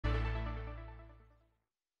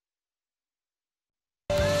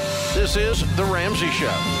This is The Ramsey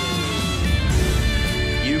Show.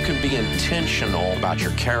 You can be intentional about your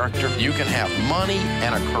character. You can have money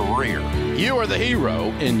and a career. You are the hero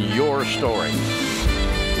in your story.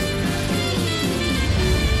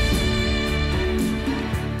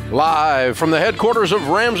 Live from the headquarters of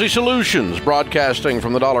Ramsey Solutions, broadcasting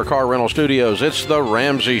from the Dollar Car Rental Studios, it's The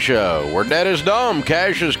Ramsey Show, where debt is dumb,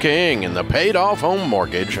 cash is king, and the paid-off home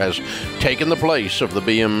mortgage has taken the place of the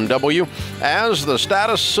BMW as the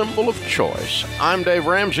status symbol of choice. I'm Dave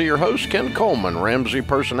Ramsey, your host. Ken Coleman, Ramsey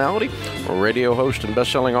personality, radio host, and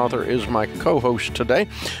best-selling author, is my co-host today.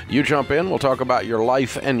 You jump in, we'll talk about your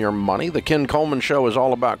life and your money. The Ken Coleman Show is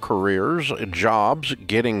all about careers, jobs,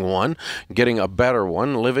 getting one, getting a better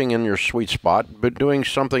one, living in your sweet spot, but doing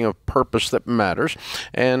something of purpose that matters.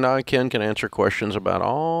 And Ken can answer questions about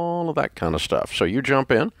all of that kind of stuff. So you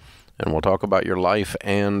jump in, and we'll talk about your life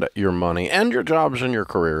and your money, and your jobs and your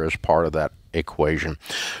career as part of that equation.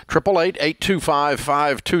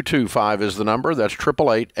 888-825-5225 is the number. That's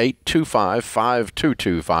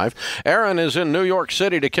 888-825-5225. Aaron is in New York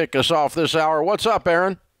City to kick us off this hour. What's up,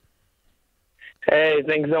 Aaron? Hey,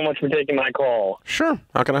 thanks so much for taking my call. Sure.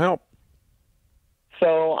 How can I help?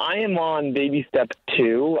 So I am on baby step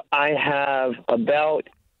 2. I have about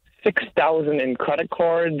 $6,000 in credit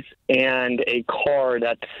cards and a car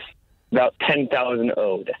that's about $10,000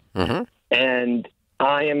 owed. Mm-hmm. And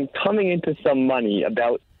I am coming into some money,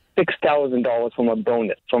 about $6,000 from a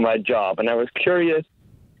bonus from my job. And I was curious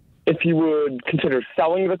if you would consider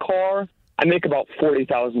selling the car. I make about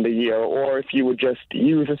 $40,000 a year, or if you would just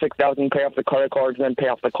use the $6,000, pay off the credit cards, and then pay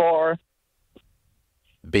off the car.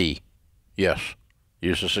 B. Yes.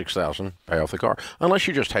 Use the $6,000, pay off the car. Unless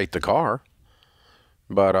you just hate the car.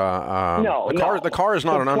 But the car is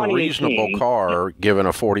not an unreasonable car given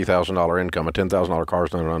a $40,000 income. A $10,000 car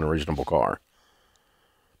is not an unreasonable car.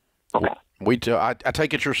 Okay. I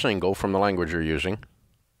take it you're single from the language you're using?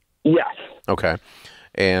 Yes. Okay.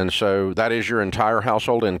 And so that is your entire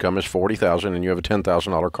household income is $40,000 and you have a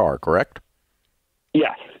 $10,000 car, correct?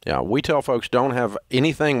 Yes. Yeah. We tell folks don't have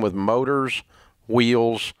anything with motors,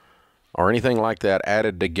 wheels, or anything like that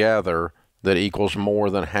added together that equals more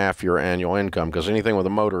than half your annual income, because anything with a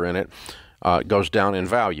motor in it goes down in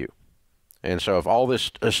value. And so if all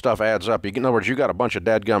this stuff adds up, in other words, you got a bunch of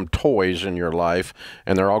dadgum toys in your life,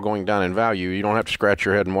 and they're all going down in value, you don't have to scratch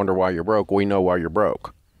your head and wonder why you're broke. We know why you're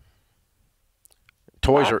broke.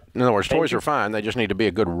 Toys are fine. They just need to be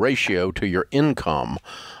a good ratio to your income.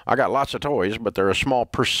 I got lots of toys, but they're a small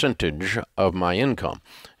percentage of my income.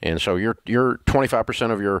 And so you're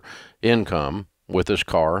 25% of your income with this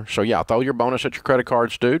car. So yeah, throw your bonus at your credit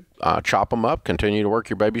cards, dude. Chop them up, continue to work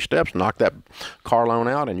your baby steps, knock that car loan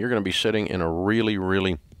out, and you're going to be sitting in a really,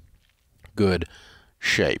 really good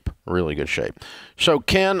shape. Really good shape. So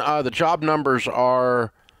Ken, the job numbers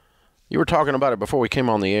are, you were talking about it before we came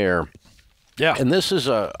on the air. Yeah. And this is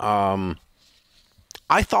I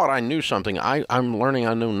thought I knew something. I'm learning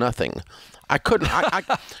I know nothing. I couldn't.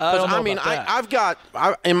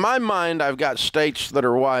 In my mind, I've got states that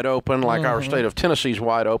are wide open, like our state of Tennessee's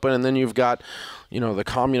wide open, and then you've got, the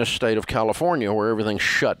communist state of California where everything's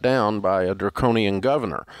shut down by a draconian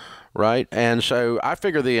governor, right? And so I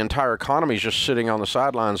figure the entire economy is just sitting on the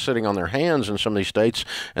sidelines, sitting on their hands in some of these states,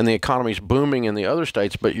 and the economy's booming in the other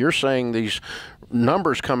states. But you're saying these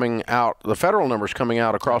numbers coming out, the federal numbers coming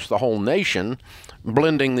out across the whole nation,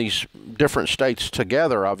 blending these different states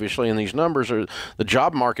together, obviously, and these numbers are, the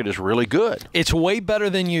job market is really good. It's way better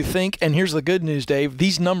than you think, and here's the good news, Dave.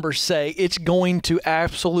 These numbers say it's going to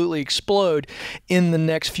absolutely explode in the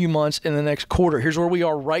next few months, in the next quarter. Here's where we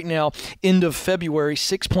are right now. End of February,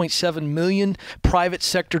 6.7 million private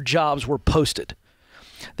sector jobs were posted.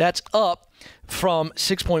 That's up from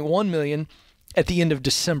 6.1 million at the end of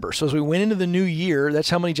December. So as we went into the new year, that's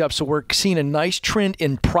how many jobs. So we're seeing a nice trend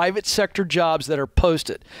in private sector jobs that are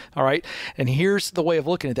posted. All right. And here's the way of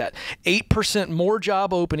looking at that. 8% more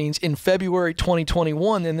job openings in February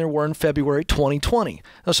 2021 than there were in February 2020.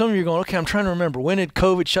 Now some of you are going, okay, I'm trying to remember, when did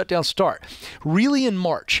COVID shutdown start? Really in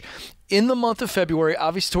March. In the month of February,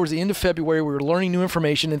 obviously towards the end of February, we were learning new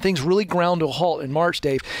information, and things really ground to a halt in March,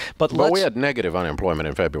 Dave. But we had negative unemployment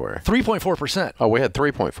in February. 3.4%. Oh, we had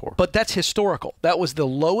 3.4. But that's historical. That was the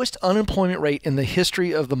lowest unemployment rate in the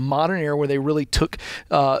history of the modern era, where they really took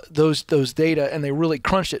those data and they really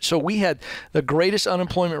crunched it. So we had the greatest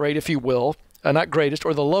unemployment rate, if you will, not greatest,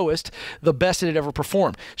 or the lowest, the best it had ever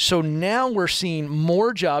performed. So now we're seeing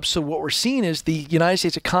more jobs. So what we're seeing is the United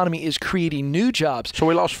States economy is creating new jobs. So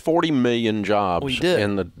we lost 40 million jobs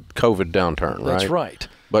in the COVID downturn, right? That's right.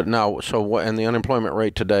 But now, so what? And the unemployment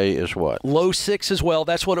rate today is what? Low 6 as well.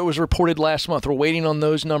 That's what it was reported last month. We're waiting on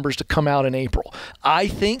those numbers to come out in April. I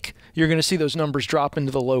think you're going to see those numbers drop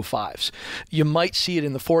into the low 5s. You might see it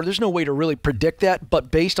in the 4. There's no way to really predict that, but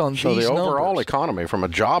based on these numbers. So the overall economy, from a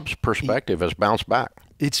jobs perspective, has bounced back.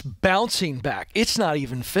 It's bouncing back. It's not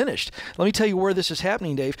even finished. Let me tell you where this is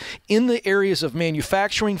happening, Dave. In the areas of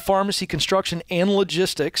manufacturing, pharmacy, construction, and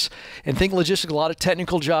logistics, and think logistics, a lot of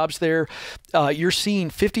technical jobs there, you're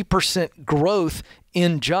seeing 50% growth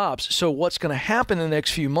in jobs. So what's going to happen in the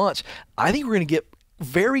next few months, I think we're going to get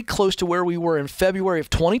very close to where we were in February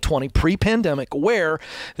of 2020, pre-pandemic, where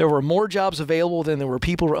there were more jobs available than there were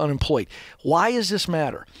people who were unemployed. Why does this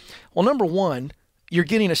matter? Well, number one, you're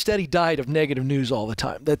getting a steady diet of negative news all the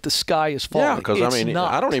time, that the sky is falling. Yeah, because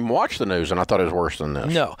I don't even watch the news, and I thought it was worse than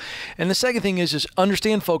this. No. And the second thing is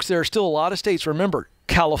understand, folks, there are still a lot of states, remember,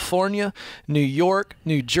 California, New York,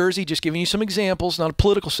 New Jersey, just giving you some examples, not a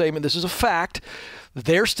political statement, this is a fact.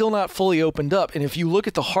 They're still not fully opened up. And if you look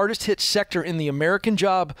at the hardest hit sector in the American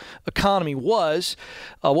job economy was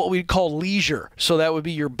what we'd call leisure. So that would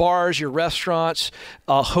be your bars, your restaurants,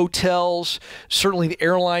 hotels, certainly the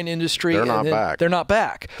airline industry. They're not back. They're not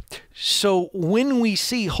back. So when we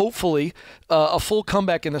see, hopefully, a full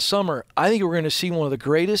comeback in the summer, I think we're going to see one of the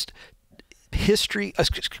greatest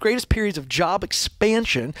periods of job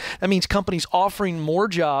expansion. That means companies offering more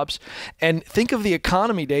jobs. And think of the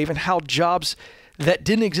economy, Dave, and how jobs that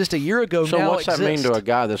didn't exist a year ago now exist. So what's that mean to a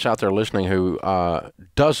guy that's out there listening who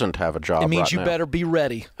doesn't have a job? It means you better be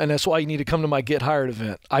ready, and that's why you need to come to my Get Hired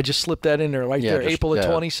event. I just slipped that in there there, April the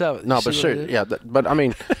 27th. No, but seriously, but I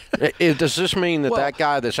mean, does this mean that that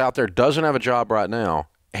guy that's out there doesn't have a job right now?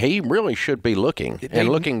 He really should be looking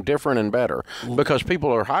different and better, because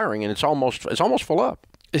people are hiring, and it's almost full up.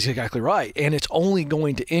 It's exactly right, and it's only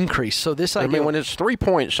going to increase. So this idea, I mean, when it's 3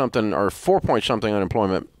 point something or 4 point something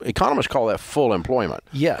unemployment, economists call that full employment.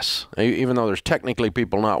 Yes. Even though there's technically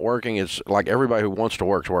people not working, it's like everybody who wants to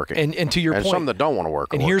work is working. And to your point, some that don't want to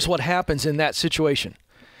work. And here's what happens in that situation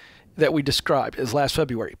that we described as last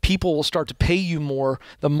February. People will start to pay you more.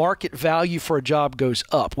 The market value for a job goes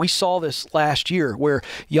up. We saw this last year where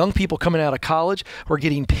young people coming out of college were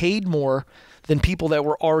getting paid more than people that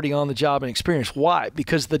were already on the job and experienced. Why?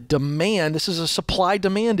 Because the demand, this is a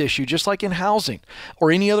supply-demand issue, just like in housing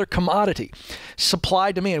or any other commodity.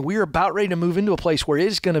 Supply-demand. We are about ready to move into a place where it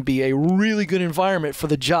is going to be a really good environment for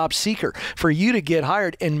the job seeker, for you to get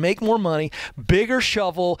hired and make more money, bigger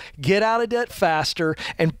shovel, get out of debt faster,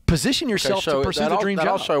 and position yourself to pursue the dream job.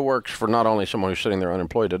 That also works for not only someone who's sitting there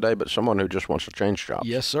unemployed today, but someone who just wants to change jobs.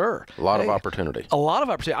 Yes, sir. A lot of opportunity. A lot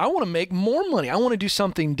of opportunity. I want to make more money. I want to do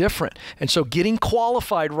something different. And so getting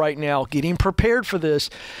qualified right now, getting prepared for this,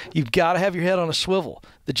 you've got to have your head on a swivel.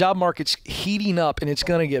 The job market's heating up, and it's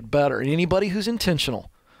going to get better. And anybody who's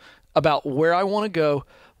intentional about where I want to go,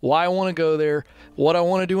 why I want to go there, what I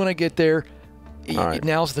want to do when I get there,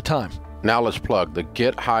 now's the time. Now let's plug the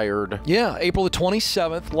Get Hired. Yeah, April the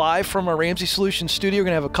 27th, live from our Ramsey Solutions studio. We're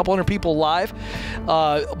going to have a couple hundred people live,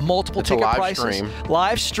 multiple ticket prices.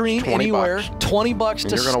 Live stream anywhere, $20 to start.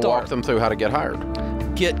 And you're going to walk them through how to get hired.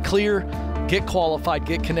 Get clear, get qualified,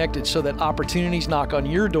 get connected so that opportunities knock on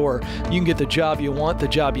your door. You can get the job you want, the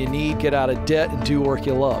job you need, get out of debt, and do work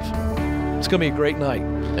you love. It's going to be a great night.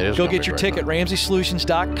 Go get your ticket,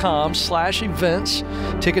 RamseySolutions.com/events.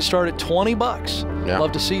 Tickets start at $20. Yeah.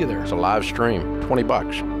 Love to see you there. It's a live stream,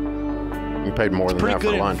 $20. You paid more than that for lunch. Pretty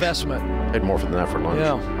good investment. Paid more than that for lunch.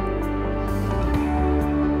 Yeah.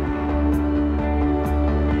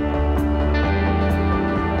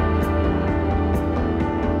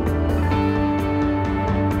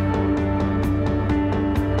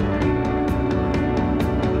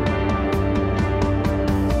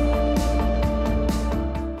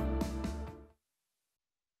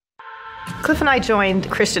 Cliff and I joined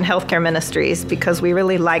Christian Healthcare Ministries because we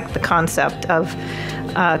really liked the concept of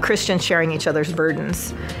Christians sharing each other's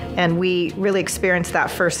burdens. And we really experienced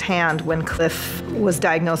that firsthand when Cliff was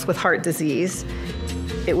diagnosed with heart disease.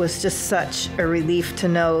 It was just such a relief to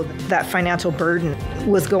know that financial burden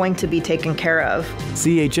was going to be taken care of.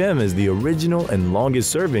 CHM is the original and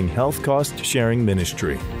longest-serving health cost-sharing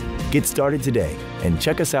ministry. Get started today and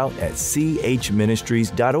check us out at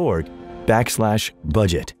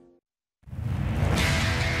chministries.org/budget.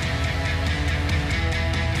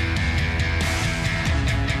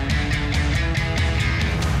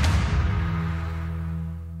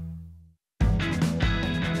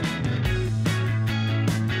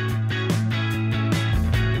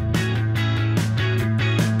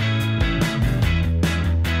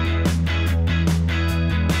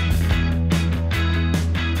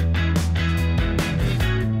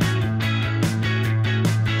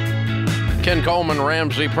 Ken Coleman,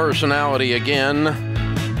 Ramsey personality again.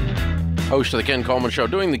 Host of the Ken Coleman Show,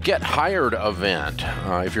 doing the Get Hired event.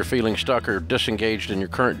 If you're feeling stuck or disengaged in your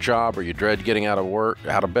current job, or you dread getting out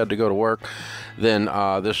of bed to go to work, then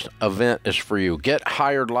this event is for you. Get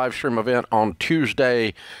Hired live stream event on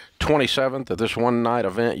Tuesday, 27th. At this one-night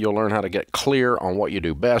event, you'll learn how to get clear on what you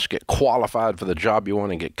do best, get qualified for the job you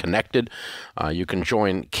want, and get connected. You can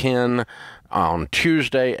join Ken on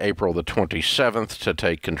Tuesday, April the 27th, to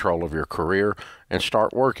take control of your career and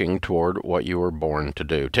start working toward what you were born to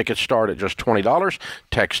do. Tickets start at just $20.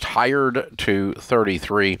 Text HIRED to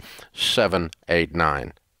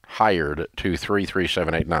 33789. HIRED to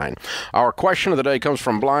 33789. Our question of the day comes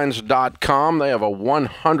from Blinds.com. They have a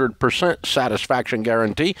 100% satisfaction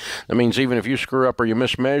guarantee. That means even if you screw up or you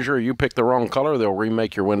mismeasure, or you pick the wrong color, they'll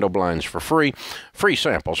remake your window blinds for free. Free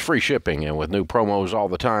samples, free shipping, and with new promos all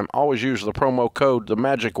the time. Always use the promo code, the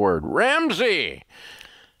magic word, Ramsey.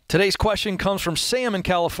 Today's question comes from Sam in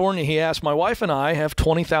California. He asked, my wife and I have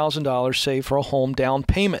 $20,000 saved for a home down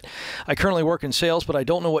payment. I currently work in sales, but I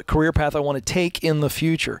don't know what career path I want to take in the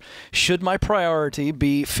future. Should my priority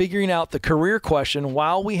be figuring out the career question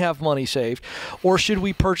while we have money saved, or should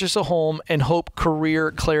we purchase a home and hope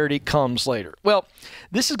career clarity comes later? Well,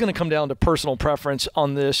 this is going to come down to personal preference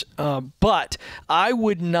on this, but I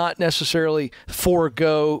would not necessarily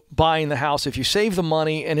forego buying the house. If you save the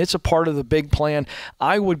money and it's a part of the big plan,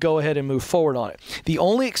 I would go ahead and move forward on it. The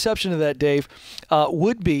only exception to that, Dave,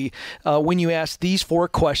 would be when you ask these 4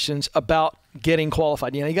 questions about getting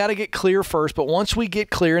qualified. You got to get clear first, but once we get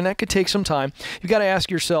clear, and that could take some time, you got to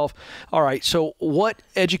ask yourself, all right, so what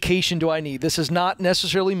education do I need? This does not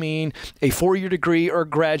necessarily mean a 4-year degree or a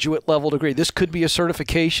graduate level degree. This could be a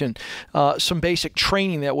certification, some basic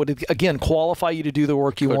training that would, again, qualify you to do the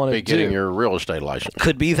work you want to do. Could be getting your real estate license.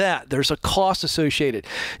 Could be that. There's a cost associated.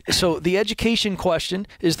 So the education question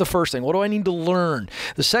is the first thing. What do I need to learn?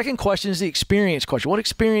 The second question is the experience question. What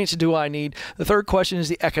experience do I need? The third question is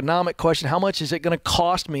the economic question. How much is it going to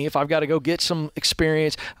cost me if I've got to go get some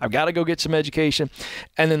experience? I've got to go get some education.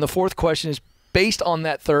 And then the fourth question is, based on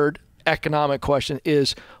that third economic question,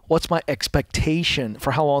 is what's my expectation for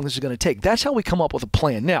how long this is going to take? That's how we come up with a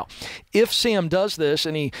plan. Now, if Sam does this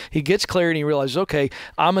and he gets clear and he realizes, okay,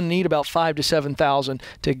 I'm going to need about $5,000 to $7,000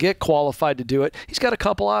 to get qualified to do it, he's got a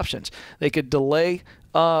couple options. They could delay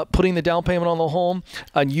putting the down payment on the home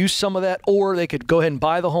and use some of that, or they could go ahead and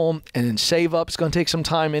buy the home and then save up. It's going to take some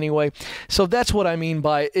time anyway. So that's what I mean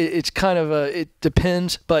by it's kind of it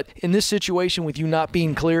depends. But in this situation with you not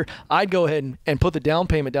being clear, I'd go ahead and put the down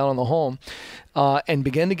payment down on the home and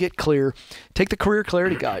begin to get clear. Take the Career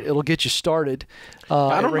Clarity Guide. It'll get you started.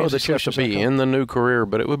 I don't know that you have to be in the new career,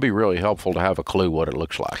 but it would be really helpful to have a clue what it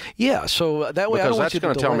looks like. Yeah, so that way because I don't want that's you to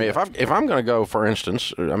going to tell me that. if I'm going to go, for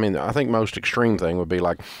instance, I mean, I think most extreme thing would be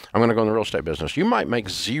like, I'm going to go in the real estate business. You might make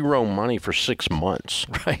zero money for 6 months.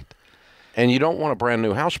 Right. And you don't want a brand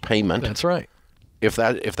new house payment. That's right. If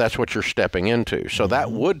that's what you're stepping into. So that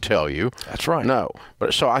would tell you. That's right. No.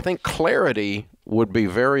 But so I think clarity would be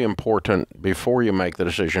very important before you make the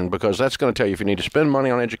decision, because that's going to tell you if you need to spend money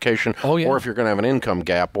on education or if you're going to have an income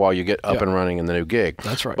gap while you get up and running in the new gig.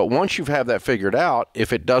 That's right. But once you have that figured out,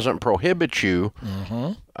 if it doesn't prohibit you,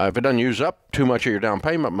 if it doesn't use up too much of your down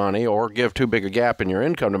payment money or give too big a gap in your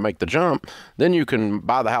income to make the jump, then you can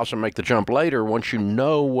buy the house and make the jump later once you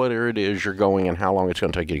know where it is you're going and how long it's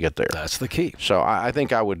going to take you to get there. That's the key. So I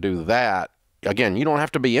think I would do that. Again, you don't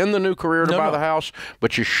have to be in the new career to buy the house,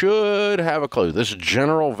 but you should have a clue. This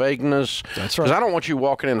general vagueness. That's right. Because I don't want you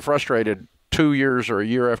walking in frustrated 2 years or a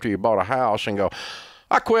year after you bought a house and go,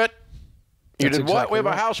 I quit. You did what? We have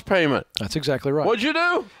a house payment. That's exactly right. What'd you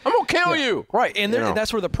do? I'm going to kill you. Right. And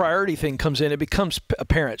that's where the priority thing comes in. It becomes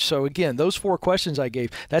apparent. So, again, those 4 questions I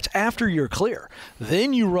gave, that's after you're clear.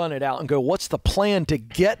 Then you run it out and go, what's the plan to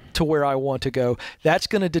get to where I want to go? That's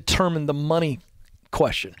going to determine the money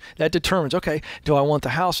question. That determines, okay, do I want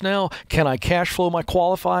the house now? Can I cash flow my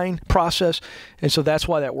qualifying process? And so that's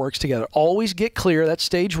why that works together. Always get clear. That's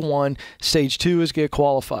stage 1. Stage 2 is get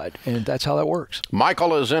qualified. And that's how that works.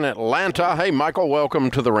 Michael is in Atlanta. Hey, Michael, welcome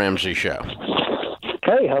to the Ramsey Show.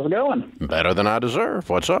 Hey, how's it going? Better than I deserve.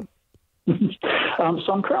 What's up?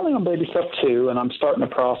 So I'm currently on baby step 2, and I'm starting a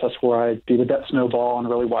process where I do the debt snowball and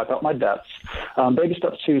really wipe out my debts. Baby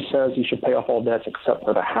step 2 says you should pay off all debts except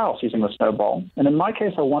for the house using the snowball. And in my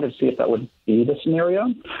case, I wanted to see if that would be the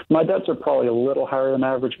scenario. My debts are probably a little higher than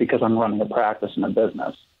average because I'm running a practice and a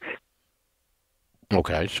business.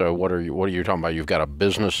 Okay, so what are you talking about? You've got a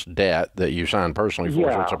business debt that you signed personally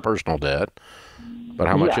for, so it's a personal debt. But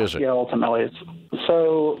how much is it? Yeah, ultimately.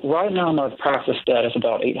 So right now my practice debt is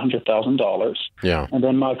about $800,000. Yeah. And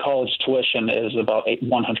then my college tuition is about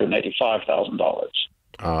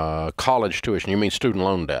 $185,000. College tuition, you mean student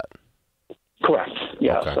loan debt? Correct.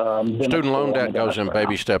 Yes. Okay. Student loan debt goes in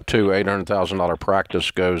baby step 2. $800,000 practice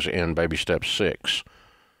goes in baby step 6.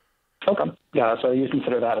 Okay. Yeah. So you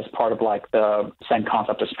consider that as part of like the same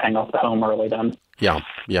concept as paying off the home early, then? Yeah.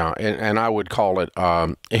 Yeah. And I would call it.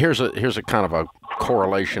 Here's a kind of a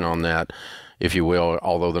correlation on that, if you will.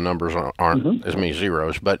 Although the numbers aren't as many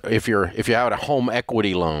zeros, but if you have a home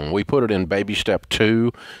equity loan, we put it in baby step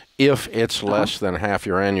 2. If it's less than half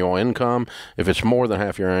your annual income, if it's more than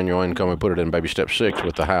half your annual income, we put it in baby step 6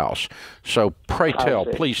 with the house. So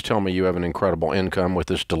please tell me you have an incredible income with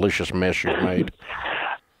this delicious mess you've made.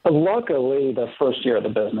 Luckily, the first year of the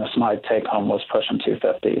business, my take home was pushing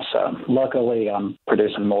 $250. So luckily, I'm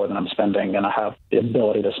producing more than I'm spending, and I have the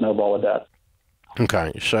ability to snowball a debt.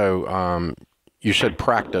 Okay, so you said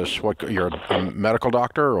practice. What, you're a medical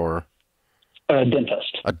doctor or a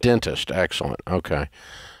dentist? A dentist. Excellent. Okay.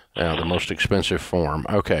 Yeah, the most expensive form.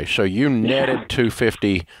 Okay, so you netted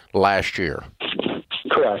 $250 last year.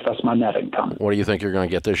 Correct. That's my net income. What do you think you're going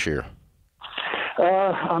to get this year?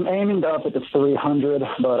 I'm aiming up at the 300,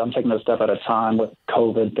 but I'm taking a step at a time. With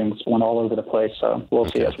COVID, things went all over the place, so we'll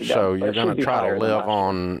see as we go. So you're going to try to live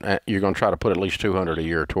on. You're going to try to put at least $200 a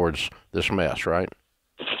year towards this mess, right?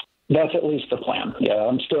 That's at least the plan. Yeah,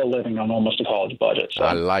 I'm still living on almost a college budget. So.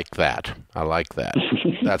 I like that.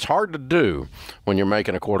 That's hard to do when you're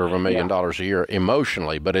making $250,000 a year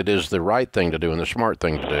emotionally, but it is the right thing to do and the smart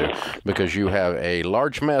thing to do because you have a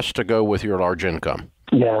large mess to go with your large income.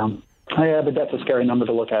 Yeah. But that's a scary number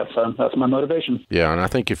to look at, so that's my motivation. Yeah, and I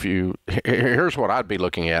think here's what I'd be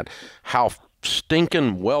looking at, how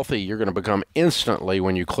stinking wealthy you're going to become instantly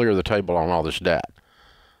when you clear the table on all this debt.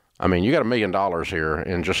 I mean, you got $1 million here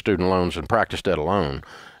in just student loans and practice debt alone.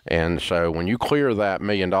 And so when you clear that $1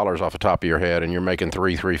 million off the top of your head and you're making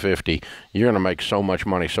 $350, you're going to make so much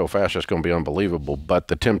money so fast it's going to be unbelievable. But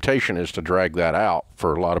the temptation is to drag that out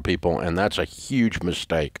for a lot of people, and that's a huge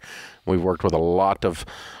mistake. We've worked with a lot of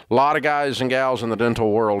guys and gals in the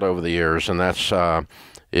dental world over the years, and that's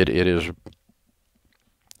it is.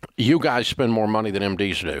 You guys spend more money than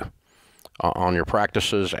MDs do on your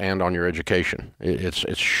practices and on your education.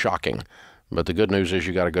 It's shocking. But the good news is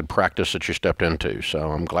you got a good practice that you stepped into,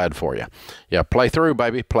 so I'm glad for you. Yeah, play through,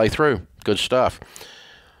 baby. Play through. Good stuff.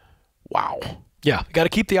 Wow. Yeah, got to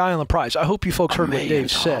keep the eye on the prize. I hope you folks heard what Dave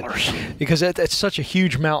said, because that's such a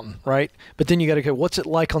huge mountain, right? But then you got to go, what's it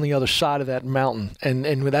like on the other side of that mountain?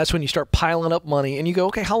 And that's when you start piling up money, and you go,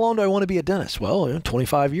 okay, how long do I want to be a dentist? Well,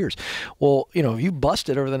 25 years. Well, you bust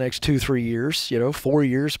it over the next 2-3 years, 4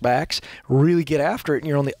 years backs, really get after it, and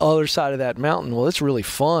you're on the other side of that mountain. Well, it's really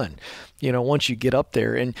fun, once you get up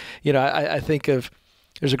there. And, I think of,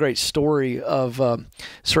 there's a great story of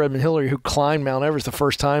Sir Edmund Hillary, who climbed Mount Everest the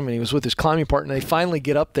first time, and he was with his climbing partner. And they finally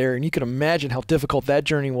get up there, and you can imagine how difficult that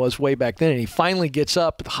journey was way back then. And he finally gets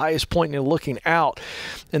up at the highest point and looking out.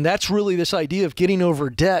 And that's really this idea of getting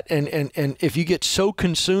over debt. And if you get so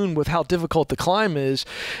consumed with how difficult the climb is,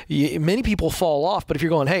 many people fall off. But if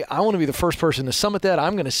you're going, hey, I want to be the first person to summit that,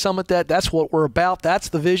 I'm going to summit that. That's what we're about. That's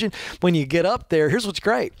the vision. When you get up there, here's what's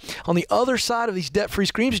great. On the other side of these debt-free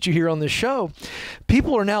screams that you hear on this show,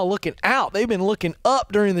 people are now looking out. They've been looking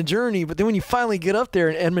up during the journey, but then when you finally get up there,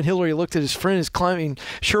 and Edmund Hillary looked at his friend, his climbing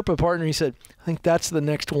Sherpa partner, he said, I think that's the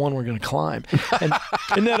next one we're going to climb. And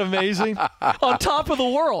isn't that amazing? On top of the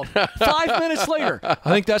world. 5 minutes later, I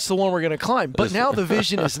think that's the one we're going to climb. But now the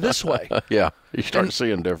vision is this way. Yeah, you start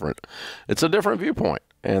seeing different. It's a different viewpoint,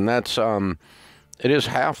 and that's it is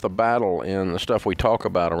half the battle in the stuff we talk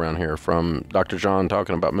about around here, from Dr. John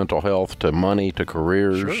talking about mental health to money to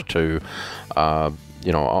careers to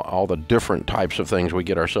all the different types of things we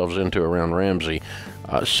get ourselves into around Ramsey.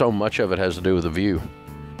 So much of it has to do with the view.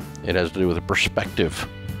 It has to do with the perspective.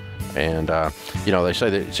 And, they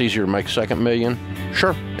say that it's easier to make $2 million.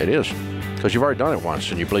 Sure, it is, because you've already done it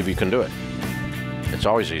once and you believe you can do it. It's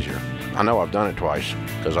always easier. I know I've done it twice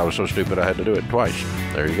because I was so stupid I had to do it twice.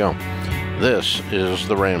 There you go. This is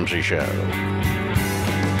The Ramsey Show.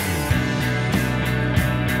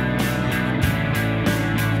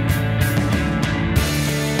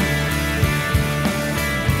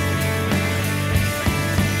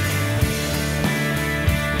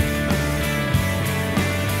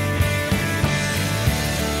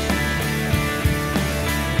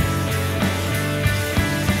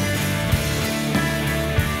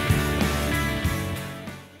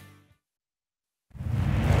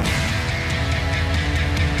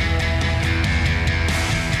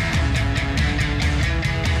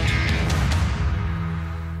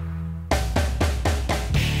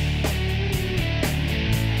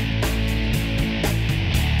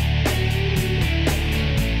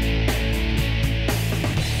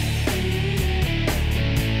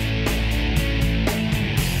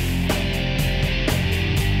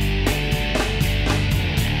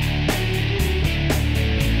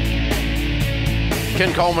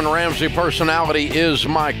 Ken Coleman, Ramsey personality, is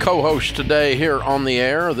my co-host today here on the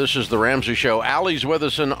air. This is the Ramsey Show. Allie's with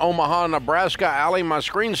us in Omaha, Nebraska. Allie, my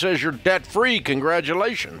screen says you're debt-free.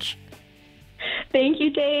 Congratulations. Thank you,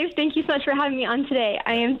 Dave. Thank you so much for having me on today.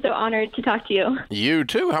 I am so honored to talk to you. You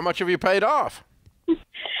too. How much have you paid off?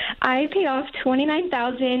 I paid off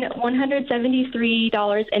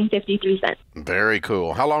 $29,173.53. Very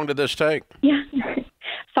cool. How long did this take? Yeah,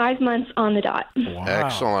 5 months on the dot. Wow.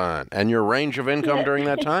 Excellent. And your range of income during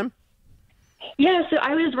that time? Yeah, so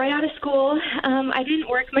I was right out of school. I didn't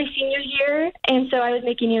work my senior year, and so I was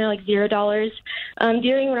making, like $0.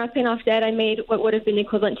 During when I was paying off debt, I made what would have been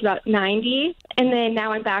equivalent to about $90, and then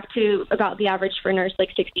now I'm back to about the average for a nurse,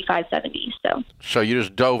 like $65, $70. So you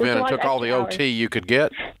just dove in and took all the hours. OT you could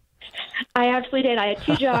get? I absolutely did. I had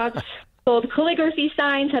 2 jobs, sold calligraphy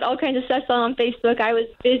signs, had all kinds of stuff on Facebook. I was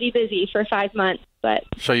busy for 5 months. But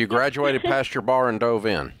So you graduated past your bar and dove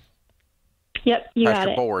in? Yep, you past got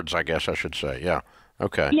your it. boards, I guess I should say. Yeah.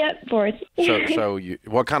 Okay. Yep, boards. So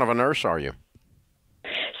what kind of a nurse are you?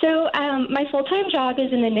 So my full-time job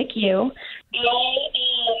is in the NICU.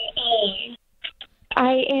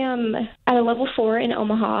 I am at a level 4 in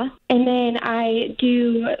Omaha, and then I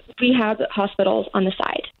do rehab hospitals on the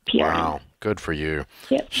side. PRN. Wow. Good for you.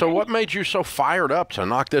 Yep. So what made you so fired up to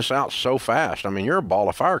knock this out so fast? I mean, you're a ball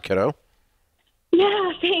of fire, kiddo.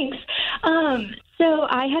 Yeah, thanks. So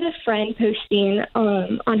I had a friend posting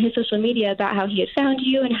on his social media about how he had found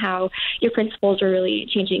you and how your principles were really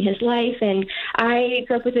changing his life. And I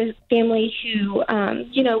grew up with a family who,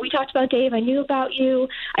 we talked about Dave. I knew about you.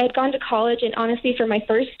 I had gone to college, and honestly, for my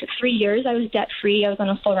first 3 years, I was debt-free. I was on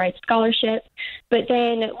a full-ride scholarship. But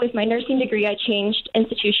then with my nursing degree, I changed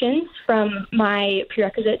institutions from my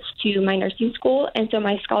prerequisites to my nursing school, and so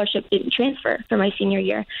my scholarship didn't transfer for my senior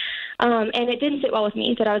year. And it didn't sit well with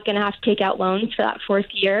me that I was going to have to take out loans for that 4th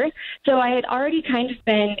year. So I had already kind of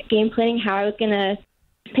been game planning how I was going to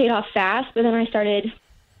pay it off fast, but then I started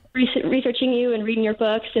researching you and reading your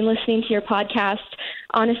books and listening to your podcast,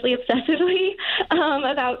 honestly, obsessively,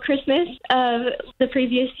 about Christmas of the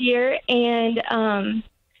previous year. And,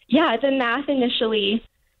 the math initially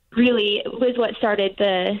really was what started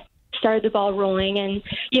the ball rolling. And,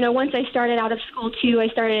 once I started out of school, too, I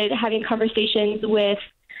started having conversations with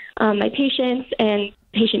my patients and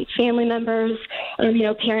patient family members,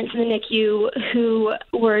 parents in the NICU who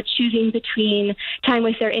were choosing between time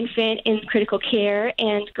with their infant in critical care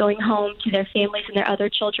and going home to their families and their other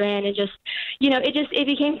children. And it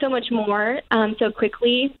became so much more so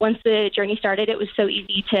quickly. Once the journey started, it was so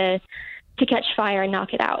easy to catch fire and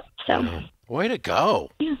knock it out. So, way to go.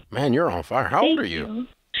 Yeah. Man, you're on fire. How old are you?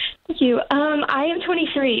 Thank you. I am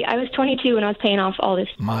 23. I was 22 when I was paying off all this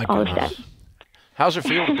debt. How's it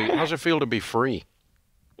feel to be free?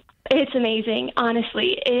 It's amazing,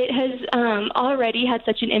 honestly. It has already had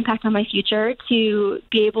such an impact on my future to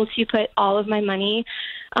be able to put all of my money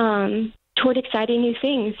toward exciting new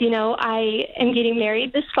things. I am getting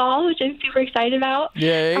married this fall, which I'm super excited about.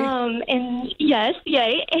 Yay. And yes,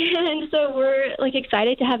 yay. And so we're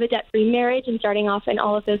excited to have a debt-free marriage and starting off in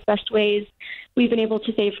all of those best ways. We've been able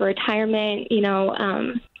to save for retirement,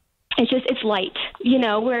 it's light,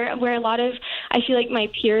 where a lot of, I feel like my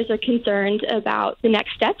peers are concerned about the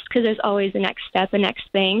next steps because there's always a next step, a next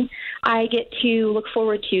thing. I get to look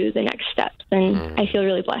forward to the next steps, and I feel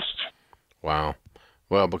really blessed. Wow.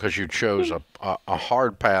 Well, because you chose a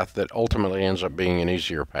hard path that ultimately ends up being an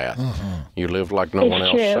easier path. Mm-hmm. You lived like no one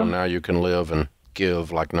else, so now you can live and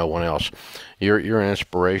give like no one else. You're an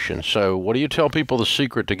inspiration. So what do you tell people the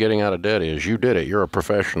secret to getting out of debt is? You did it. You're a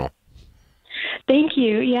professional. Thank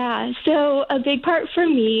you. Yeah. So a big part for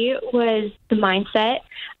me was the mindset.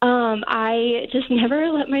 I just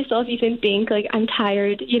never let myself even think I'm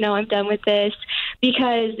tired, I'm done with this,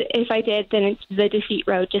 because if I did, then the defeat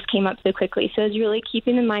road just came up so quickly. So it was really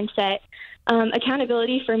keeping the mindset.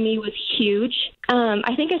 Accountability for me was huge.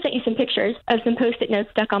 I think I sent you some pictures of some Post-it notes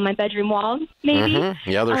stuck on my bedroom wall, maybe. Mm-hmm.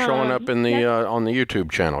 Yeah, they're showing up in the on the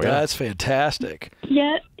YouTube channel. Yeah, that's fantastic.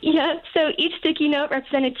 Yeah. So each sticky note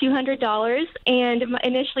represented $200, and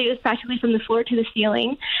initially it was practically from the floor to the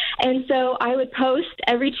ceiling. And so I would post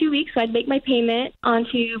every 2 weeks. So I'd make my payment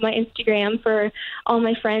onto my Instagram for all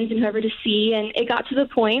my friends and whoever to see. And it got to the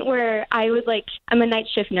point where I would I'm a night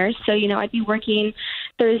shift nurse, so I'd be working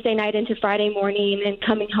Thursday night into Friday morning and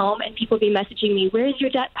coming home, and people would be messaging me, "Where's your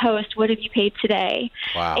debt post? What have you paid today?"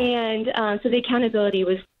 Wow. And so the accountability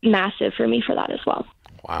was massive for me for that as well.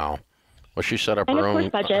 Wow. Well, she set up And her of course, own,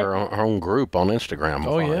 budget. her own group on Instagram.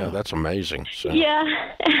 Oh, yeah. That's amazing. So. Yeah.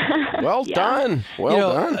 Well Yeah. done.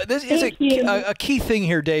 Well done. This is Thank you. a key thing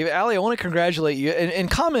here, Dave. Allie, I want to congratulate you and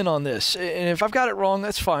comment on this. And if I've got it wrong,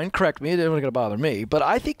 that's fine. Correct me. It isn't going to bother me. But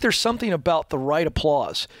I think there's something about the right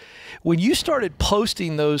applause. When you started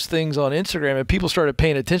posting those things on Instagram and people started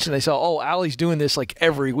paying attention, they saw, oh, Allie's doing this like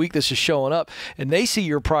every week. This is showing up. And they see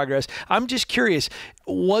your progress. I'm just curious,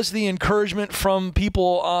 was the encouragement from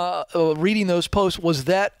people reading those posts, was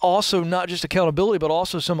that also not just accountability, but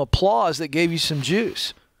also some applause that gave you some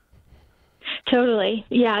juice? Totally.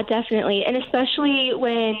 Yeah, definitely. And especially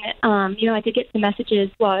when, I did get some messages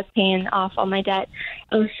while I was paying off all my debt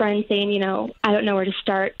of friends saying, I don't know where to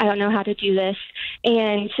start. I don't know how to do this.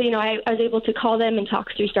 And so, I was able to call them and talk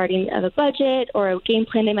through starting of a budget or a game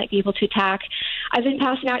plan they might be able to attack. I've been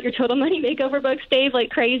passing out your Total Money Makeover books, Dave, like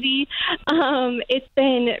crazy. It's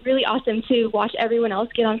been really awesome to watch everyone else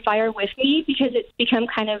get on fire with me because it's become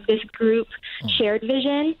kind of this group shared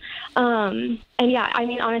vision. And yeah, I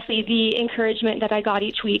mean, honestly, the encouragement that I got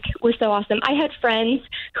each week was so awesome. I had friends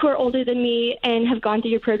who are older than me and have gone through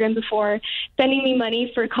your program before sending me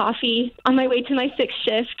money for coffee on my way to my 6th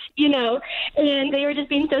shift, and they were just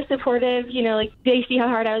being so supportive, like they see how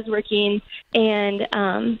hard I was working, and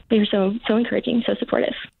they were so encouraging, so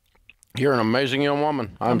supportive. You're an amazing young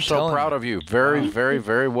woman. I'm so proud of you. Very, very,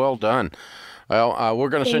 very well done. Well, we're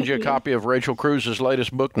going to send you a copy of Rachel Cruz's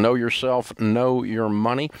latest book, Know Yourself, Know Your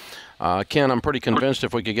Money. Ken, I'm pretty convinced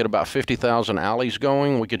if we could get about 50,000 alleys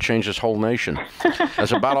going, we could change this whole nation.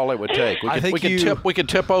 That's about all it would take. We could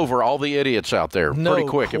tip over all the idiots out there pretty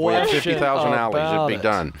quick. If we had 50,000 alleys, it'd be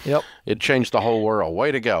done. Yep. It'd change the whole world.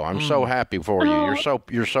 Way to go. I'm so happy for you.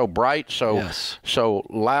 You're so bright, so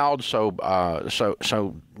loud, so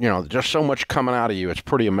just so much coming out of you. It's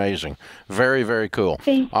pretty amazing. Very, very cool.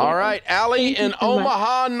 Thank you. All right, Allie in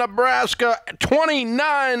Omaha, Nebraska,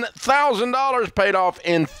 $29,000 paid off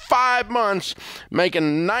in 5 months,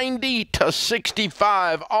 making 90 to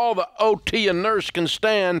 65. All the OT a nurse can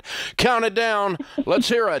stand. Count it down. Let's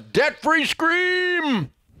hear a debt-free scream.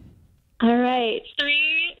 All right.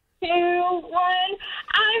 3, 2, 1.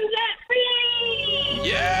 I'm debt-free.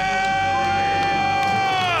 Yeah!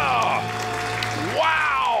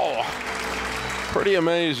 Wow! Pretty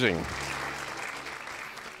amazing.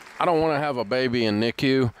 I don't want to have a baby in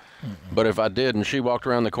NICU, but if I did and she walked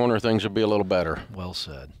around the corner, things would be a little better. Well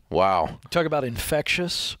said. Wow. Talk about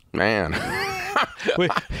infectious. Man.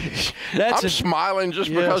 I'm smiling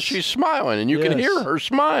just because she's smiling, and you can hear her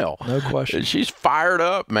smile. No question. She's fired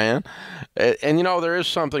up, man. And there is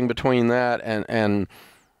something between that and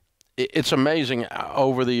it's amazing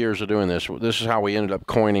over the years of doing this. This is how we ended up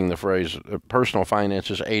coining the phrase, personal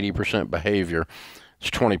finance is 80% behavior. It's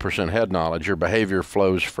 20% head knowledge. Your behavior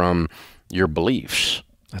flows from your beliefs.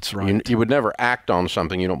 That's right. You would never act on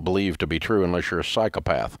something you don't believe to be true unless you're a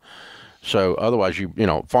psychopath. So otherwise,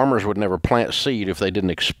 farmers would never plant seed if they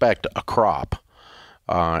didn't expect a crop.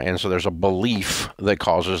 And so there's a belief that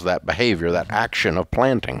causes that behavior, that action of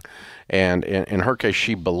planting. And in her case,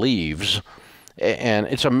 she believes. And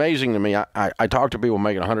it's amazing to me. I talk to people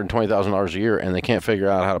making $120,000 a year, and they can't figure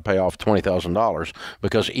out how to pay off $20,000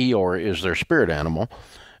 because Eeyore is their spirit animal.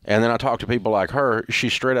 And then I talk to people like her.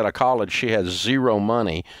 She's straight out of college. She has zero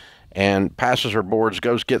money and passes her boards,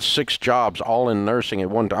 gets 6 jobs, all in nursing at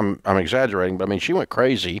one time. I'm exaggerating, but I mean, she went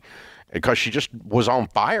crazy because she just was on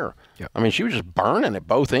fire. Yep. I mean, she was just burning at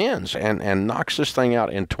both ends and knocks this thing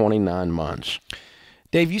out in 29 months.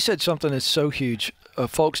 Dave, you said something that's so huge.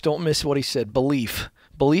 Folks, don't miss what he said. Belief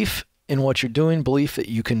in what you're doing, belief that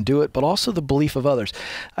you can do it, but also the belief of others.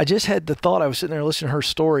 I just had the thought, I was sitting there listening to her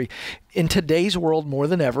story. In today's world, more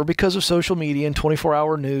than ever, because of social media and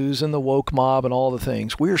 24-hour news and the woke mob and all the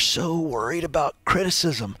things, we're so worried about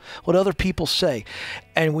criticism, what other people say.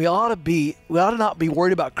 And we ought to not be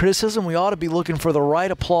worried about criticism. We ought to be looking for the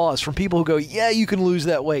right applause from people who go, yeah, you can lose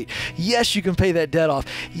that weight. Yes, you can pay that debt off.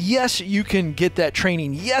 Yes, you can get that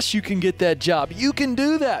training. Yes, you can get that job. You can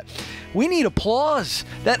do that. We need applause.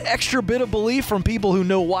 That extra bit of belief from people who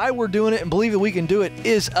know why we're doing it and believe that we can do it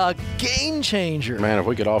is a game changer. Man, if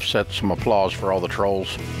we could offset some applause for all the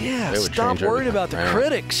trolls. Yeah, stop worrying about the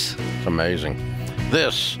critics. It's amazing.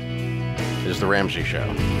 This is The Ramsey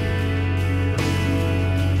Show.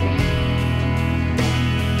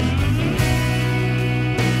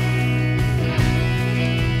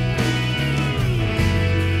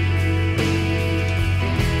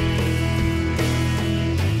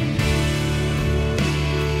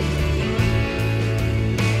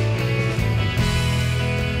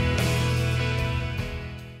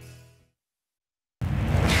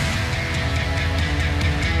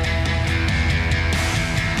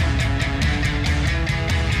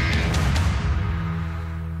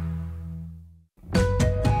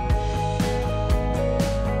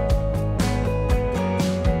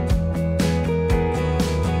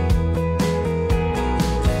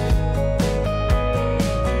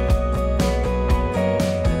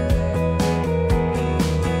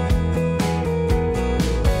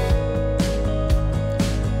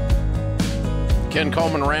 Ken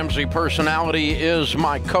Coleman, Ramsey personality, is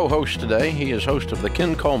my co-host today. He is host of The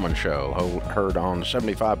Ken Coleman Show, heard on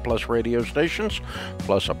 75-plus radio stations,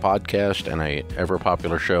 plus a podcast and a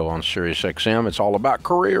ever-popular show on Sirius XM. It's all about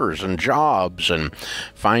careers and jobs and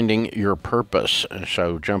finding your purpose.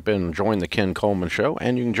 So jump in and join The Ken Coleman Show,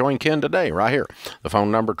 and you can join Ken today right here. The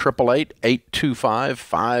phone number,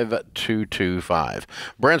 888-825-5225.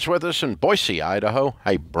 Brent's with us in Boise, Idaho.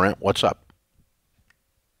 Hey, Brent, what's up?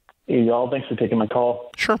 Hey, y'all. Thanks for taking my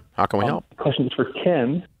call. Sure. How can we help? Question is for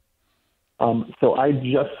Ken. So I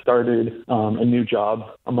just started a new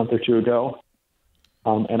job a month or two ago,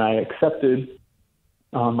 and I accepted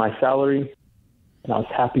my salary, and I was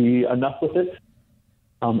happy enough with it.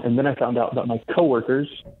 And then I found out that my coworkers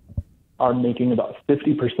are making about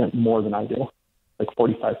 50% more than I do, like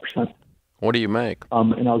 45%. What do you make?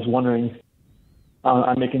 And I was wondering,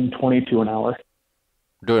 I'm making $22 an hour.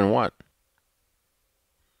 Doing what?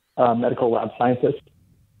 Medical lab scientist.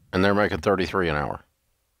 And they're making $33 an hour.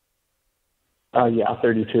 Yeah,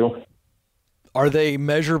 32. Are they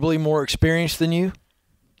measurably more experienced than you?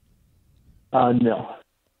 No.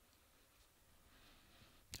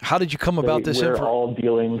 How did you come about this information? We're all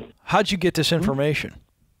dealing. How'd you get this information?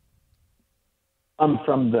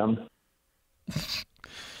 From them.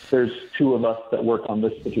 There's two of us that work on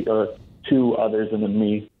this particular, two others and then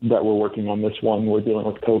me that were working on this one. We're dealing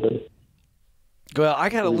with COVID. Well, I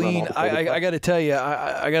got to lean. I got to tell you,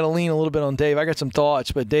 I got to lean a little bit on Dave. I got some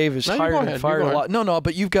thoughts, but Dave has hired and fired a lot. No,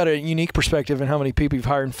 but you've got a unique perspective in how many people you've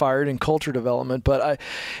hired and fired in culture development. But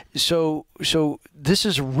so this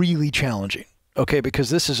is really challenging. Okay, because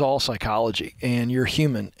this is all psychology, and you're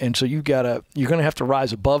human, and so you're going to have to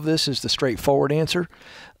rise above this. Is the straightforward answer?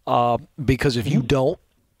 Because if you don't,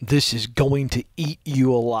 this is going to eat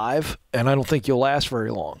you alive, and I don't think you'll last very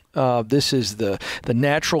long. This is the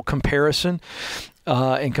natural comparison,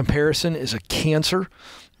 and comparison is a cancer.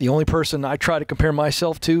 The only person I try to compare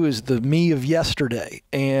myself to is the me of yesterday,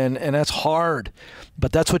 and that's hard,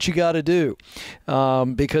 but that's what you got to do,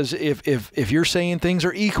 because if you're saying things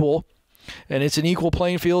are equal, and it's an equal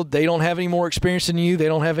playing field, they don't have any more experience than you, they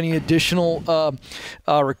don't have any additional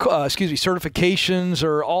certifications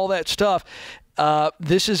or all that stuff.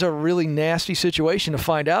 This is a really nasty situation to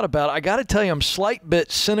find out about. I got to tell you, I'm slight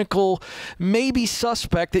bit cynical, maybe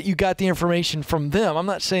suspect that you got the information from them. I'm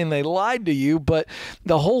not saying they lied to you, but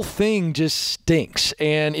the whole thing just stinks.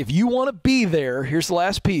 And if you want to be there, here's the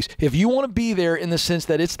last piece. If you want to be there in the sense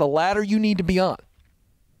that it's the ladder you need to be on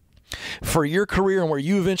for your career and where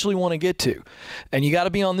you eventually want to get to, and you got to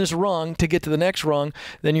be on this rung to get to the next rung,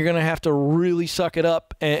 then you're going to have to really suck it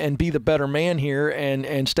up and be the better man here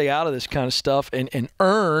and stay out of this kind of stuff and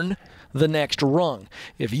earn the next rung.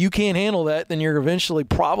 If you can't handle that, then you're eventually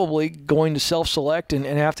probably going to self-select and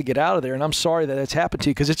have to get out of there. And I'm sorry that that's happened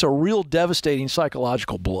to you, because it's a real devastating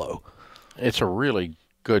psychological blow. It's a really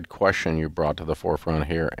good question you brought to the forefront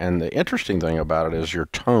here. And the interesting thing about it is your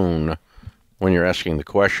tone when you're asking the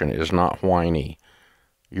question is not whiny.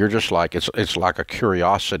 You're just like, it's like a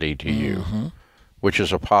curiosity to you, which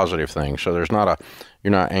is a positive thing. So you're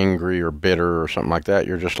not angry or bitter or something like that.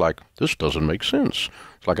 You're just like, this doesn't make sense.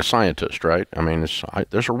 It's like a scientist, right? I mean,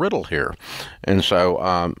 there's a riddle here. And so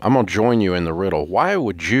I'm going to join you in the riddle. Why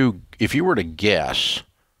would you, if you were to guess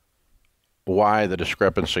why the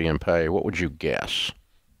discrepancy in pay, what would you guess?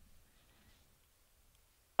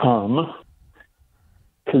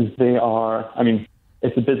 Because they are, I mean,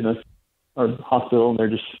 it's a business or hospital, and they're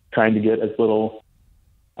just trying to get as little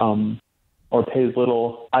or pay as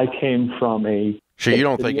little. I came from a... So you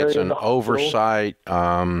don't think it's an oversight?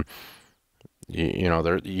 You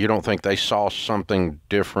don't think they saw something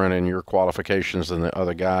different in your qualifications than the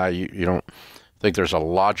other guy? You don't think there's a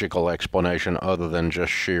logical explanation other than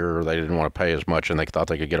just sheer they didn't want to pay as much and they thought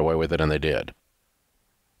they could get away with it, and they did?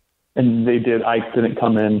 And they did. I didn't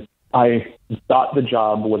come in. I thought the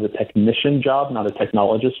job was a technician job, not a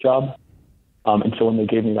technologist job. And so when they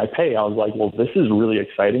gave me my pay, I was like, well, this is really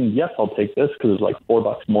exciting. Yes, I'll take this, because it was like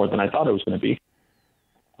 $4 more than I thought it was going to be.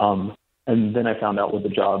 And then I found out what the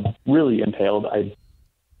job really entailed. I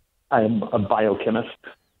am a biochemist,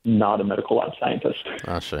 not a medical lab scientist.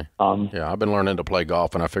 I see. Yeah, I've been learning to play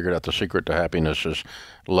golf, and I figured out the secret to happiness is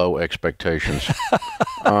low expectations.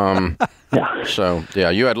 Yeah. So, yeah,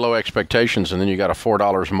 you had low expectations, and then you got a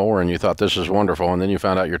 $4 more, and you thought this is wonderful, and then you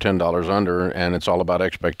found out you're $10 under, and it's all about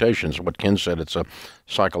expectations. What Ken said, it's a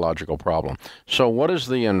psychological problem. So what is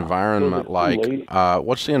the environment like?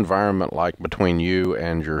 What's the environment like between you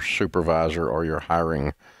and your supervisor or your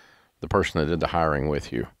hiring, the person that did the hiring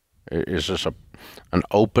with you? Is this an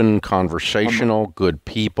open, conversational, good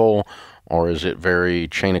people, or is it very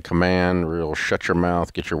chain of command, real shut your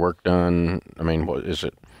mouth, get your work done? I mean, what is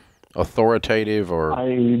it? Authoritative or?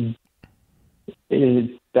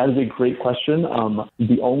 That is a great question.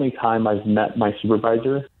 The only time I've met my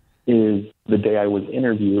supervisor is the day I was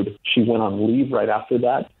interviewed. She went on leave right after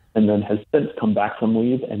that, and then has since come back from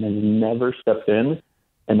leave and has never stepped in.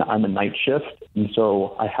 And I'm a night shift, and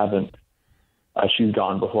so I haven't. She's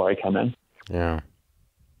gone before I come in. Yeah.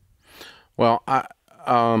 Well,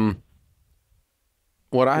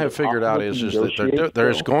 what I have figured out is that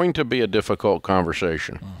there's going to be a difficult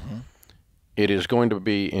conversation. Mm-hmm. It is going to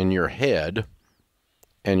be in your head,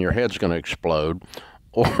 and your head's going to explode,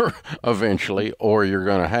 or eventually, or you're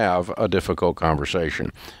going to have a difficult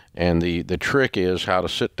conversation. And the trick is how to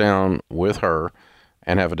sit down with her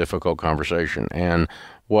and have a difficult conversation. And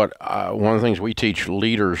what one of the things we teach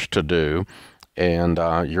leaders to do, and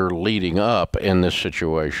you're leading up in this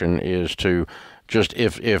situation, is to just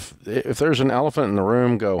if there's an elephant in the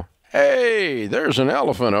room, go, hey, there's an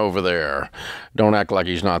elephant over there. Don't act like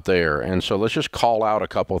he's not there. And so let's just call out a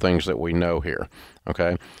couple of things that we know here,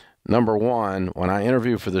 okay? Number one, when I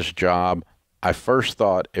interviewed for this job, I first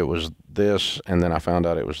thought it was this, and then I found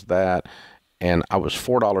out it was that, and I was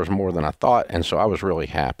 $4 more than I thought, and so I was really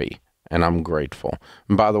happy, and I'm grateful.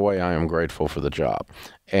 And by the way, I am grateful for the job.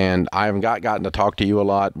 And I haven't gotten to talk to you a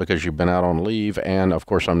lot because you've been out on leave, and of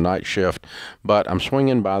course I'm night shift, but I'm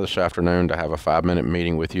swinging by this afternoon to have a 5-minute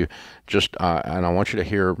meeting with you. Just and I want you to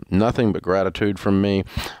hear nothing but gratitude from me.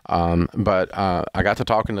 But I got to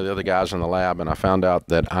talking to the other guys in the lab, and I found out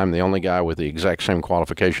that I'm the only guy with the exact same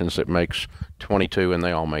qualifications that makes 22, and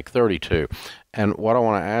they all make 32. And what I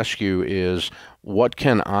want to ask you is, what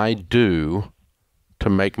can I do to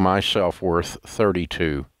make myself worth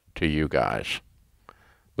 32 to you guys?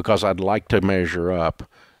 Because I'd like to measure up,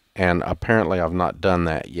 and apparently I've not done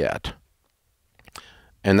that yet.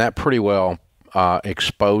 And that pretty well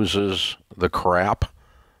exposes the crap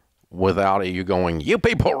without you going, you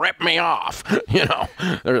people rip me off. You know,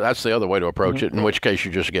 that's the other way to approach it, in which case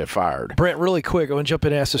you just get fired. Brent, really quick, I want to jump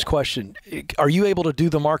in and ask this question. Are you able to do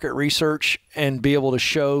the market research and be able to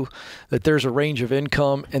show that there's a range of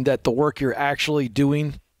income and that the work you're actually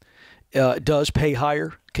doing does pay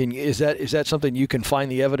higher? Is that something you can find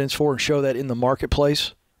the evidence for and show that in the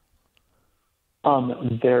marketplace?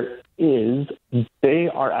 There is. They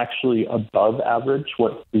are actually above average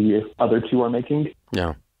what the other two are making.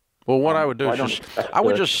 Yeah. Well, what I would do is I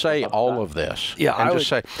would just say all of this. Yeah, I would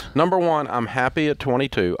say, number one, I'm happy at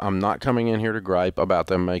 22. I'm not coming in here to gripe about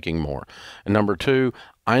them making more. And number two,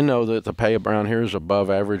 I know that the pay around here is above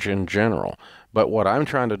average in general. But what I'm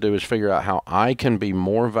trying to do is figure out how I can be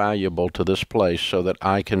more valuable to this place so that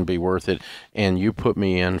I can be worth it, and you put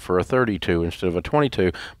me in for a 32 instead of a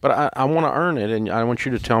 22. But I want to earn it, and I want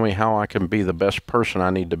you to tell me how I can be the best person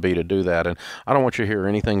I need to be to do that. And I don't want you to hear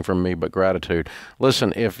anything from me but gratitude.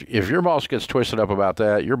 Listen, if your boss gets twisted up about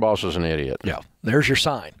that, your boss is an idiot. Yeah, there's your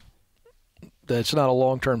sign. That's not a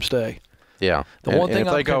long-term stay. Yeah. And if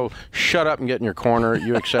they go, shut up and get in your corner,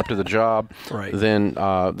 you accepted the job, right, then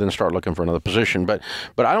start looking for another position. But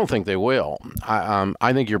I don't think they will.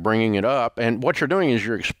 I think you're bringing it up. And what you're doing is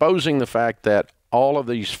you're exposing the fact that all of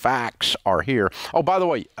these facts are here. Oh, by the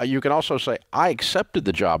way, you can also say, I accepted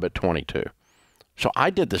the job at 22. So I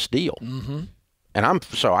did this deal. Mm-hmm. And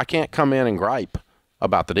so I can't come in and gripe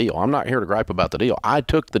about the deal. I'm not here to gripe about the deal. I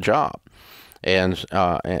took the job. And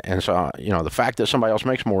so, you know, the fact that somebody else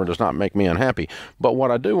makes more does not make me unhappy. But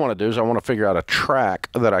what I do want to do is I want to figure out a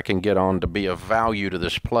track that I can get on to be of value to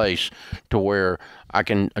this place, to where I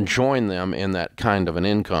can join them in that kind of an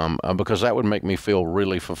income, because that would make me feel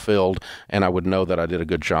really fulfilled, and I would know that I did a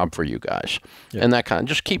good job for you guys. Yeah. And that kind of,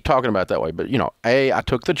 just keep talking about it that way. But, you know, I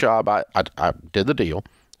took the job. I did the deal,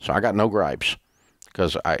 so I got no gripes.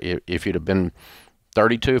 Because if you'd have been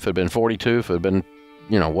 32, if it had been 42, if it had been,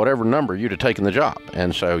 you know, whatever number, you'd have taken the job.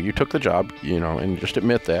 And so you took the job, you know, and just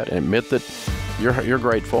admit that, and admit that you're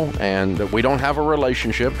grateful, and that we don't have a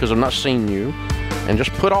relationship because I've not seen you, and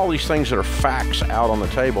just put all these things that are facts out on the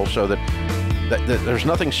table, so that there's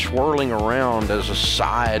nothing swirling around as a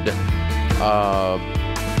side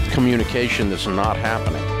communication that's not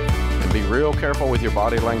happening. And be real careful with your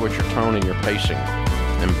body language, your tone, and your pacing.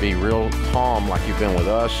 And be real calm like you've been with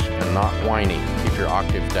us, and not whiny. Keep your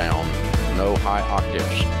octave down. No high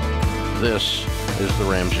octaves. This is The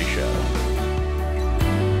Ramsey Show.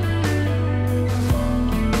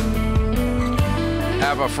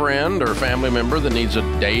 Have a friend or family member that needs a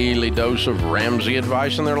daily dose of Ramsey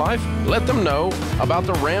advice in their life? Let them know about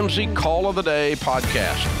the Ramsey Call of the Day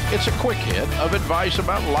podcast. It's a quick hit of advice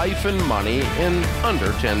about life and money in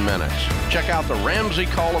under 10 minutes. Check out the Ramsey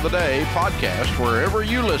Call of the Day podcast wherever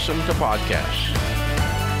you listen to podcasts.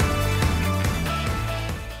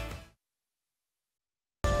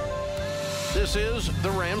 This is The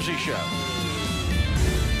Ramsey Show.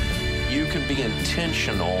 You can be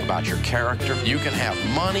intentional about your character. You can have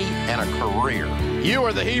money and a career. You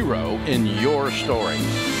are the hero in your story.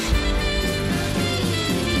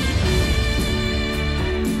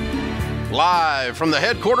 Live from the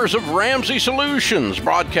headquarters of Ramsey Solutions,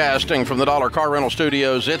 broadcasting from the Dollar Car Rental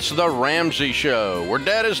Studios, it's The Ramsey Show, where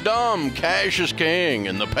debt is dumb, cash is king,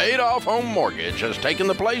 and the paid-off home mortgage has taken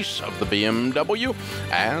the place of the BMW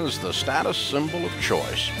as the status symbol of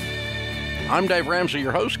choice. I'm Dave Ramsey,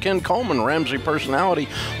 your host. Ken Coleman, Ramsey personality,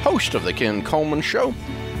 host of The Ken Coleman Show,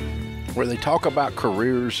 where they talk about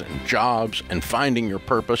careers and jobs and finding your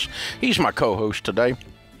purpose. He's my co-host today.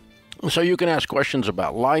 So you can ask questions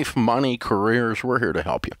about life, money, careers. We're here to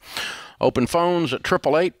help you. Open phones at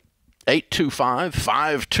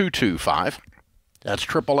 888-825-5225. That's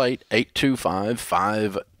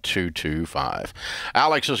 888-825-5225.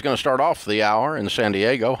 Alex is going to start off the hour in San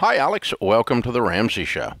Diego. Hi, Alex. Welcome to The Ramsey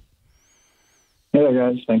Show. Hey there,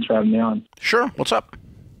 guys. Thanks for having me on. Sure. What's up?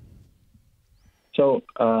 So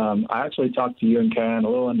I actually talked to you and Ken a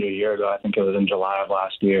little under a year ago. I think it was in July of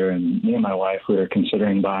last year. And me and my wife, we were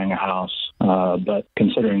considering buying a house, but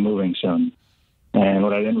considering moving soon. And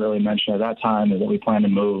what I didn't really mention at that time is that we plan to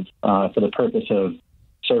move for the purpose of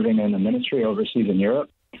serving in the ministry overseas in Europe.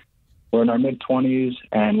 We're in our mid-20s,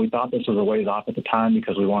 and we thought this was a ways off at the time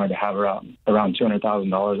because we wanted to have around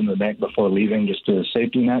 $200,000 in the bank before leaving, just as a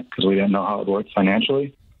safety net, because we didn't know how it worked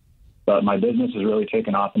financially. But my business has really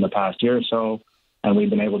taken off in the past year or so, and we've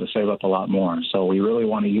been able to save up a lot more. So we really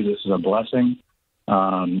want to use this as a blessing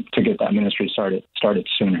to get that ministry started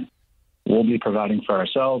sooner. We'll be providing for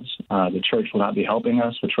ourselves. The church will not be helping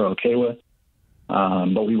us, which we're okay with,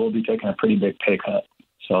 but we will be taking a pretty big pay cut.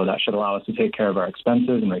 So that should allow us to take care of our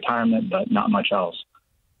expenses and retirement, but not much else.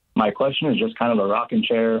 My question is just kind of a rocking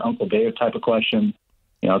chair, Uncle Dave type of question.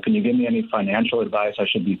 Can you give me any financial advice I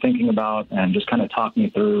should be thinking about, and just kind of talk me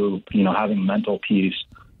through, having mental peace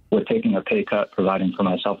with taking a pay cut, providing for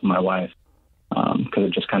myself and my wife, because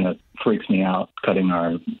it just kind of freaks me out, cutting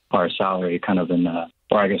our salary kind of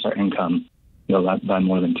or I guess our income, by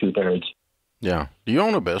more than 2/3. Yeah. Do you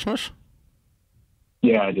own a business?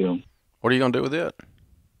 Yeah, I do. What are you going to do with it?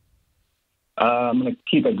 I'm going to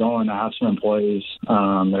keep it going. I have some employees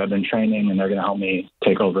that I've been training, and they're going to help me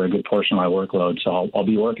take over a good portion of my workload. So I'll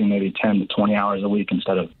be working maybe 10 to 20 hours a week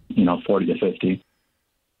instead of 40 to 50.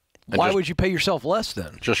 Why would you pay yourself less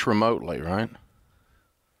then? Just remotely, right?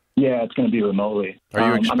 Yeah, it's going to be remotely. Are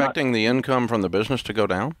you expecting the income from the business to go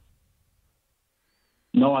down?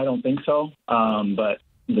 No, I don't think so. But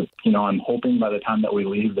I'm hoping by the time that we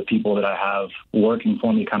leave, the people that I have working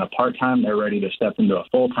for me kind of part-time, they're ready to step into a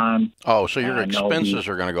full-time. Oh, so your expenses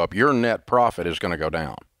are going to go up. Your net profit is going to go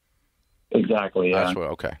down. Exactly, yeah. That's what,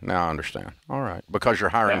 okay. Now I understand. All right. Because you're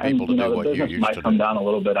hiring people to do what you used to do. The business might come down a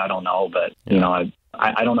little bit. I don't know, but,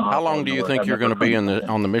 I don't know. How long do you think you're going to be on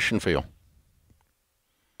the mission field?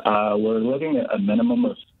 We're looking at a minimum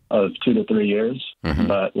of 2 to 3 years,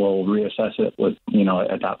 but we'll reassess it with,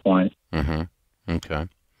 at that point. Mm-hmm. Okay.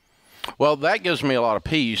 Well, that gives me a lot of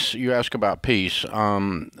peace. You ask about peace.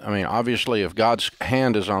 Obviously, if God's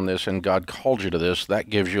hand is on this and God called you to this, that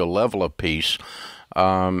gives you a level of peace.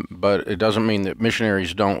 But it doesn't mean that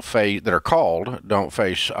missionaries don't face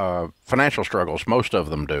financial struggles. Most of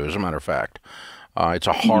them do, as a matter of fact. It's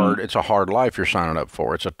a hard life you're signing up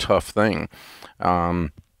for. It's a tough thing.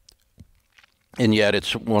 And yet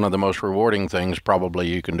it's one of the most rewarding things probably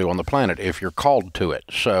you can do on the planet if you're called to it.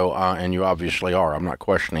 So, and you obviously are. I'm not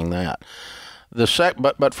questioning that.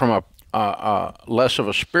 But from a less of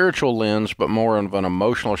a spiritual lens, but more of an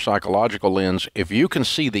emotional or psychological lens, if you can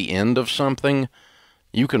see the end of something,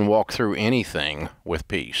 you can walk through anything with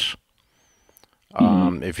peace.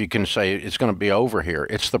 If you can say it's going to be over here,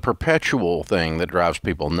 it's the perpetual thing that drives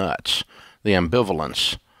people nuts, the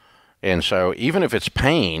ambivalence. And so even if it's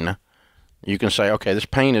pain, you can say, okay, this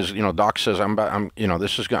pain is, doc says I'm going to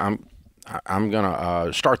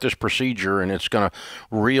start this procedure and it's going to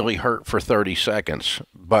really hurt for 30 seconds.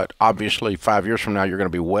 But obviously 5 years from now, you're going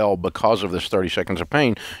to be well because of this 30 seconds of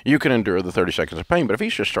pain. You can endure the 30 seconds of pain. But if he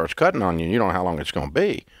just starts cutting on you, you don't know how long it's going to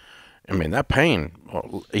be. That pain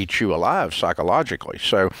will eat you alive psychologically.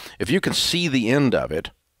 So if you can see the end of it,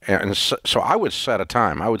 and so I would set a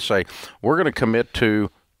time. I would say, we're going to commit to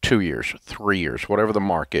 2 years, 3 years, whatever the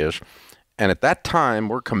mark is. And at that time,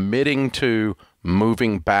 we're committing to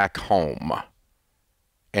moving back home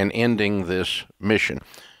and ending this mission.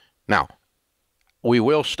 Now, we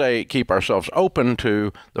will keep ourselves open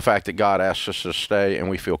to the fact that God asks us to stay and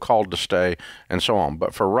we feel called to stay and so on.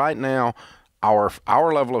 But for right now,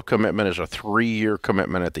 our level of commitment is a 3-year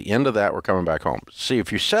commitment. At the end of that, we're coming back home. See,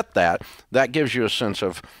 if you set that gives you a sense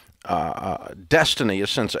of destiny,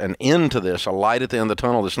 an end to this, a light at the end of the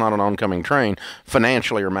tunnel that's not an oncoming train,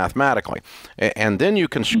 financially or mathematically. And then you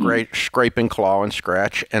can scrape and claw and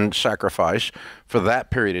scratch and sacrifice for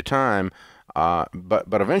that period of time.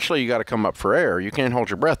 But eventually you got to come up for air. You can't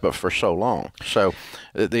hold your breath but for so long. So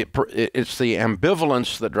it's the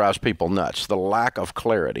ambivalence that drives people nuts, the lack of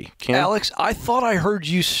clarity. Ken? Alex, I thought I heard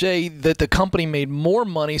you say that the company made more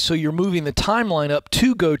money, so you're moving the timeline up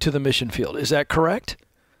to go to the mission field. Is that correct?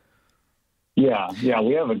 Yeah,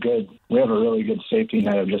 we have a really good safety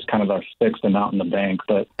net of just kind of a fixed amount in the bank.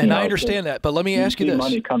 But I understand that. But let me ask you this: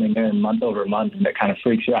 money coming in month over month, and it kind of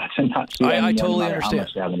freaks you out to not see. I totally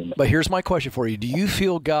understand. But here's my question for you: do you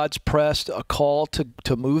feel God's pressed a call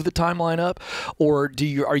to move the timeline up, or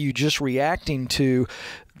are you just reacting to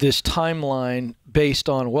this timeline based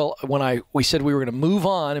on, when we said we were going to move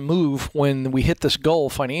on and move when we hit this goal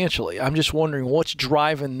financially? I'm just wondering what's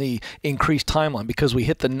driving the increased timeline, because we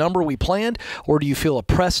hit the number we planned, or do you feel a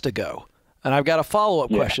press to go? And I've got a follow-up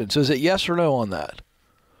question. So is it yes or no on that?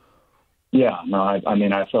 Yeah, no, I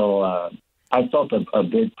felt a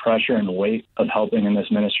big pressure and weight of helping in this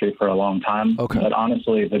ministry for a long time. Okay. But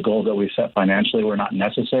honestly, the goals that we set financially were not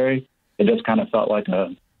necessary. It just kind of felt like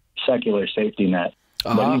a secular safety net.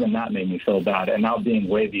 But even that made me feel bad. And now being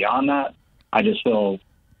way beyond that, I just feel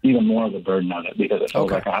even more of the burden of it, because it feels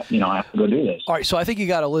like I have to go do this. All right, so I think you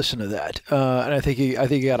got to listen to that, and I think you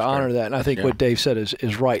got to honor that. And I think what Dave said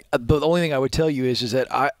is right. But the only thing I would tell you is that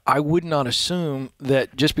I would not assume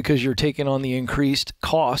that just because you're taking on the increased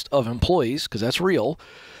cost of employees, because that's real,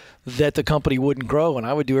 that the company wouldn't grow. And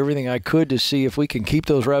I would do everything I could to see if we can keep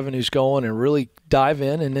those revenues going and really dive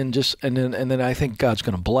in, and then I think God's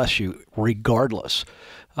going to bless you regardless.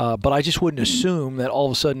 But I just wouldn't assume that all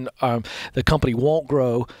of a sudden the company won't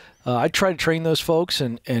grow. I'd try to train those folks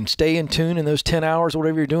and stay in tune in those 10 hours,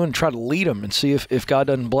 whatever you're doing, and try to lead them and see if God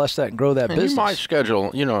doesn't bless that and grow that business. You might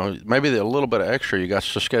schedule, maybe a little bit of extra. You got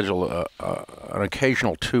to schedule an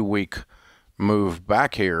occasional 2-week move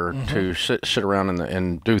back here to sit around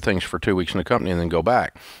and do things for 2 weeks in the company and then go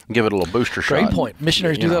back. Give it a little booster shot. Great point.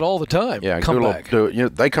 Missionaries do that all the time. Yeah, come back.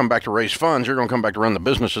 They come back to raise funds. You're going to come back to run the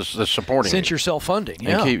businesses that's supporting Since you're self-funding,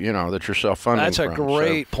 and keep, that you're self-funding. That's a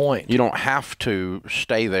great point. You don't have to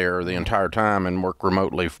stay there the entire time and work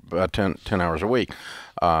remotely 10 hours a week.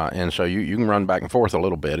 And so you can run back and forth a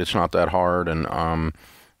little bit. It's not that hard. And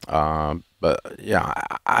but yeah,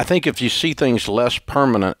 I think if you see things less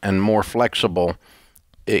permanent and more flexible,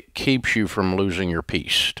 it keeps you from losing your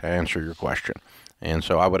peace, to answer your question. And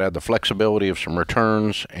so I would add the flexibility of some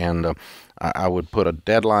returns, and I would put a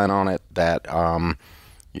deadline on it that,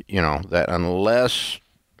 that unless,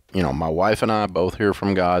 my wife and I both hear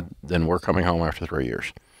from God, then we're coming home after 3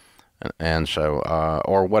 years. And so,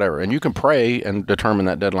 or whatever. And you can pray and determine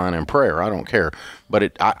that deadline in prayer. I don't care.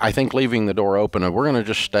 But I think leaving the door open, we're going to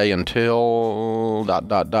just stay until ...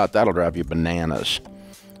 that'll drive you bananas.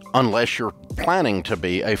 Unless you're planning to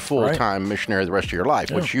be a full-time missionary the rest of your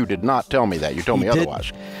life, which you did not tell me that. You told me otherwise.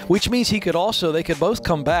 Which means they could both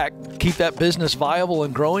come back, keep that business viable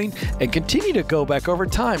and growing, and continue to go back over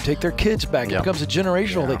time, take their kids back. It becomes a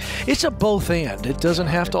generational thing. It's a both and. It doesn't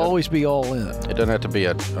have to always be all in. It doesn't have to be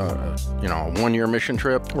a 1-year mission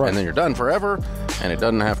trip, and then you're done forever. And it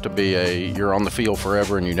doesn't have to be you're on the field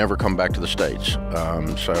forever and you never come back to the States.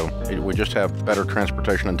 We just have better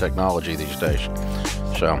transportation and technology these days.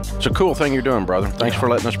 So it's a cool thing you're doing, brother. Thanks for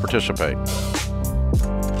letting us participate.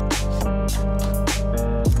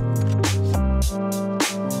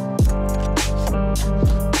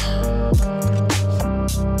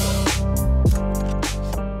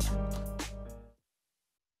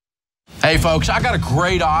 Hey folks, I got a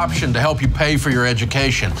great option to help you pay for your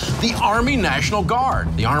education. The Army National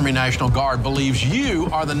Guard. The Army National Guard believes you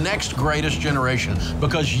are the next greatest generation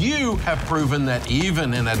because you have proven that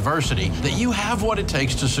even in adversity, that you have what it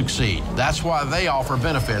takes to succeed. That's why they offer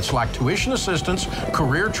benefits like tuition assistance,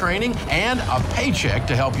 career training, and a paycheck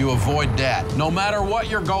to help you avoid debt. No matter what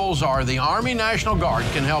your goals are, the Army National Guard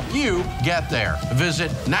can help you get there.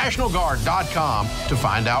 Visit nationalguard.com to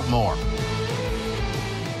find out more.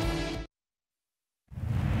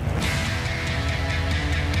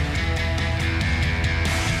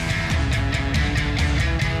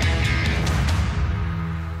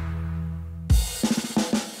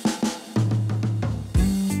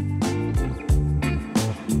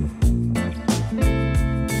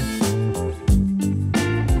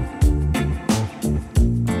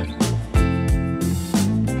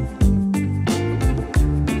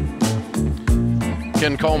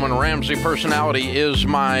 Ryan Coleman, Ramsey Personality, is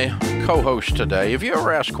my co-host today. Have you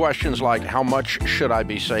ever asked questions like, how much should I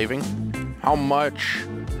be saving? How much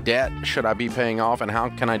debt should I be paying off, and how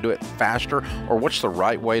can I do it faster? Or what's the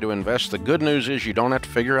right way to invest? The good news is you don't have to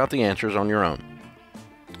figure out the answers on your own.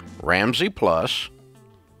 Ramsey Plus,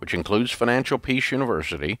 which includes Financial Peace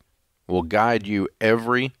University, will guide you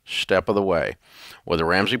every step of the way. With a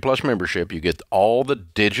Ramsey Plus membership, you get all the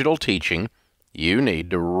digital teaching you need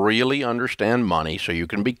to really understand money so you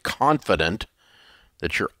can be confident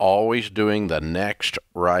that you're always doing the next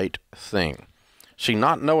right thing. See,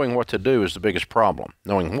 not knowing what to do is the biggest problem.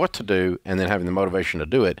 Knowing what to do and then having the motivation to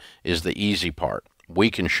do it is the easy part. We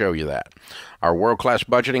can show you that. Our world-class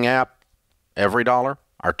budgeting app, Every Dollar,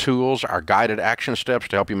 our tools, our guided action steps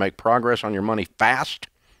to help you make progress on your money fast.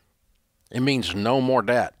 It means no more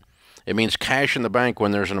debt. It means cash in the bank when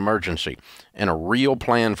there's an emergency and a real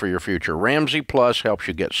plan for your future. Ramsey Plus helps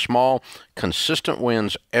you get small, consistent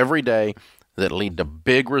wins every day that lead to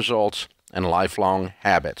big results and lifelong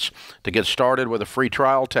habits. To get started with a free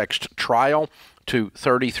trial, text TRIAL to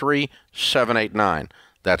 33789.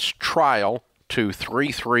 That's TRIAL to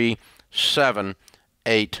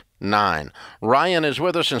 33789. Ryan is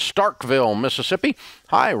with us in Starkville, Mississippi.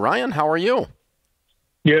 Hi, Ryan. How are you?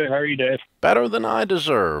 Good. How are you, Dave? Better than I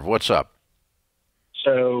deserve. What's up?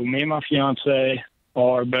 So me and my fiance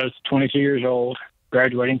are both 22 years old,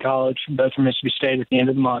 graduating college, both from Mississippi State at the end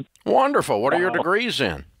of the month. Wonderful. What are your degrees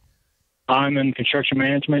in? I'm in construction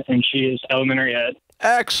management, and she is elementary ed.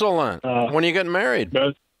 Excellent. When are you getting married?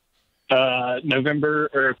 Both November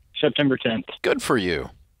or September 10th. Good for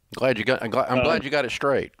you. I'm glad you got it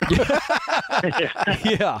straight.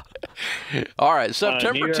 Yeah. All right,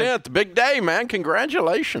 September 10th, big day, man.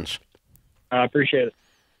 Congratulations. I appreciate it.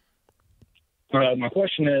 My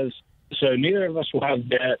question is, so neither of us will have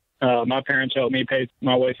debt. My parents helped me pay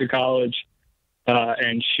my way through college,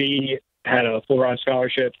 and she had a full-ride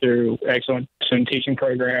scholarship through Excellence in Teaching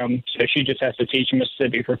program, so she just has to teach in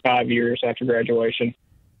Mississippi for 5 years after graduation.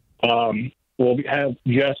 We'll have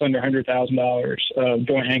just under $100,000 of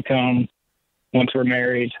joint income once we're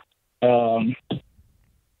married. And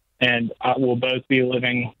we'll both be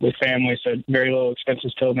living with family, so very low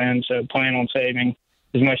expenses till then. So plan on saving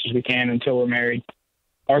as much as we can until we're married.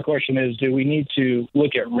 Our question is, do we need to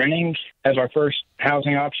look at renting as our first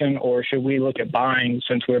housing option, or should we look at buying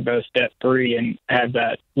since we're both debt-free and have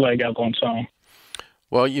that leg up on some?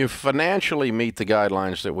 Well, you financially meet the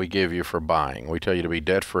guidelines that we give you for buying. We tell you to be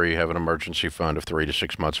debt-free, have an emergency fund of 3 to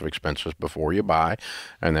 6 months of expenses before you buy,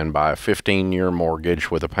 and then buy a 15-year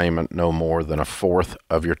mortgage with a payment no more than a fourth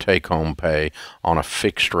of your take-home pay on a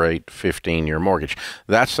fixed-rate 15-year mortgage.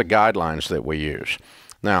 That's the guidelines that we use.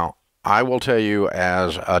 Now, I will tell you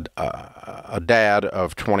as a dad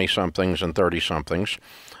of 20-somethings and 30-somethings,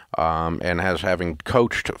 and as having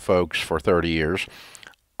coached folks for 30 years,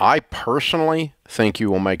 I personally think you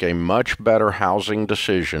will make a much better housing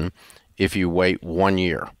decision if you wait 1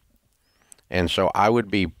 year. And so I would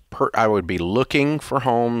be looking for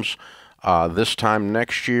homes this time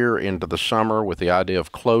next year into the summer with the idea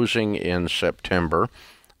of closing in September,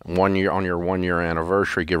 1 year on your 1 year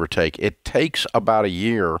anniversary, give or take. It takes about a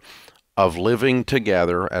year of living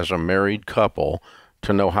together as a married couple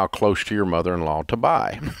to know how close to your mother-in-law to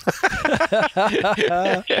buy.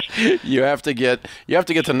 You have to get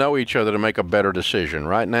to know each other to make a better decision.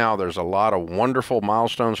 Right now, there's a lot of wonderful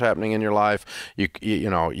milestones happening in your life. You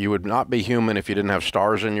know, you would not be human if you didn't have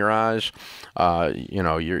stars in your eyes. You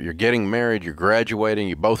know, you're getting married, you're graduating,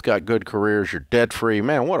 you both got good careers, you're debt-free.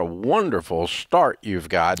 Man, what a wonderful start you've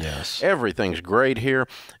got. Yes. Everything's great here.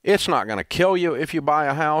 It's not going to kill you if you buy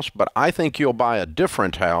a house, but I think you'll buy a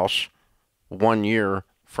different house 1 year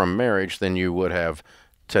from marriage than you would have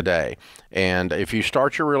today. And if you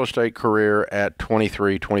start your real estate career at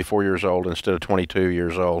 23, 24 years old instead of 22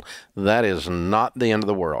 years old, that is not the end of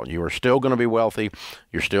the world. You are still going to be wealthy.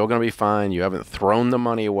 You're still going to be fine. You haven't thrown the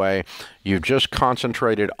money away. You've just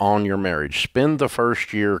concentrated on your marriage. Spend the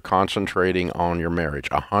first year concentrating on your marriage,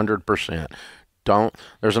 100%.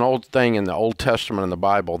 There's an old thing in the Old Testament in the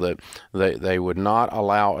Bible that they would not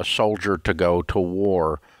allow a soldier to go to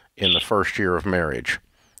war in the first year of marriage.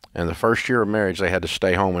 In the first year of marriage, they had to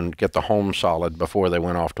stay home and get the home solid before they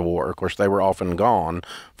went off to war. Of course, they were often gone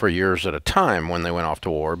for years at a time when they went off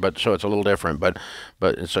to war, but so it's a little different. But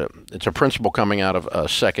it's a principle coming out of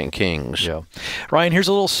 2 Kings. Yeah. Ryan, here's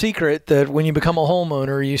a little secret that when you become a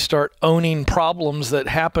homeowner, you start owning problems that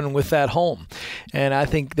happen with that home. And I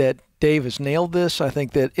think that Dave has nailed this. I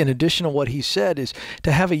think that in addition to what he said is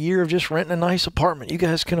to have a year of just renting a nice apartment. You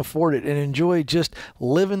guys can afford it and enjoy just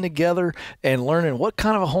living together and learning what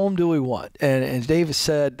kind of a home do we want. And as Dave has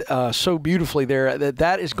said so beautifully there,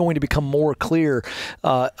 that is going to become more clear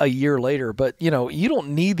a year later. But, you don't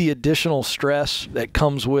need the additional stress that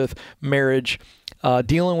comes with marriage.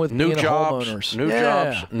 Dealing with new being jobs, homeowners. new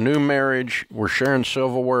jobs, new marriage. We're sharing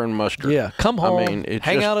silverware and mustard. Yeah, come home,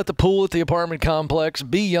 hang out at the pool at the apartment complex,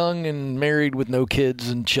 be young and married with no kids,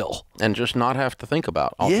 and chill. And just not have to think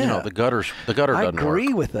about, the gutter doesn't work. I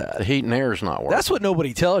agree with that. The heat and air is not working. That's what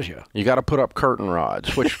nobody tells you. You got to put up curtain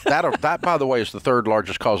rods, which that by the way is the third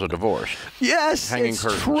largest cause of divorce. Yes, hanging it's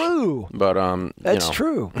curtains. True. But that's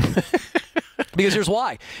true. Because here's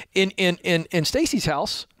why. In Stacy's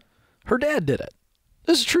house, her dad did it.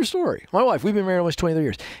 This is a true story. My wife, we've been married almost 23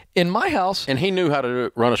 years. In my house... And he knew how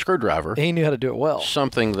to run a screwdriver. He knew how to do it well.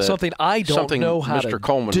 Something I don't know how to do. Mr.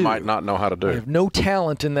 Coleman might not know how to do. I have no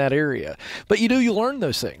talent in that area. But you learn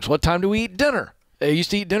those things. What time do we eat dinner? They used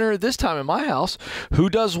to eat dinner at this time in my house. Who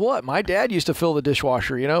does what? My dad used to fill the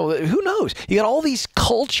dishwasher. Who knows? You got all these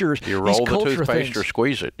cultures. You roll the toothpaste or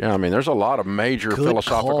squeeze it. Yeah, there's a lot of major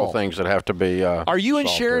philosophical things that have to be. Are you and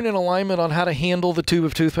Sharon in alignment on how to handle the tube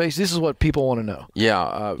of toothpaste? This is what people want to know.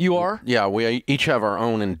 Yeah, you are. Yeah, we each have our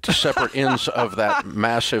own and separate ends of that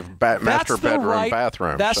massive master bedroom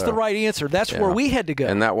bathroom. That's the right answer. That's where we had to go.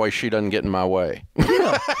 And that way she doesn't get in my way.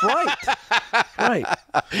 Yeah, right.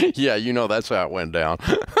 Yeah, that's how it went down.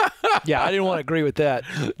 Yeah, I didn't want to agree with that.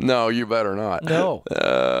 No, you better not. No.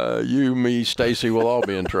 You, me, Stacy will all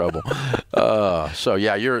be in trouble. So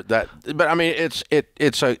yeah, you're that. But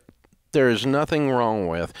there is nothing wrong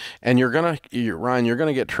with, and Ryan, you're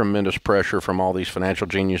gonna get tremendous pressure from all these financial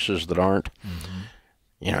geniuses that aren't.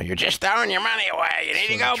 Mm-hmm. You're just throwing your money away. You need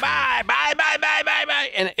to go buy,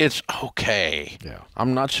 and it's okay. Yeah.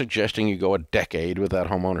 I'm not suggesting you go a decade with that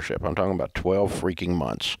home ownership. I'm talking about 12 freaking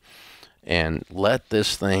months. And let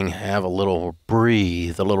this thing have a little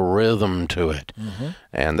breathe, a little rhythm to it. Mm-hmm.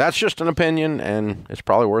 And that's just an opinion, and it's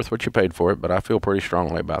probably worth what you paid for it, but I feel pretty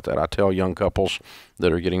strongly about that. I tell young couples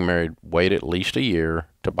that are getting married, wait at least a year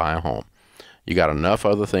to buy a home. You got enough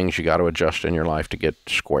other things you got to adjust in your life to get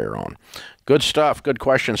square on. Good stuff. Good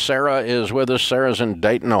question. Sarah is with us. Sarah's in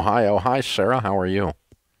Dayton, Ohio. Hi, Sarah. How are you?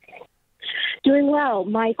 Doing well.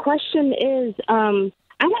 My question is,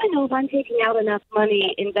 I want to know if I'm taking out enough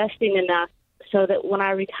money, investing enough, so that when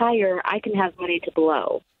I retire, I can have money to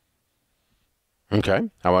blow. Okay.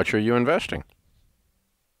 How much are you investing?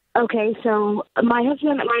 Okay, so my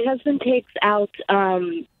husband takes out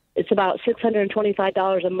it's about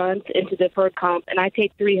 $625 a month into deferred comp, and I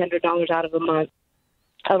take $300 out of a month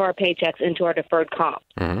of our paychecks into our deferred comp.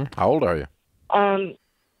 Mm-hmm. How old are you? I'm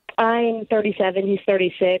 37. He's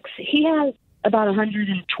 36. He has about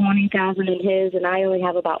 $120,000 in his, and I only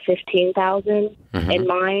have about $15,000 in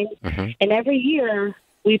mine. Mm-hmm. And every year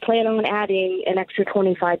we plan on adding an extra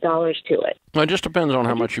 $25 to it. Well, it just depends on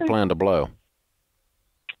how much you plan to blow.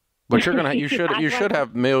 But you should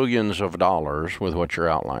have millions of dollars with what you're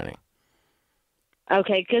outlining.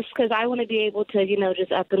 Okay, just because I want to be able to,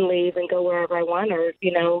 just up and leave and go wherever I want, or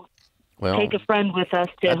take a friend with us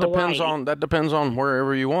to Hawaii. That depends on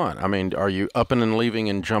wherever you want. Are you up and leaving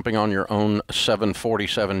and jumping on your own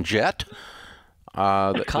 747 jet?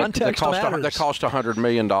 Context matters. That cost $100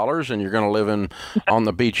 million, and you're going to live on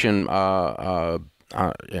the beach and buy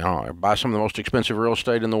some of the most expensive real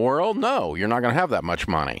estate in the world? No, you're not going to have that much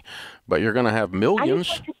money, but you're going to have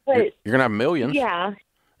millions. You're going to have millions. Yeah.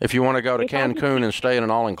 If you want to go to Cancun and stay in an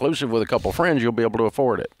all-inclusive with a couple friends, you'll be able to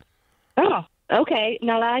afford it. Oh. Okay,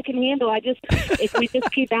 now that I can handle, if we just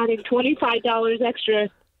keep adding $25 extra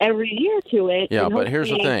every year to it. Yeah, but here's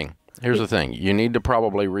the thing. You need to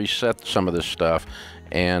probably reset some of this stuff,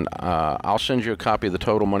 and I'll send you a copy of the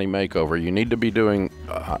Total Money Makeover. You need to be doing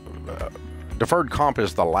deferred comp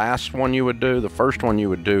is the last one you would do. The first one you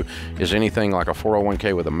would do is anything like a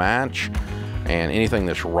 401k with a match, and anything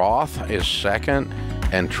that's Roth is second.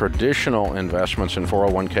 And traditional investments in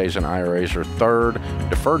 401ks and IRAs are third.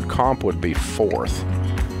 Deferred comp would be fourth.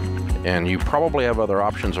 And you probably have other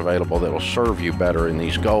options available that will serve you better in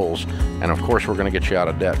these goals. And of course, we're going to get you out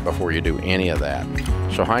of debt before you do any of that.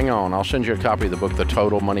 So hang on. I'll send you a copy of the book, The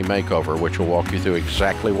Total Money Makeover, which will walk you through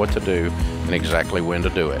exactly what to do and exactly when to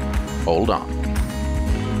do it. Hold on.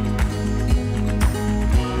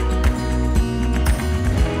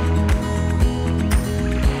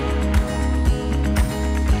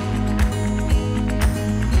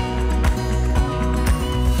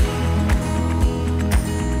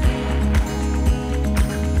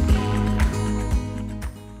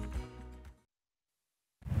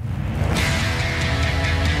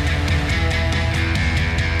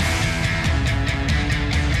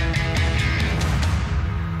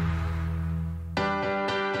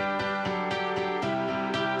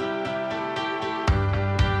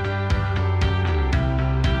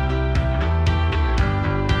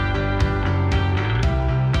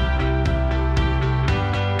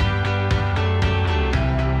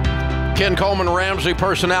 Ken Coleman, Ramsey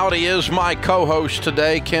Personality, is my co-host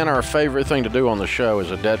today. Ken, our favorite thing to do on the show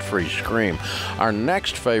is a debt-free scream. Our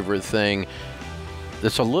next favorite thing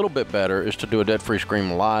that's a little bit better is to do a debt-free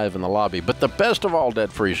scream live in the lobby. But the best of all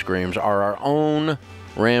debt-free screams are our own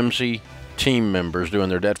Ramsey team members doing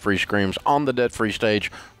their debt-free screams on the debt-free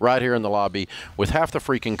stage right here in the lobby with half the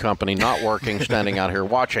freaking company not working, standing out here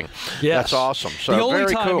watching. Yes. That's awesome. So the only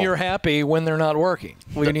very time cool. You're happy when they're not working.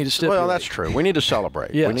 We need to stipulate. Well, that's true. We need to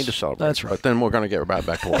celebrate. Yes, we need to celebrate. that's right. But then we're going to get right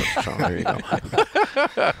back to work. So there you go.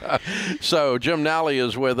 So Jim Nally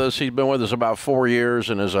is with us. He's been with us about 4 years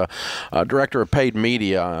and is a director of paid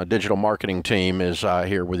media, a digital marketing team, is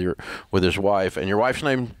here with his wife. And your wife's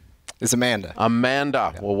name? It's Amanda.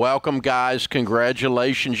 Amanda. Yeah. Well, welcome, guys.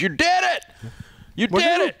 Congratulations. You did it. You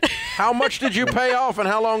did it. How much did you pay off, and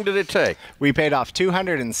how long did it take? We paid off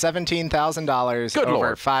 $217,000 over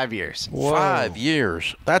Lord. 5 years. Whoa. 5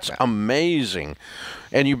 years. That's amazing.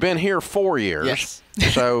 And you've been here 4 years. Yes.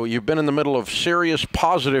 So you've been in the middle of serious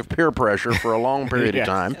positive peer pressure for a long period of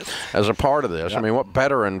time as a part of this. Yep. I mean, what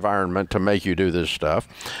better environment to make you do this stuff?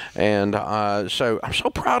 And so I'm so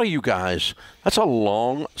proud of you guys. That's a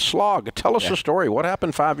long slog. Tell us the story. What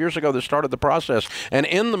happened 5 years ago that started the process? And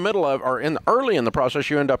in the middle of, or early in the process,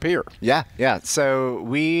 you end up here. Yeah. So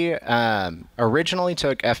we originally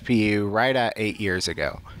took FPU right at 8 years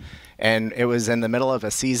ago. And it was in the middle of a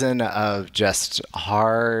season of just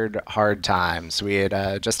hard times. We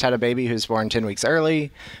had just had a baby who was born 10 weeks early.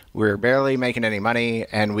 We were barely making any money,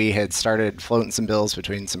 and we had started floating some bills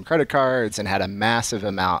between some credit cards and had a massive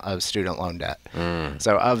amount of student loan debt.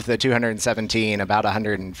 So of the 217, about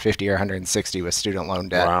 150 or 160 was student loan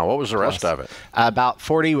debt. Wow. What was the rest of it? About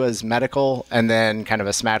 40 was medical, and then kind of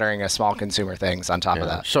a smattering of small consumer things on top of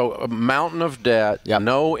that. So a mountain of debt,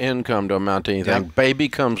 no income to amount to anything. Baby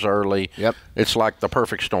comes early. It's like the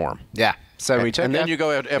perfect storm. Yeah. So we took and then you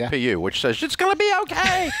go at FPU, which says it's going to be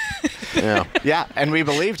okay. And we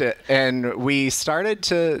believed it, and we started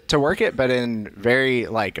to work it, but in very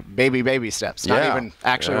baby steps, not even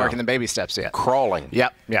actually working the baby steps yet. Crawling.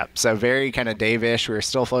 Yep. So very kind of Dave-ish. We were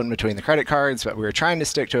still floating between the credit cards, but we were trying to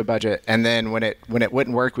stick to a budget. And then when it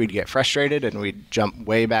wouldn't work, we'd get frustrated, and we'd jump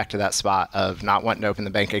way back to that spot of not wanting to open the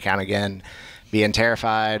bank account again, being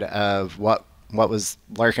terrified of what was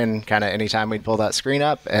lurking kind of anytime we'd pull that screen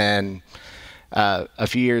up. And a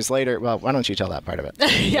few years later, well, why don't you tell that part of it?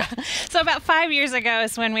 So about 5 years ago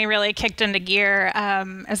is when we really kicked into gear.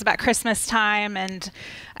 It was about Christmas time, and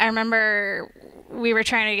I remember we were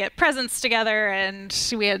trying to get presents together, and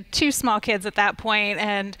we had 2 small kids at that point,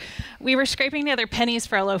 and we were scraping together pennies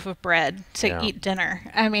for a loaf of bread to eat dinner.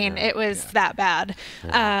 I mean, it was that bad.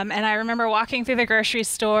 And I remember walking through the grocery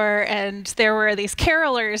store, and there were these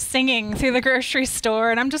carolers singing through the grocery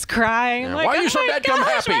store, and I'm just crying. Like, why are you so dead come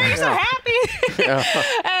happy? Why are you so happy?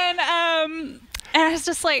 And I was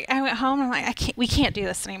just like, I went home and I'm like, we can't do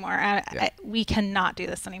this anymore. We cannot do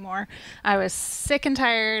this anymore. I was sick and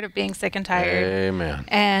tired of being sick and tired. Amen.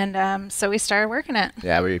 And so we started working it.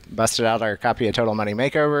 Yeah, we busted out our copy of Total Money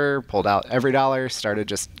Makeover, pulled out every dollar, started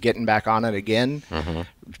just getting back on it again.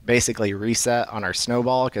 Basically reset on our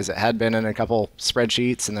Snowball because it had been in a couple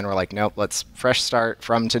spreadsheets, and then we're like, nope, let's fresh start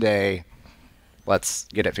from today. Let's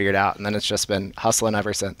get it figured out. And then it's just been hustling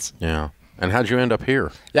ever since. Yeah. And how'd you end up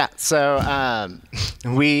here? Yeah, so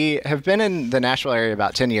we have been in the Nashville area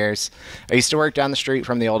about 10 years. I used to work down the street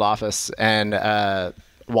from the old office, and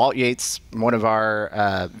Walt Yates, one of our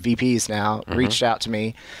VPs now, reached out to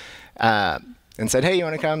me and said, hey, you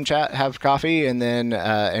want to come chat, have coffee? And then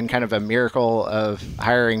in kind of a miracle of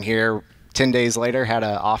hiring here, 10 days later, had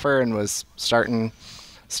an offer and was starting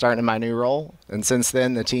in my new role. And since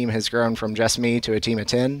then, the team has grown from just me to a team of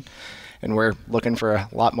 10. And we're looking for a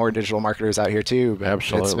lot more digital marketers out here too. But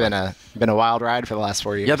absolutely, it's been a wild ride for the last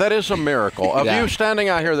 4 years. Yeah, that is a miracle. Of you standing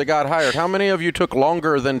out here that got hired, how many of you took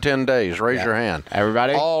longer than 10 days? Raise your hand.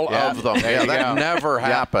 Everybody? All of them. Yeah, that never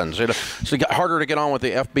happens. It's harder to get on with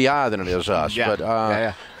the FBI than it is us. But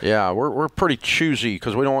we're pretty choosy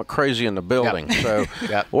because we don't want crazy in the building. So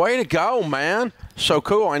way to go, man. So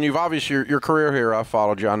cool. And you've obviously, your career here, I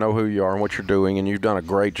followed you. I know who you are and what you're doing, and you've done a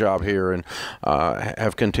great job here and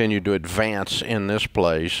have continued to advance in this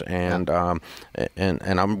place. And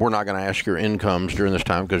we're not going to ask your incomes during this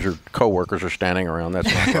time because your coworkers are standing around.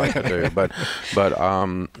 That's not right to do.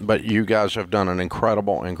 But you guys have done an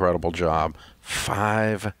incredible job.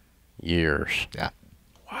 5 years. Yeah.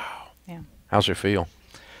 Wow. Yeah. How's it feel?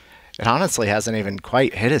 It honestly hasn't even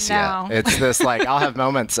quite hit us yet. It's this I'll have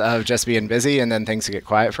moments of just being busy and then things get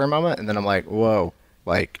quiet for a moment, and then I'm like, whoa,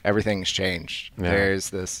 everything's changed. Yeah. There's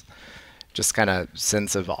this just kind of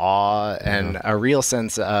sense of awe and a real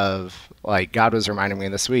sense of, like, God was reminding me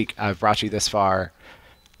this week, I've brought you this far.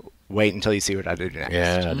 Wait until you see what I do next.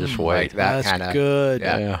 Yeah, just wait. Like that kind of. That's good.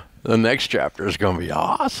 Yeah. The next chapter is going to be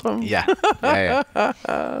awesome. Yeah.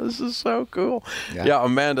 This is so cool. Yeah.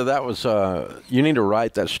 Amanda, that was, you need to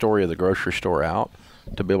write that story of the grocery store out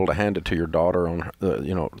to be able to hand it to your daughter on,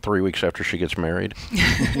 3 weeks after she gets married.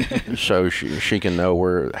 So she can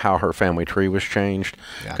know how her family tree was changed.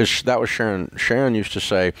 Because that was Sharon. Sharon used to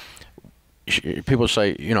say, people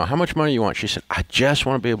say, how much money you want? She said, I just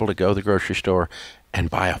want to be able to go to the grocery store and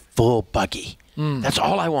buy a full buggy. That's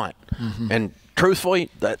all I want. And truthfully,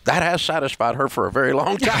 that has satisfied her for a very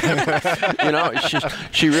long time.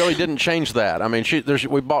 She really didn't change that. I mean,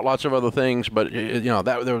 we bought lots of other things, but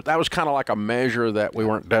that was kind of like a measure that we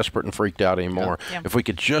weren't desperate and freaked out anymore. Yep. If we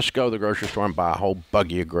could just go to the grocery store and buy a whole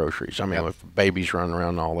buggy of groceries. I mean, with babies running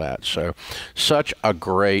around and all that. So, such a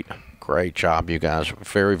great job, you guys.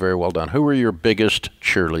 Very, very well done. Who were your biggest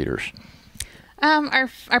cheerleaders? Our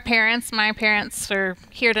parents, my parents are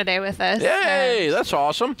here today with us. Yay, that's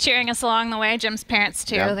awesome. Cheering us along the way. Jim's parents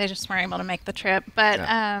too. Yeah. They just weren't able to make the trip. But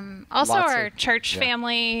also our church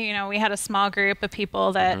family, we had a small group of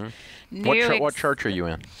people that knew. What church are you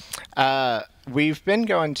in? We've been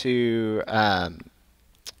going to,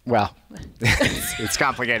 well, it's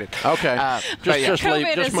complicated. Okay. Just move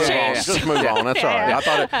on. Just move on. That's all right. I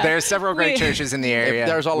thought there's several great churches in the area.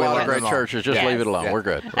 There's a lot of great churches. Just leave it alone. Yeah. We're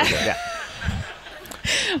good.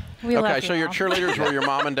 Okay, so your cheerleaders were your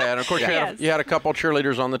mom and dad. And of course, you had a couple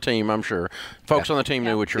cheerleaders on the team, I'm sure. Folks on the team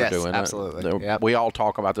knew what you were doing. Absolutely. We all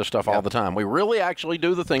talk about this stuff all the time. We really actually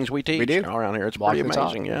do the things we teach around here. It's pretty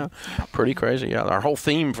amazing. Yeah, pretty crazy. Yeah, our whole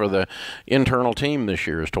theme for the internal team this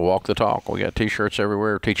year is to walk the talk. We got T-shirts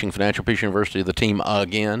everywhere. Teaching Financial Peace University, the team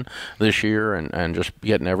again this year, and just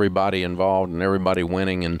getting everybody involved and everybody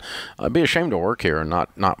winning. And I'd be ashamed to work here and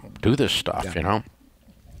not do this stuff.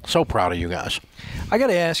 So proud of you guys. I got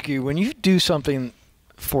to ask you, when you do something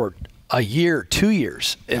for a year, 2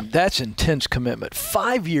 years, that's intense commitment.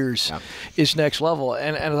 5 years is next level.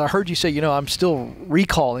 And as I heard you say, I'm still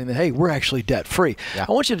recalling that, hey, we're actually debt free.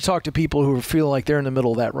 I want you to talk to people who feel like they're in the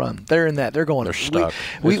middle of that run. They're in that. They're going. They're stuck.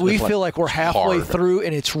 We feel like we're halfway through,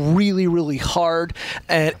 and it's really, really hard.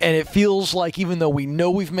 And it feels like even though we know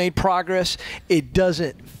we've made progress, it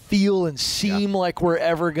doesn't feel and seem like we're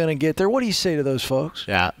ever going to get there. What do you say to those folks?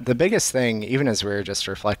 Yeah, the biggest thing, even as we were just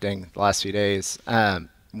reflecting the last few days,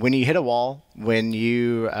 when you hit a wall, when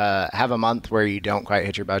you have a month where you don't quite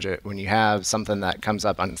hit your budget, when you have something that comes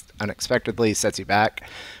up unexpectedly, sets you back,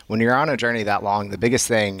 when you're on a journey that long, the biggest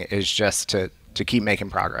thing is just to keep making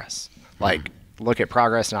progress. Like, look at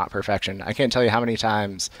progress, not perfection. I can't tell you how many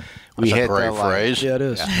times we hit the great phrase. Yeah, it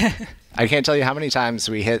is. Yeah. I can't tell you how many times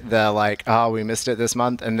we hit the we missed it this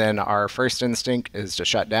month, and then our first instinct is to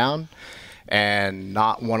shut down and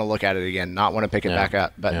not want to look at it again, not want to pick it back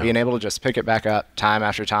up. But being able to just pick it back up time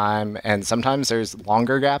after time, and sometimes there's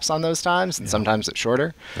longer gaps on those times, and sometimes it's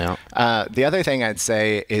shorter. The other thing I'd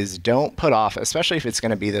say is don't put off, especially if it's going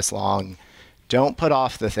to be this long, don't put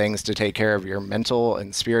off the things to take care of your mental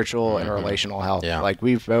and spiritual and relational health. Like,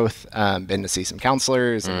 we've both been to see some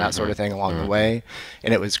counselors and that sort of thing along the way,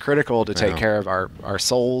 and it was critical to take care of our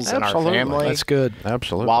souls and our family. That's good.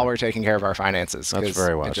 Absolutely. While we're taking care of our finances. That's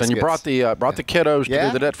very wise. And you brought the kiddos to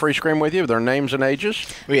do the debt-free scream with you. Their names and ages.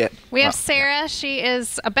 We have Sarah. She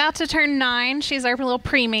is about to turn 9. She's our little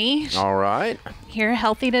preemie. All right. Here,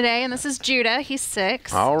 healthy today. And this is Judah. He's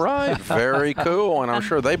 6. All right. Very cool. And I'm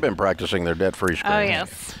sure they've been practicing their debt-free scream. Oh,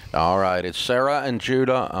 yes. All right. It's Sarah and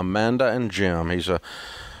Judah, Amanda and Jim. He's a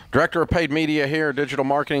director of paid media here, digital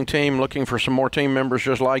marketing team, looking for some more team members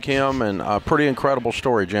just like him. And a pretty incredible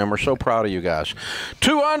story, Jim. We're so proud of you guys.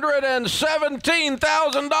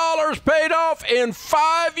 $217,000 paid off in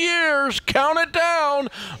 5 years. Count it down.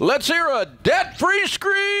 Let's hear a debt-free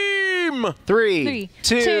scream. 3,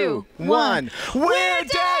 2, 1. We're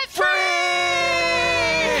debt-free!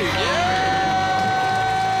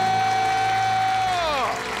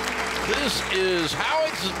 This is how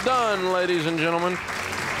it's done, ladies and gentlemen.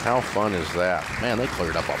 How fun is that? Man, they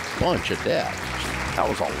cleared up a bunch of debt. That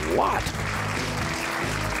was a lot.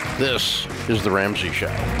 This is The Ramsey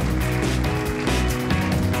Show.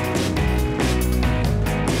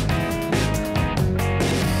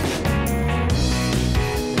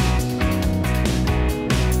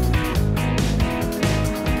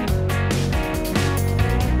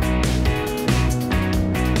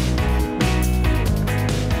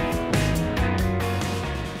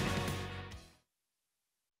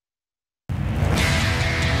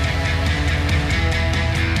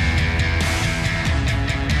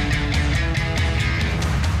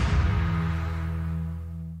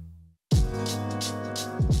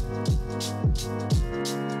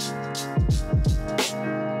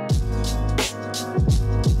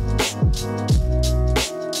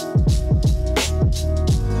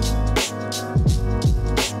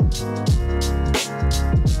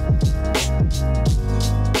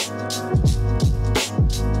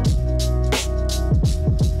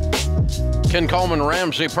 Ken Coleman,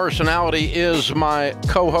 Ramsey Personality, is my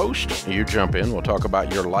co-host. You jump in. We'll talk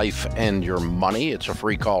about your life and your money. It's a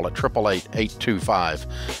free call at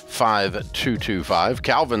 888-825-5225.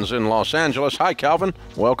 Calvin's in Los Angeles. Hi, Calvin.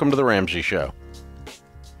 Welcome to the Ramsey Show.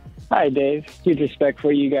 Hi, Dave. Huge respect for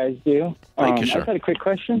what you guys do. Thank you, sir. I just had a quick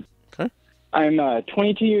question. Okay. I'm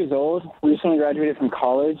 22 years old, recently graduated from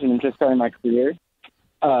college, and I'm just starting my career.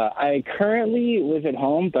 I currently live at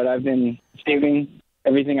home, but I've been saving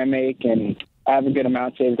everything I make, and I have a good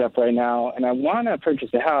amount saved up right now. And I want to purchase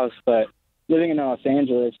a house, but living in Los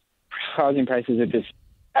Angeles, housing prices are just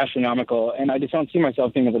astronomical, and I just don't see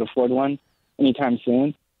myself being able to afford one anytime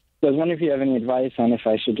soon. So I was wondering if you have any advice on if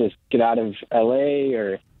I should just get out of L.A.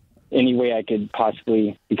 or any way I could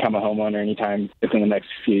possibly become a homeowner anytime within the next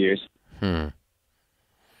few years.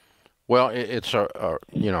 Well, it's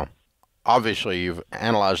obviously you've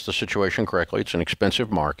analyzed the situation correctly. It's an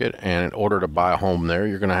expensive market, and in order to buy a home there,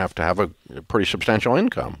 you're going to have a pretty substantial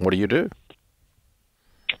income. What do you do?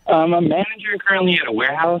 I'm a manager currently at a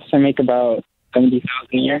warehouse. I make about $70,000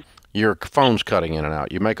 a year. Your phone's cutting in and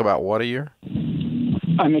out. You make about what a year?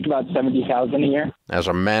 I make about $70,000 a year. As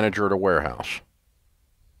a manager at a warehouse?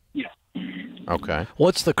 Yeah. Okay.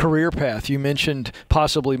 What's the career path? You mentioned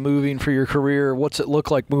possibly moving for your career. What's it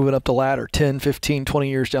look like moving up the ladder 10, 15, 20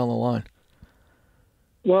 years down the line?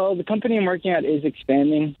 Well, the company I'm working at is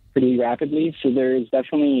expanding pretty rapidly, so there is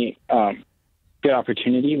definitely good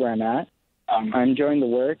opportunity where I'm at. I'm enjoying the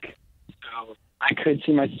work, so I could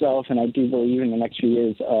see myself, and I do believe in the next few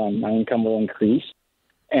years my income will increase.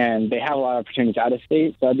 And they have a lot of opportunities out of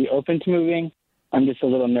state, so I'd be open to moving. I'm just a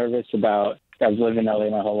little nervous about, I've lived in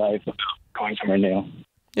LA my whole life, about going somewhere new.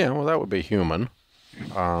 Yeah, well, that would be human.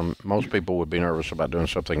 Most people would be nervous about doing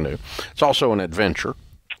something new. It's also an adventure.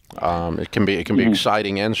 It can be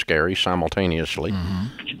exciting and scary simultaneously.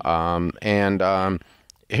 Here's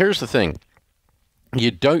the thing: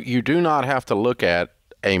 you do not have to look at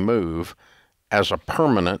a move as a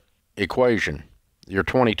permanent equation. You're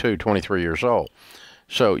 22, 23 years old,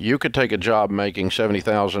 so you could take a job making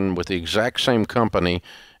 $70,000 with the exact same company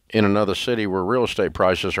in another city where real estate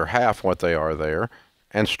prices are half what they are there,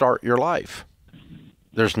 and start your life.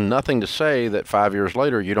 There's nothing to say that 5 years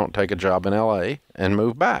later you don't take a job in L.A. and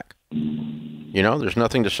move back. There's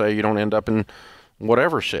nothing to say you don't end up in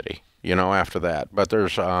whatever city, after that. But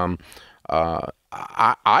there's, I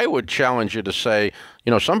would challenge you to say,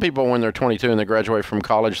 some people when they're 22 and they graduate from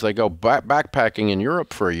college, they go backpacking in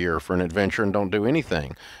Europe for a year for an adventure and don't do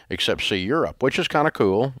anything except see Europe, which is kind of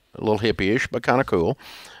cool, a little hippie-ish, but kind of cool.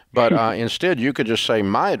 But instead, you could just say,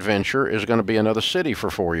 my adventure is going to be another city for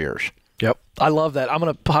 4 years. Yep. I love that. I'm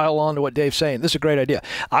going to pile on to what Dave's saying. This is a great idea.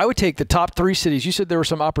 I would take the top 3 cities. You said there were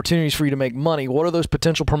some opportunities for you to make money. What are those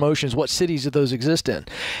potential promotions? What cities do those exist in?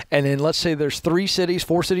 And then let's say there's 3 cities,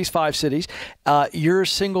 4 cities, 5 cities. You're a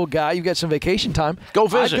single guy. You've got some vacation time. Go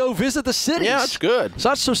visit. I'd go visit the cities. Yeah, it's good. It's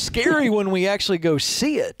not so scary when we actually go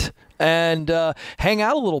see it and hang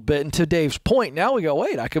out a little bit. And to Dave's point, now we go,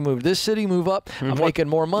 wait, I can move this city, move up. I'm making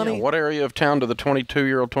more money. What area of town do the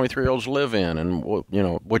 22-year-old, 23-year-olds live in? And,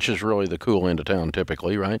 which is really the cool end of town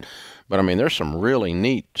typically, right? But, I mean, there's some really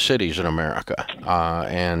neat cities in America.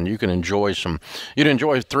 And you can enjoy you'd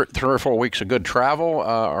enjoy 3 or 4 weeks of good travel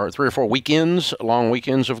or 3 or 4 weekends, long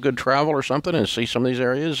weekends of good travel or something, and see some of these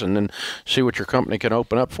areas and then see what your company can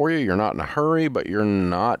open up for you. You're not in a hurry, but you're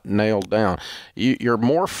not nailed down. You're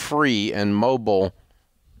more free and mobile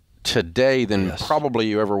today than probably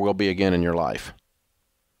you ever will be again in your life.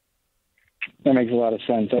 That makes a lot of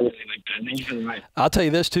sense. I really like that. Thank you for the advice. I'll tell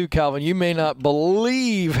you this too, Calvin. You may not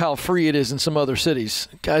believe how free it is in some other cities.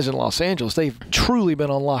 Guys in Los Angeles, they've truly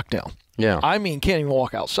been on lockdown. Yeah. I mean, can't even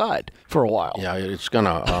walk outside for a while. Yeah, it's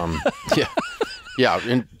gonna.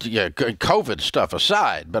 COVID stuff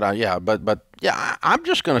aside, but I'm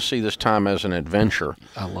just going to see this time as an adventure.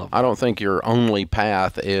 I love it. I don't think your only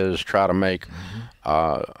path is try to make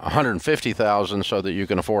 $150,000 so that you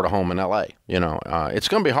can afford a home in L.A. It's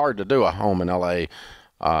going to be hard to do a home in L.A.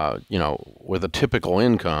 With a typical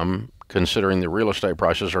income, considering the real estate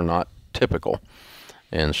prices are not typical.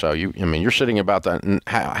 And so you're sitting about that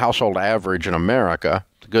household average in America.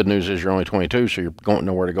 The good news is you're only 22, so you're going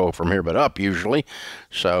nowhere to go from here but up usually.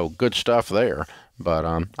 So good stuff there. But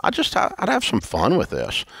I'd have some fun with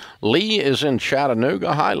this. Lee is in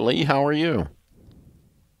Chattanooga. Hi, Lee. How are you?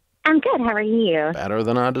 I'm good. How are you? Better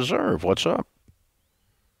than I deserve. What's up?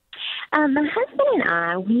 My husband and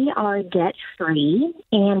I, we are debt-free,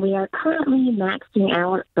 and we are currently maxing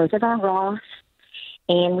out both of our Roths.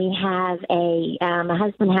 And we have my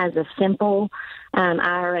husband has a simple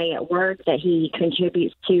IRA at work that he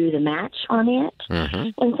contributes to the match on it.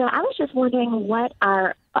 Mm-hmm. And so I was just wondering what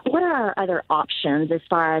our what are our other options as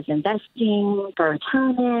far as investing for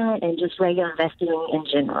retirement and just regular investing in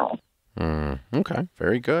general? Okay,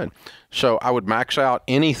 very good. So I would max out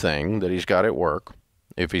anything that he's got at work.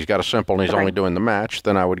 If he's got a simple and he's only doing the match,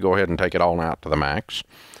 then I would go ahead and take it all out to the max.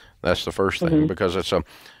 That's the first thing, because it's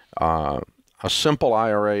a simple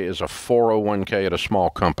IRA is a 401k at a small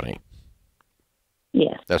company.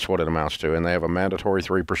 Yes. That's what it amounts to, and they have a mandatory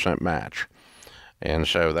 3% match. And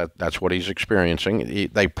so that's what he's experiencing.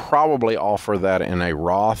 They probably offer that in a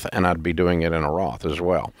Roth, and I'd be doing it in a Roth as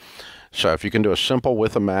well. So if you can do a simple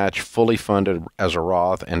with a match, fully funded as a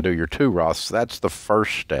Roth, and do your 2 Roths, that's the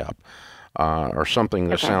first step, or something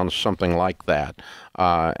that sounds something like that.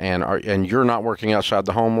 And you're not working outside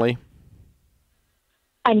the home, Lee?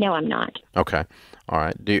 No, I'm not. Okay. All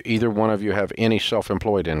right. Do either one of you have any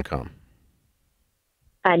self-employed income?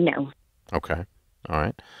 No. Okay. All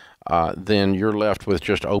right. Then you're left with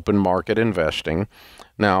just open market investing.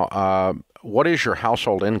 Now, what is your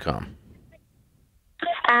household income?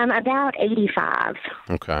 About 85.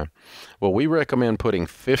 Okay. Well, we recommend putting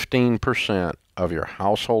 15% of your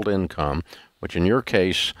household income, which in your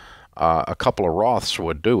case, a couple of Roths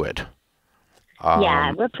would do it.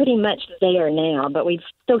 Yeah, we're pretty much there now, but we've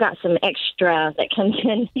still got some extra that comes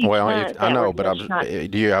in. Well, I know, but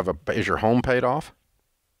do you have is your home paid off?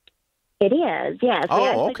 It is, yes.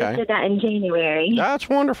 Oh, we okay. did that in January. That's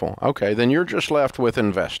wonderful. Okay, then you're just left with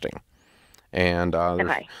investing. And,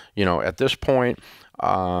 at this point,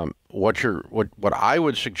 what I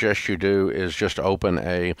would suggest you do is just open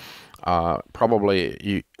a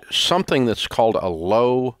something that's called a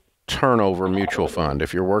low turnover mutual fund.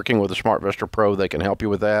 If you're working with a SmartVestor Pro, they can help you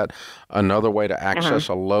with that. Another way to access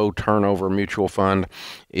a low turnover mutual fund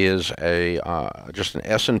is just an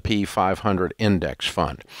S&P 500 index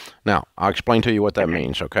fund. Now, I'll explain to you what that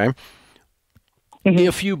means, okay?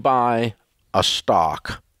 If you buy a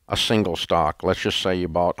stock, a single stock, let's just say you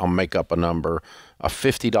bought, I'll make up a number, a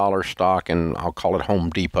 $50 stock, and I'll call it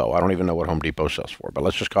Home Depot. I don't even know what Home Depot sells for, but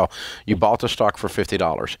let's just call, you bought the stock for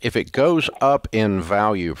 $50. If it goes up in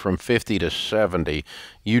value from 50 to 70,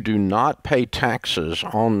 you do not pay taxes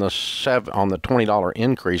on the $20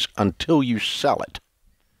 increase until you sell it.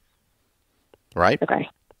 Right? Okay.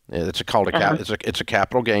 It's a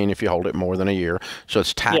capital gain if you hold it more than a year. So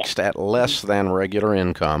it's taxed at less than regular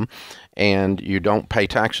income, and you don't pay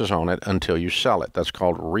taxes on it until you sell it. That's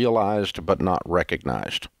called realized but not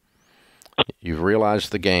recognized. You've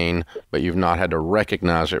realized the gain, but you've not had to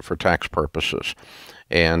recognize it for tax purposes.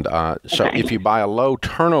 And so if you buy a low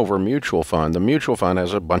turnover mutual fund, the mutual fund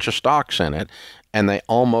has a bunch of stocks in it, and they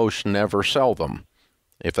almost never sell them.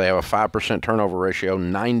 If they have a 5% turnover ratio,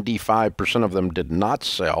 95% of them did not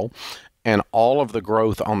sell, and all of the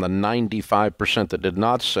growth on the 95% that did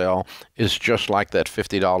not sell is just like that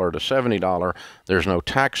 $50 to $70. There's no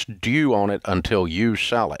tax due on it until you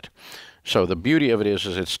sell it. So the beauty of it is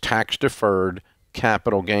it's tax-deferred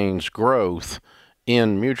capital gains growth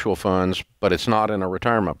in mutual funds, but it's not in a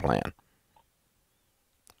retirement plan.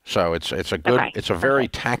 So it's a very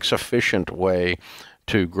tax-efficient way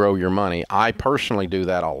to grow your money. I personally do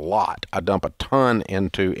that a lot. I dump a ton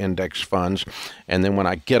into index funds, and then when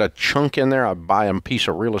I get a chunk in there, I buy a piece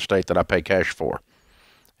of real estate that I pay cash for,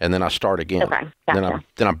 and then I start again. Okay, gotcha.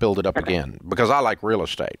 Then I build it up again because I like real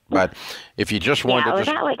estate. But if you just want to,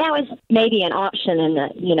 that was maybe an option in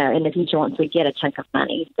the future once we get a chunk of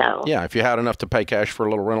money. So yeah, if you had enough to pay cash for a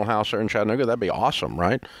little rental house there in Chattanooga, that'd be awesome,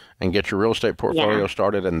 right? And get your real estate portfolio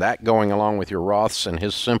started, and that going along with your Roths and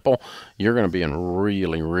his simple, you're going to be in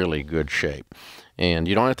really, really good shape. And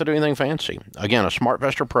you don't have to do anything fancy. Again, a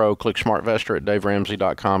SmartVestor Pro, click SmartVestor at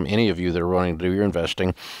DaveRamsey.com. Any of you that are wanting to do your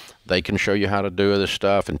investing, they can show you how to do this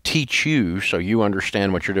stuff and teach you so you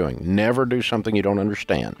understand what you're doing. Never do something you don't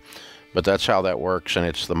understand. But that's how that works, and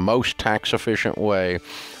it's the most tax-efficient way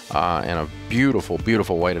and a beautiful,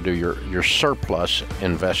 beautiful way to do your surplus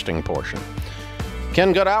investing portion.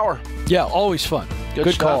 Ken, good hour. Yeah, always fun.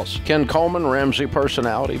 Good calls. Ken Coleman, Ramsey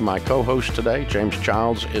personality, my co-host today. James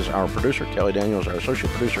Childs is our producer. Kelly Daniels, our associate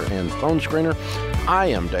producer and phone screener. I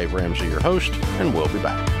am Dave Ramsey, your host, and we'll be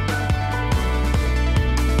back.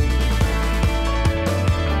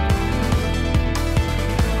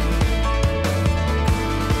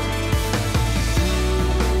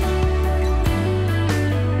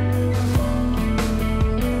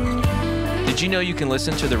 Did you know you can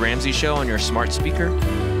listen to The Ramsey Show on your smart speaker?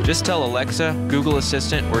 Just tell Alexa, Google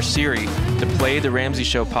Assistant, or Siri to play The Ramsey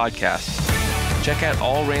Show podcast. Check out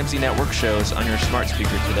all Ramsey Network shows on your smart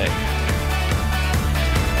speaker today.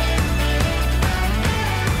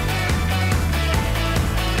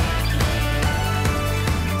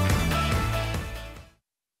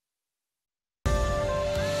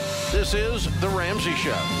 This is The Ramsey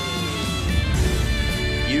Show.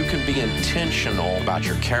 You can be intentional about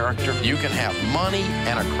your character. You can have money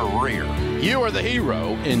and a career. You are the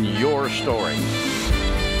hero in your story.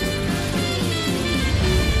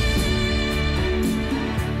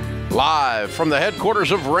 Live from the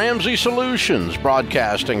headquarters of Ramsey Solutions,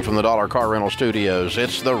 broadcasting from the Dollar Car Rental Studios,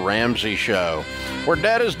 it's The Ramsey Show, where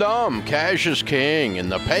debt is dumb, cash is king, and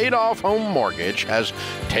the paid-off home mortgage has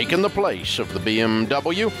taken the place of the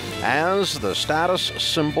BMW as the status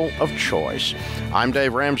symbol of choice. I'm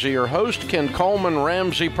Dave Ramsey, your host. Ken Coleman,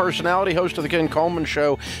 Ramsey personality, host of The Ken Coleman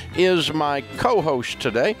Show, is my co-host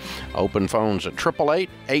today. Open phones at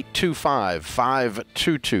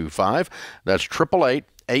 888-825-5225. That's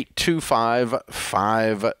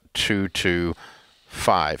 888-825-5225.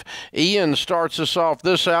 Ian starts us off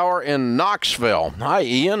this hour in Knoxville. Hi,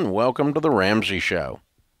 Ian. Welcome to The Ramsey Show.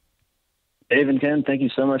 Dave and Ken, thank you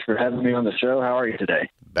so much for having me on the show. How are you today?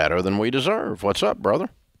 Better than we deserve. What's up, brother?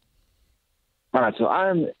 All right, so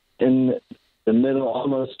I'm in the middle,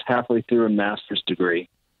 almost halfway through a master's degree,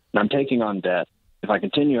 and I'm taking on debt. If I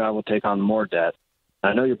continue, I will take on more debt.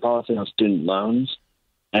 I know your policy on student loans,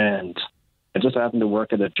 and I just happened to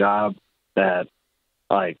work at a job that,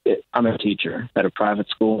 I'm a teacher at a private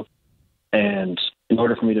school, and in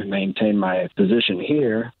order for me to maintain my position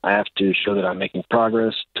here, I have to show that I'm making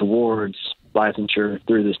progress towards licensure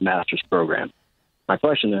through this master's program. My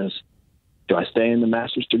question is, do I stay in the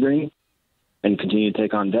master's degree and continue to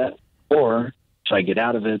take on debt, or should I get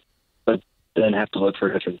out of it but then have to look for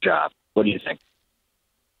a different job? What do you think?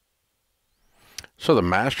 So the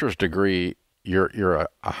master's degree, you're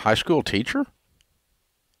a high school teacher?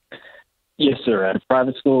 Yes, sir, at a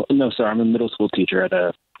private school. No, sir, I'm a middle school teacher at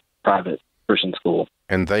a private Christian school.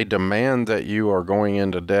 And they demand that you are going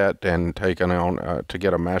into debt and taking on to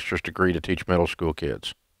get a master's degree to teach middle school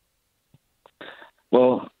kids.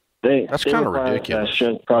 Well, that's kind of ridiculous.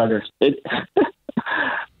 Show progress. That's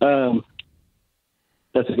a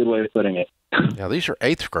good way of putting it. Yeah, these are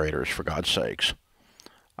 8th graders, for God's sakes.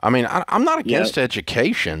 I mean, I'm not against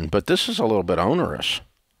education, but this is a little bit onerous.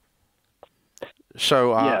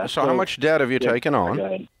 So, so how much debt have you taken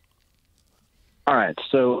on? All right,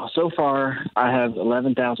 so far I have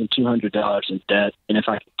 $11,200 in debt, and if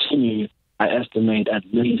I continue, I estimate at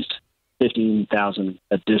least $15,000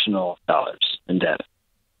 additional dollars in debt.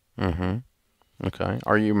 Mm-hmm. Okay.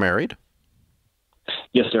 Are you married?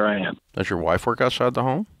 Yes, sir, I am. Does your wife work outside the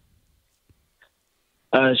home?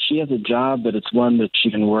 She has a job, but it's one that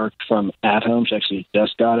she can work from at home. She actually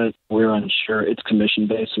just got it. We're unsure. It's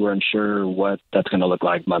commission-based, so we're unsure what that's going to look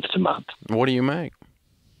like month to month. What do you make?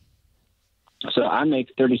 So I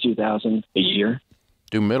make $32,000 a year.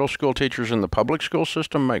 Do middle school teachers in the public school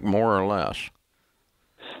system make more or less?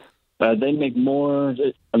 They make more.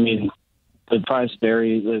 I mean, the price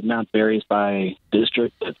varies. The amount varies by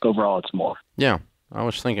district, but overall it's more. Yeah. I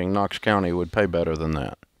was thinking Knox County would pay better than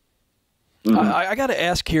that. Mm-hmm. I got to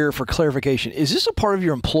ask here for clarification. Is this a part of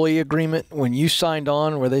your employee agreement when you signed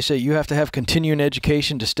on where they say you have to have continuing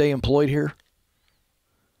education to stay employed here?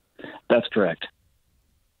 That's correct.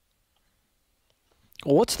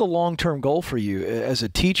 Well, what's the long-term goal for you as a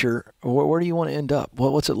teacher? Where do you want to end up?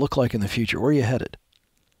 What's it look like in the future? Where are you headed?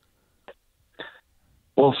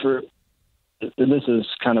 Well, this is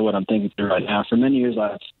kind of what I'm thinking through right now. For many years,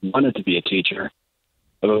 I've wanted to be a teacher.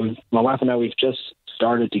 My wife and I, we've just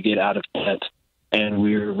started to get out of debt, and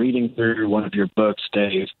we were reading through one of your books,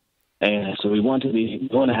 Dave, and so we want to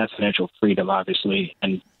have financial freedom, obviously.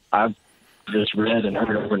 And I've just read and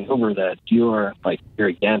heard over and over that you're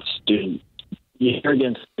against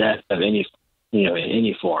debt of any, in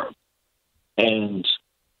any form, and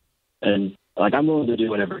I'm willing to do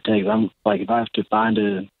whatever it takes. I'm if I have to find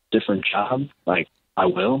a different job, I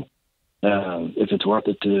will. If it's worth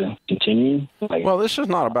it to continue. Well, this is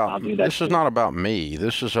not about me. This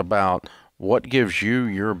is about what gives you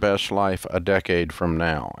your best life a decade from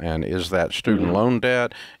now. And is that student loan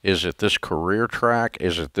debt? Is it this career track?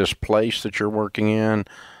 Is it this place that you're working in?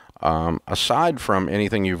 Aside from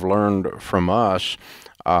anything you've learned from us,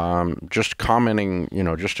 just commenting,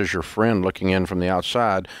 just as your friend looking in from the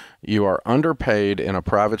outside, you are underpaid in a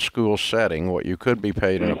private school setting, what you could be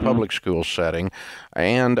paid in a public school setting,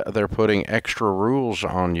 and they're putting extra rules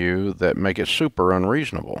on you that make it super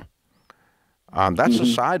unreasonable. That's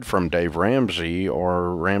aside from Dave Ramsey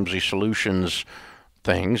or Ramsey Solutions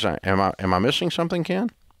things. Am I missing something,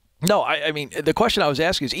 Ken? No, I mean, the question I was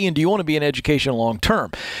asking is, Ian, do you want to be in education long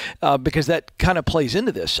term? Because that kind of plays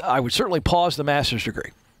into this. I would certainly pause the master's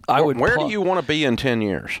degree. Where do you want to be in 10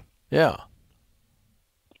 years? Yeah.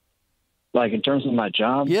 In terms of my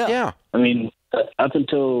job? Yeah. I mean, up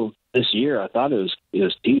until this year I thought it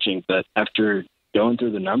was teaching, but after going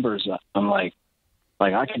through the numbers, I'm like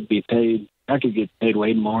I could get paid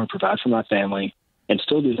way more, provide for my family, and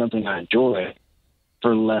still do something I enjoy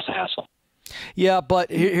for less hassle. Yeah, but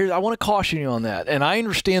here I want to caution you on that, and I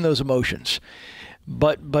understand those emotions.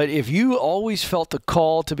 But if you always felt the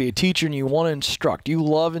call to be a teacher and you want to instruct, you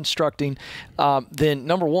love instructing, then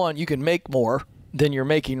number one, you can make more than you're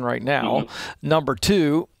making right now. Mm-hmm. Number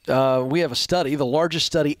two, we have a study, the largest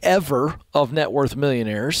study ever of net worth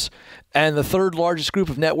millionaires, and the third largest group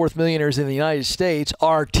of net worth millionaires in the United States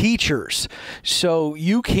are teachers. So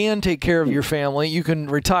you can take care of your family. You can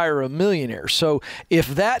retire a millionaire. So if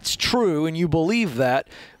that's true and you believe that,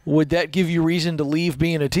 would that give you reason to leave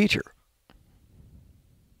being a teacher?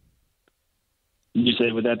 You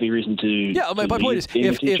say, would that be reason to? Yeah, my point is,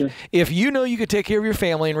 if you know you could take care of your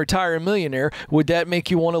family and retire a millionaire, would that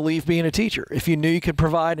make you want to leave being a teacher? If you knew you could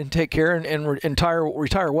provide and take care and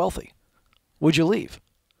retire wealthy, would you leave?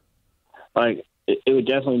 Like, it would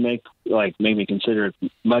definitely make me consider it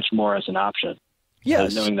much more as an option.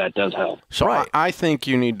 Yes, knowing that does help. So right. I think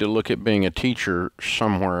you need to look at being a teacher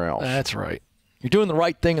somewhere else. That's right. You're doing the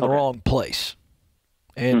right thing in the wrong place.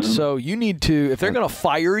 And so you need to, if they're going to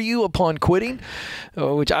fire you upon quitting,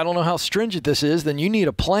 which I don't know how stringent this is, then you need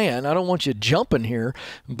a plan. I don't want you jumping here.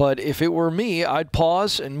 But if it were me, I'd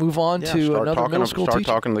pause and move on to another middle school teacher.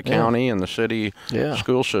 Start talking to the county and the city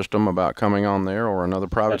school system about coming on there or another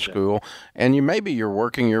private school. And you're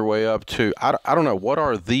working your way up to, I don't know, what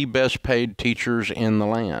are the best paid teachers in the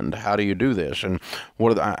land? How do you do this? And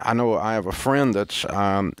I know I have a friend that's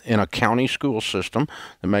in a county school system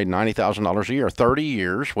that made $90,000 a year, 30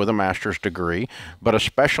 years with a master's degree, but a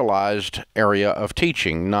specialized area of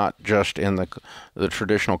teaching, not just in the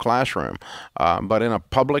traditional classroom, but in a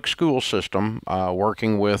public school system,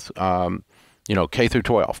 working with K through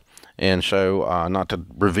 12. And so, not to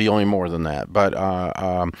reveal any more than that, but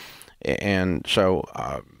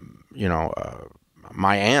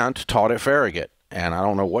my aunt taught at Farragut. And I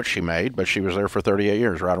don't know what she made, but she was there for 38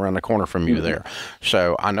 years, right around the corner from you there.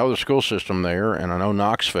 So I know the school system there, and I know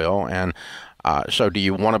Knoxville. And so do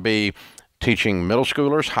you want to be teaching middle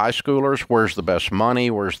schoolers, high schoolers? Where's the best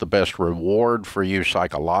money? Where's the best reward for you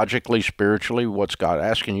psychologically, spiritually? What's God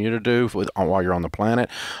asking you to do while you're on the planet?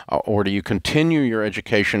 Or do you continue your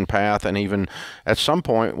education path and even at some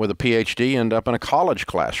point with a PhD end up in a college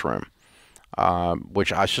classroom?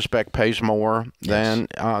 Which I suspect pays more than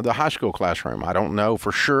the high school classroom. I don't know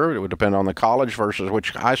for sure. It would depend on the college versus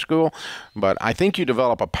which high school. But I think you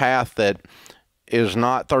develop a path that is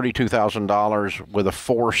not $32,000 with a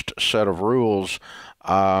forced set of rules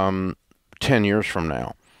 10 years from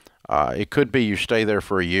now. It could be you stay there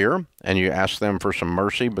for a year and you ask them for some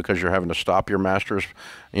mercy because you're having to stop your master's.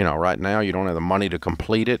 Right now you don't have the money to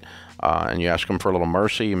complete it, and you ask them for a little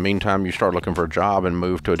mercy. In the meantime, you start looking for a job and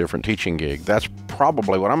move to a different teaching gig. That's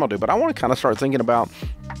probably what I'm going to do. But I want to kind of start thinking about,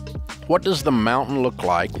 what does the mountain look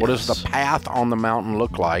like? What does the path on the mountain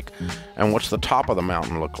look like? And what's the top of the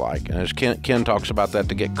mountain look like? And as Ken talks about that,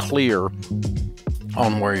 to get clear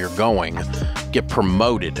on where you're going, get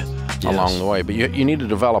promoted along the way. But you need to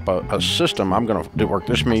develop a system. I'm going to work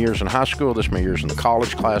this many years in high school, this many years in the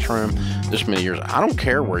college classroom, this many years. I don't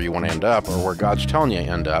care where you want to end up or where God's telling you to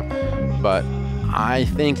end up, but I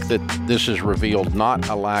think that this has revealed not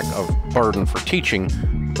a lack of burden for teaching,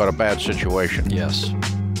 but a bad situation. Yes.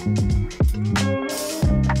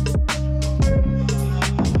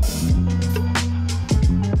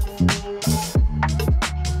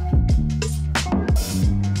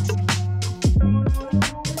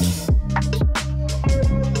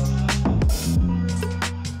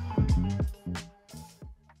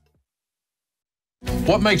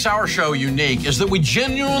 What makes our show unique is that we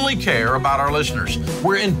genuinely care about our listeners.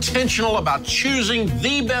 We're intentional about choosing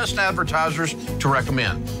the best advertisers to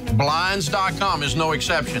recommend. Blinds.com is no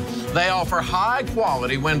exception. They offer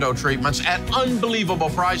high-quality window treatments at unbelievable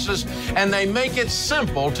prices, and they make it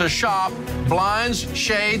simple to shop blinds,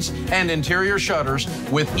 shades, and interior shutters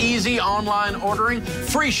with easy online ordering,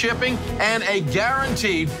 free shipping, and a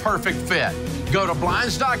guaranteed perfect fit. Go to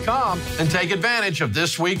Blinds.com and take advantage of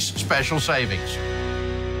this week's special savings.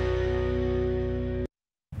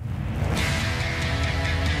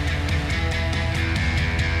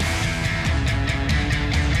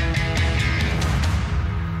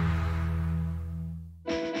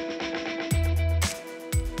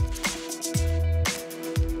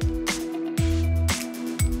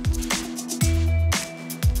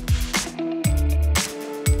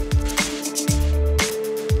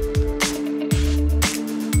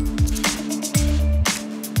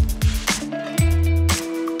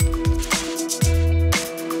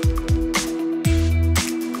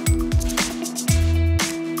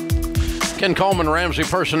 Ken Coleman, Ramsey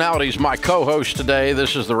Personalities, my co-host today.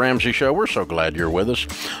 This is The Ramsey Show. We're so glad you're with us.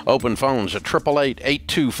 Open phones at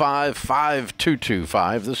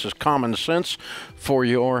 888-825-5225. This is Common Sense for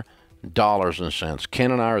your dollars and cents. Ken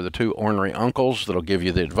and I are the two ornery uncles that'll give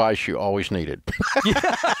you the advice you always needed.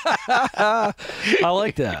 I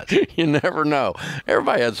like that. You never know.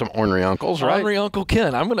 Everybody had some ornery uncles, right? Ornery Uncle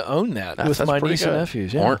Ken. I'm going to own that with my niece and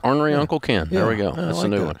nephews. Yeah. Ornery Uncle Ken. Yeah. There we go. Yeah, That's like a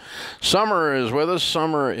new that. one. Summer is with us.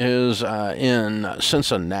 Summer is in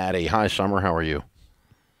Cincinnati. Hi, Summer. How are you?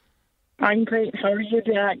 I'm great. How are you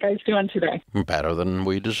guys doing today? Better than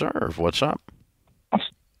we deserve. What's up?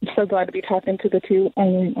 I'm so glad to be talking to the two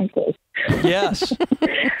uncles. Yes.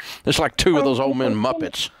 It's like two of those old men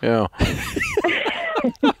Muppets. Yeah.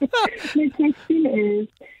 My question is,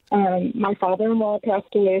 my father-in-law passed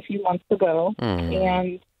away a few months ago,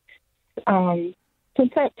 and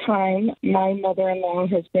since that time, my mother-in-law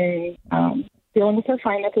has been dealing with her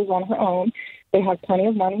finances on her own. They have plenty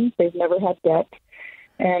of money. They've never had debt,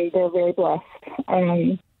 and they're very blessed.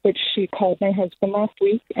 But she called my husband last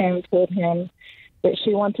week and told him that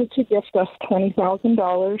she wanted to gift us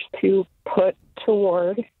 $20,000 to put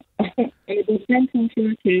toward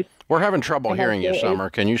We're having trouble hearing you,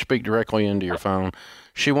 Summer. Can you speak directly into your phone?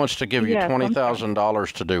 She wants to give you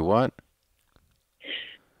 $20,000 to do what?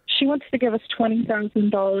 She wants to give us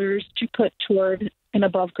 $20,000 to put toward an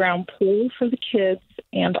above-ground pool for the kids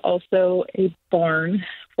and also a barn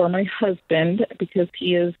for my husband because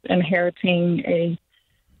he is inheriting a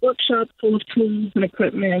workshop full of tools and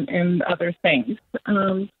equipment and other things.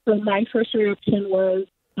 So my first reaction was,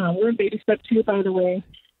 we're in baby step 2, by the way.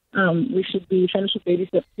 We should be finished with baby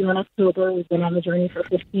step 2 in October. We've been on the journey for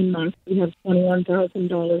 15 months. We have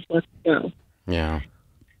 $21,000 left to go. Yeah.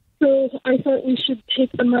 So I thought we should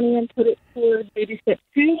take the money and put it toward baby step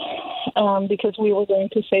 2 because we were going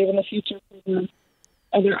to save in the future for the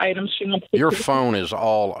other items she wants to Your phone is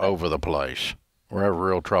all over the place. We're having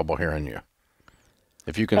real trouble hearing you.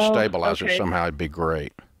 If you can stabilize it somehow, it'd be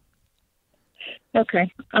great.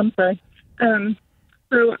 Okay, I'm sorry. So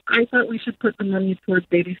I thought we should put the money towards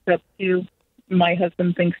baby step 2. My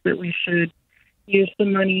husband thinks that we should use the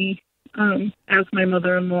money as my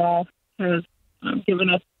mother-in-law has given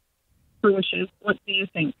us her wishes. What do you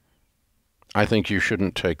think? I think you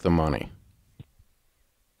shouldn't take the money.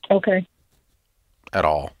 Okay. At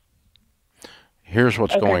all. Here's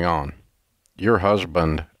what's going on. Your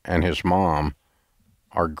husband and his mom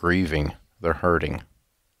are grieving. They're hurting.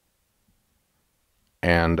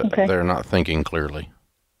 And they're not thinking clearly.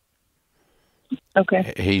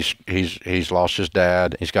 Okay. He's lost his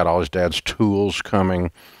dad. He's got all his dad's tools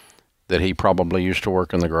coming that he probably used to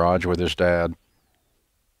work in the garage with his dad.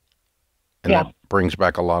 And that brings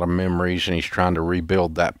back a lot of memories, and he's trying to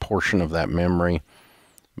rebuild that portion of that memory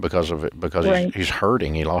because of it, because he's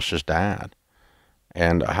hurting. He lost his dad.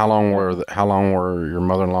 And how long were your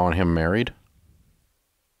mother-in-law and him married?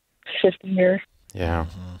 50 years. Yeah.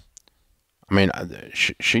 I mean,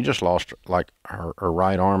 she just lost like her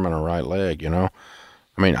right arm and her right leg, you know?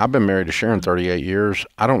 I mean, I've been married to Sharon 38 years.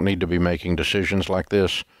 I don't need to be making decisions like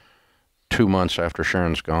this 2 months after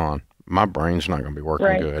Sharon's gone. My brain's not going to be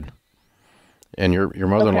working good. And your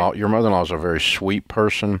mother-in-law, your mother-in-law is a very sweet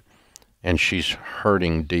person, and she's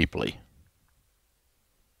hurting deeply.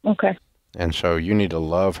 Okay. And so you need to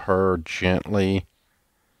love her gently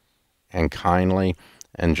and kindly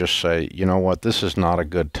and just say, you know what, this is not a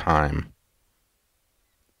good time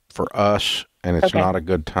for us, and it's not a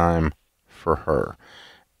good time for her.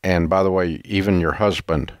 And by the way, even your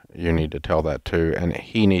husband, you need to tell that too, and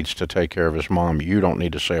he needs to take care of his mom. You don't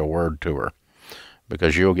need to say a word to her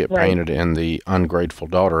because you'll get painted in the ungrateful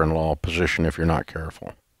daughter-in-law position if you're not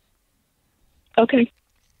careful. Okay.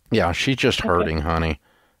 Yeah, she's just hurting, honey.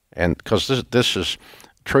 And because this is,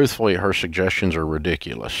 truthfully, her suggestions are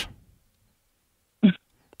ridiculous.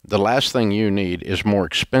 The last thing you need is more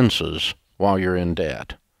expenses while you're in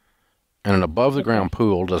debt. And an above-the-ground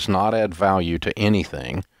pool does not add value to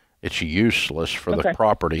anything. It's useless for the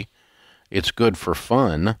property. It's good for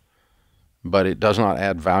fun, but it does not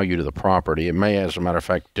add value to the property. It may, as a matter of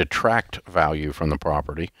fact, detract value from the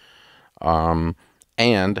property. And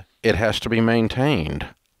it has to be maintained.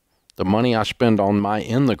 The money I spend on my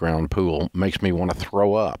in-the-ground pool makes me want to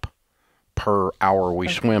throw up per hour we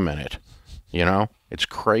swim in it. You know? It's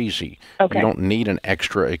crazy. You don't need an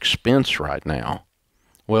extra expense right now.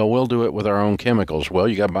 Well, we'll do it with our own chemicals. Well,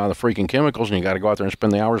 you got to buy the freaking chemicals, and you got to go out there and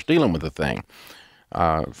spend the hours dealing with the thing.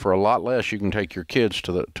 For a lot less, you can take your kids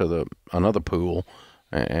to the another pool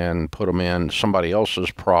and put them in somebody else's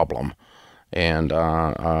problem. And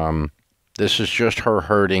this is just her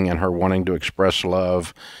hurting and her wanting to express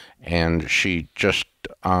love, and she just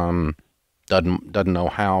doesn't know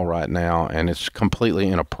how right now, and it's completely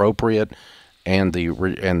inappropriate, and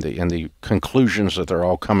the conclusions that they're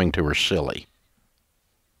all coming to are silly.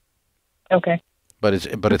 Okay. But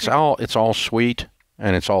it's all sweet,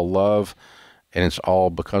 and it's all love, and it's all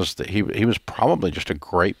because he was probably just a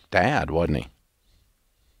great dad, wasn't he?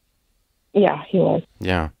 Yeah, he was.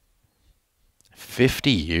 Yeah.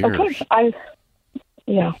 50 years. Okay. I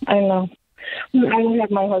know. I will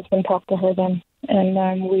have my husband talk to her then, and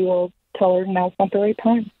then we will tell her now's not the right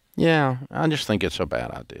time. Yeah, I just think it's a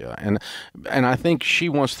bad idea. And I think she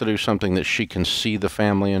wants to do something that she can see the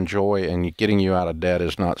family enjoy, and getting you out of debt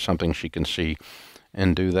is not something she can see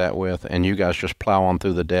and do that with. And you guys just plow on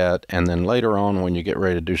through the debt, and then later on when you get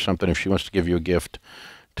ready to do something, if she wants to give you a gift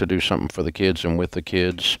to do something for the kids and with the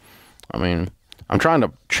kids, I mean, I'm trying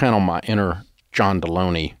to channel my inner John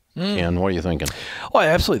Deloney. Ken, what are you thinking? Well, I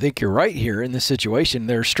absolutely think you're right here in this situation.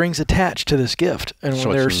 There are strings attached to this gift. And when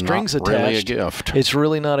there are strings attached, really a gift. It's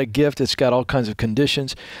really not a gift. It's got all kinds of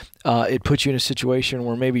conditions. It puts you in a situation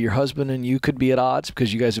where maybe your husband and you could be at odds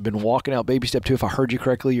because you guys have been walking out baby step 2. If I heard you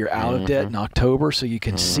correctly, you're out of debt in October, so you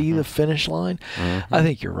can see the finish line. I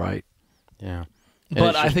think you're right. Yeah.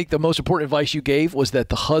 But I think the most important advice you gave was that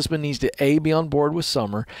the husband needs to, be on board with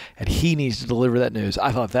Summer, and he needs to deliver that news.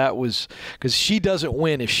 I thought that was, because she doesn't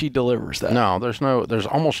win if she delivers that. No, there's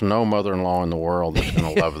almost no mother-in-law in the world that's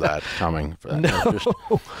going to love that coming.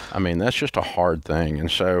 That's just a hard thing. And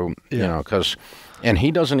so, and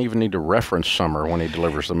he doesn't even need to reference Summer when he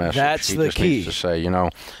delivers the message. That's he the just key. needs to say,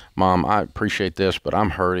 Mom, I appreciate this, but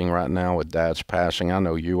I'm hurting right now with Dad's passing. I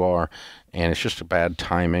know you are. And it's just a bad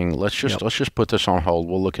timing. Let's just put this on hold.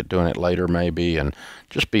 We'll look at doing it later maybe, and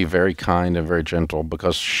just be very kind and very gentle,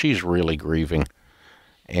 because she's really grieving,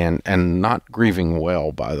 and not grieving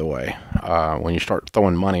well, by the way. When you start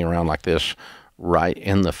throwing money around like this right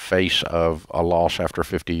in the face of a loss after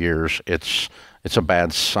 50 years, it's a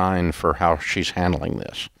bad sign for how she's handling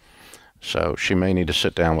this. So she may need to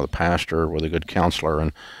sit down with a pastor, with a good counselor,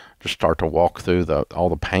 and just start to walk through all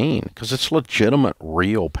the pain, because it's legitimate,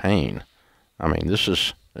 real pain. I mean, this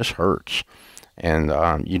hurts.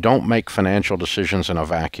 And you don't make financial decisions in a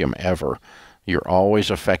vacuum ever. You're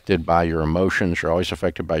always affected by your emotions. You're always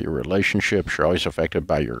affected by your relationships. You're always affected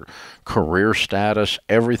by your career status.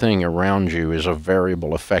 Everything around you is a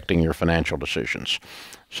variable affecting your financial decisions.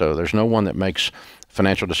 So there's no one that makes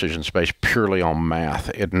financial decisions based purely on math.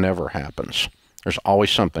 It never happens. There's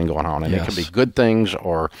always something going on, and it could be good things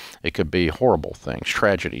or it could be horrible things,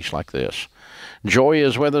 tragedies like this. Joy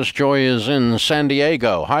is with us. Joy is in San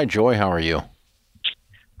Diego. Hi, Joy. How are you?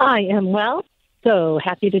 I am well. So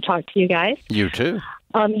happy to talk to you guys. You too.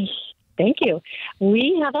 Thank you.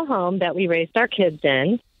 We have a home that we raised our kids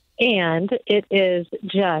in, and it is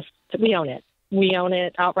just, we own it. We own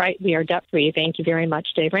it outright. We are debt-free. Thank you very much,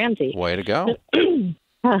 Dave Ramsey. Way to go. And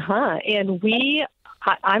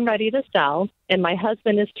I'm ready to sell, and my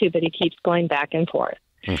husband is too, but he keeps going back and forth.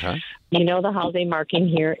 Okay. The housing market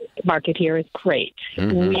here is great.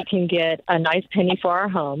 We can get a nice penny for our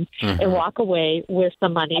home and walk away with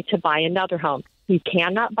some money to buy another home. We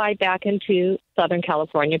cannot buy back into Southern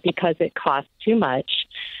California because it costs too much.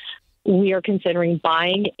 We are considering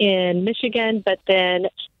buying in Michigan, but then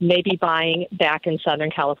maybe buying back in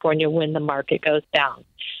Southern California when the market goes down.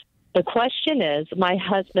 The question is, my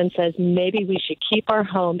husband says maybe we should keep our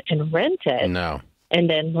home and rent it. No. And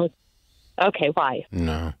then look. Okay, why?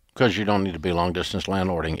 No, because you don't need to be long-distance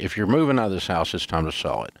landlording. If you're moving out of this house, it's time to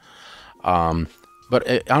sell it.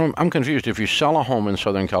 But I'm confused. If you sell a home in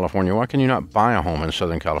Southern California, why can you not buy a home in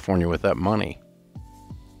Southern California with that money?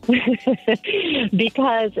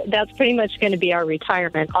 Because that's pretty much going to be our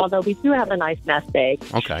retirement, although we do have a nice nest egg.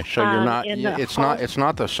 Okay, so you're not, it's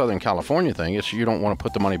not the Southern California thing. It's you don't want to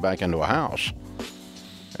put the money back into a house.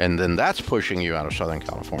 And then that's pushing you out of Southern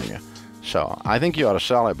California. So I think you ought to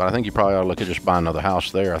sell it, but I think you probably ought to look at just buying another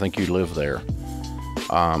house there. I think you live there.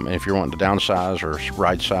 And if you're wanting to downsize or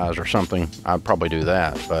right size or something, I'd probably do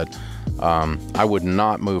that. But I would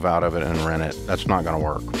not move out of it and rent it. That's not going to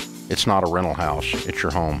work. It's not a rental house. It's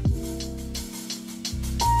your home.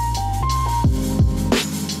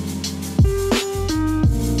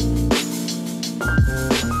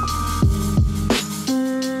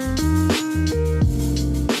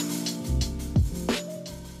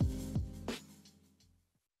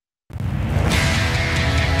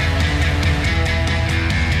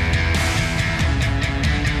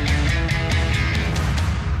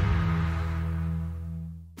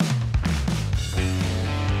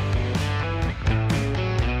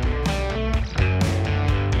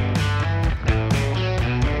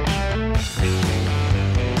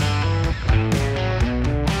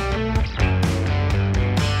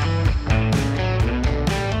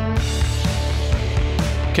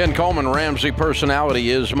 Ken Coleman, Ramsey Personality,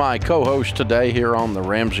 is my co-host today here on The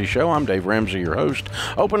Ramsey Show. I'm Dave Ramsey, your host.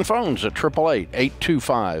 Open phones at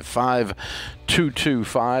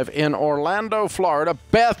 888-825-5225. In Orlando, Florida,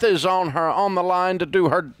 Beth is on the line to do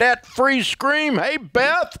her debt-free scream. Hey,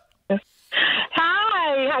 Beth.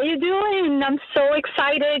 Hi, how you doing? I'm so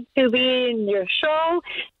excited to be in your show,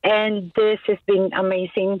 and this has been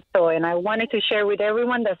amazing. And I wanted to share with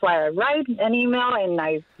everyone. That's why I write an email, and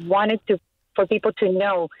I wanted for people to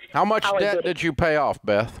know. How much debt did you pay off,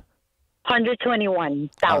 Beth? $121,000.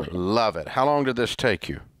 I love it. How long did this take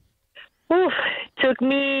you? Took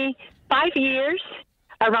me 5 years,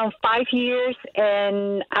 around 5 years,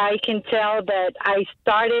 and I can tell that I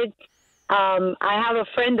started. I have a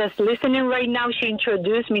friend that's listening right now. She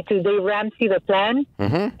introduced me to Dave Ramsey, the plan.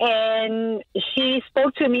 And she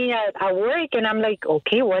spoke to me at work, and I'm like,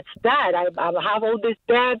 okay, what's that? I have all this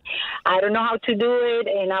debt. I don't know how to do it,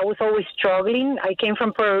 and I was always struggling. I came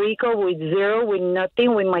from Puerto Rico with zero, with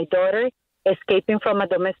nothing, with my daughter, escaping from a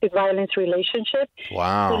domestic violence relationship.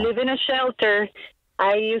 Wow. To live in a shelter.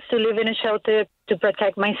 I used to live in a shelter to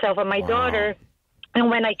protect myself and my daughter. And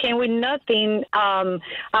when I came with nothing,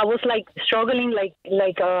 I was like struggling like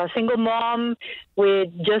a single mom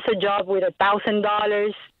with just a job with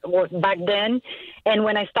 $1,000 back then. And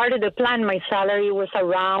when I started the plan, my salary was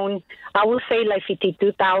around, I would say like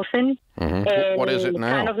 $52,000. And what is it now?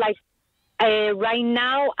 Kind of like right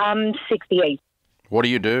now, I'm 68. What do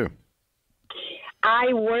you do?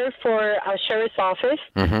 I work for a sheriff's office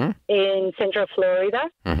in Central Florida.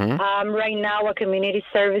 Right now, a community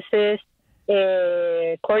services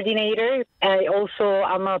coordinator.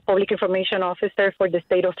 I'm a public information officer for the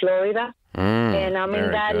state of Florida. And I'm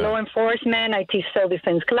in that law enforcement. I teach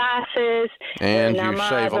self-defense classes. And you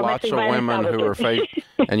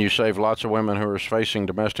save lots of women who are facing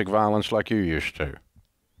domestic violence like you used to.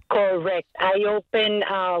 Correct. I opened,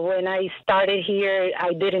 when I started here,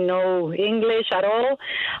 I didn't know English at all.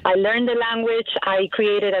 I learned the language. I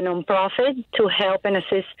created a nonprofit to help and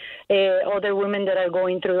assist other women that are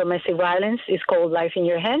going through domestic violence. It's called Life in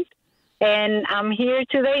Your Hands. And I'm here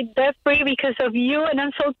today debt-free because of you, and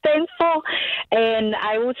I'm so thankful. And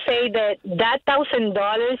I would say that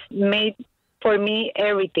 $1,000 made for me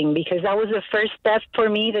everything, because that was the first step for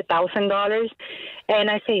me, the $1,000. And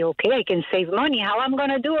I say, okay, I can save money. How I'm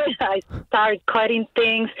going to do it? I start cutting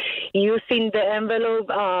things using the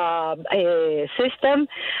envelope system.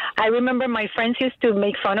 I remember my friends used to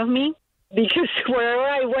make fun of me because wherever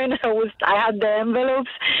I went, I had the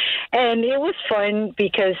envelopes. And it was fun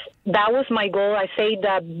because that was my goal. I say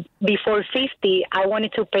that before 50, I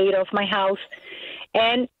wanted to pay off my house.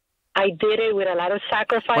 And I did it with a lot of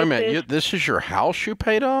sacrifices. Wait a minute, this is your house you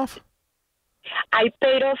paid off? I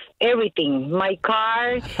paid off everything. My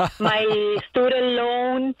car, my student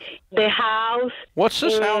loan, the house. What's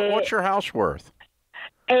your house worth?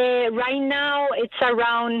 Right now, it's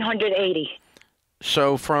around 180.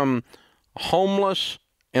 So from homeless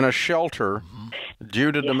in a shelter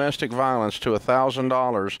due to domestic violence to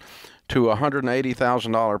 $1,000 to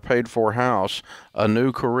 $180,000 paid for house, a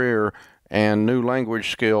new career, and new language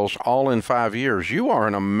skills all in 5 years. You are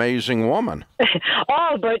an amazing woman.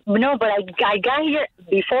 I got here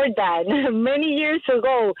before that, many years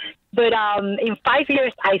ago. But in 5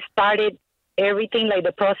 years, I started everything like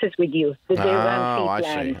the process with you, the Dave Ramsey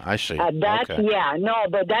plan. I see. But that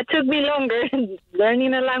took me longer.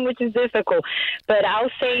 Learning a language is difficult. But I'll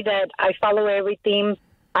say that I follow everything.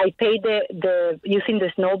 I paid the using the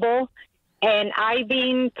Snowball. And I've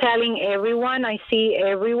been telling everyone I see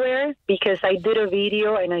everywhere, because I did a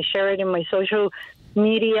video and I shared it in my social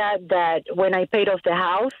media, that when I paid off the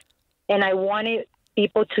house, and I wanted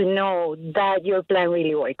people to know that your plan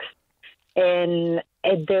really works. And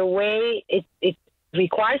the way it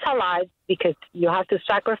requires a lot, because you have to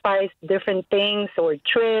sacrifice different things or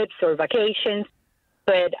trips or vacations.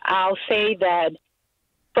 But I'll say that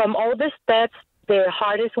from all the steps, the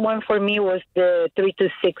hardest one for me was the 3 to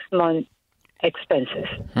 6 month expenses.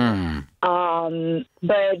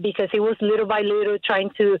 But because it was little by little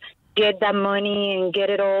trying to get that money and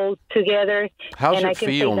get it all together. How's it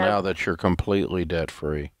feel now that you're completely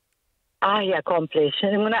debt-free? I accomplished.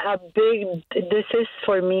 This is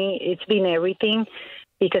for me, it's been everything,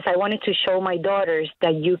 because I wanted to show my daughters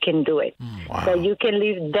that you can do it, that you can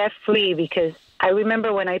live debt-free. Because I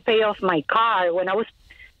remember when I pay off my car, when I was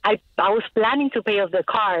planning to pay off the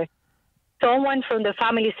car, someone from the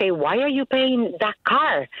family say, why are you paying that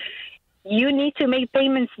car? You need to make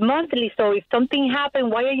payments monthly. So if something happened,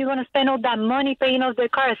 why are you going to spend all that money paying off the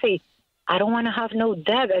car? I say, I don't want to have no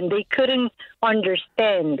debt. And they couldn't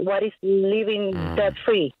understand what is living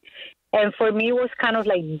debt-free. And for me, it was kind of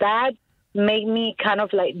like that made me kind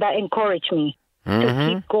of like that encouraged me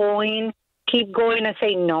to keep going and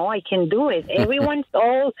say, no, I can do it. Everyone's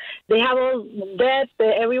they have all debt.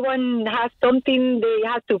 Everyone has something they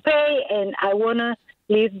have to pay, and I want to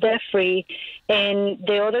live debt free. And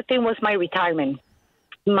the other thing was my retirement.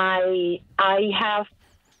 I have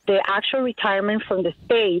the actual retirement from the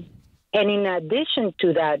state. And in addition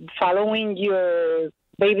to that, following your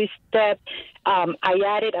baby step, I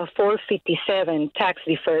added a 457 tax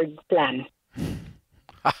deferred plan.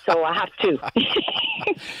 So I have two.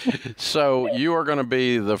 So you are going to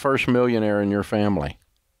be the first millionaire in your family.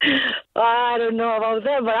 I don't know about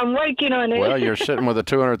that, but I'm working on it. Well, you're sitting with a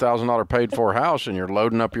 $200,000 paid-for house, and you're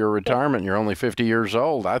loading up your retirement, and you're only 50 years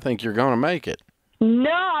old. I think you're going to make it.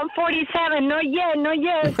 No, I'm 47. Not yet.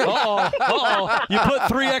 Uh-oh. You put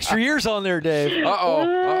 3 extra years on there, Dave.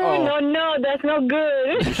 No, that's not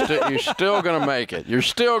good. You're still going to make it. You're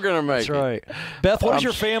still going to make it. That's right. Beth, what does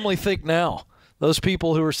your family think now? Those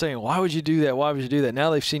people who are saying, why would you do that? Why would you do that? Now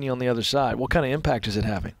they've seen you on the other side. What kind of impact is it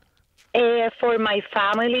having? For my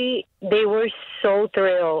family, they were so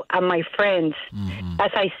thrilled, and my friends.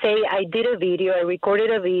 As I say, I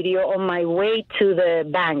recorded a video on my way to the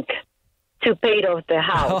bank to pay off the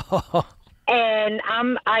house. And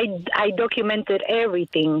I documented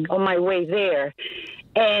everything on my way there.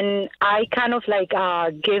 And I kind of like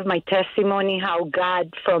gave my testimony how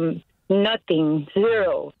God from nothing,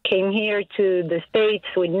 zero, came here to the States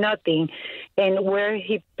with nothing, and where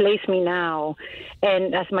he placed me now.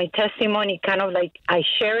 And as my testimony, kind of like I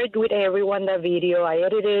share it with everyone, that video. I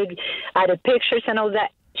edited, added pictures and all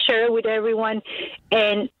that, share it with everyone.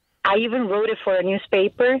 And I even wrote it for a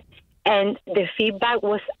newspaper, and the feedback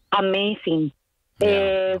was amazing.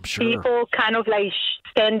 Yeah, I'm sure. People kind of like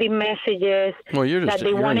sending messages that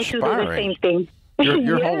they wanted to do the same thing.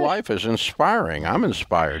 Your whole life is inspiring. I'm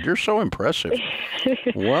inspired. You're so impressive.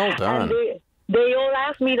 Well done. They all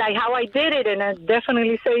ask me like how I did it, and I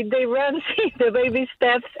definitely say Dave Ramsey, the baby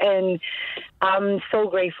steps, and I'm so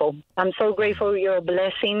grateful. I'm so grateful you're a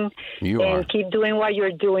blessing. You and are. Keep doing what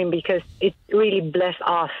you're doing, because it really blessed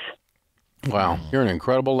us. Wow, you're an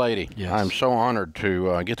incredible lady. Yes. I'm so honored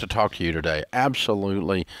to get to talk to you today.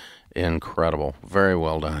 Absolutely incredible. Very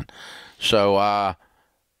well done. So,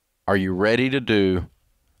 are you ready to do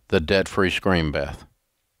the debt-free scream, Beth?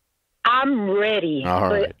 I'm ready. All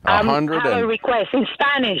right. I have a request in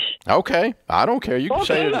Spanish. Okay. I don't care. You can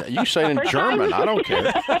say it. You say it in German. I don't care.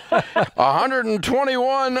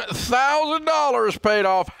 $121,000 paid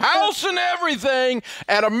off, house and everything,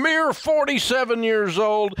 at a mere 47 years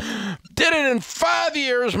old. Did it in 5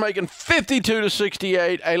 years, making 52 to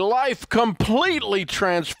 68. A life completely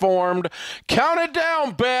transformed. Count it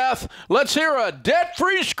down, Beth. Let's hear a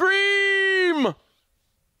debt-free scream.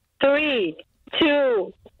 3,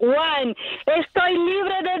 2, 1. Estoy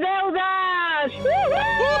libre de deudas.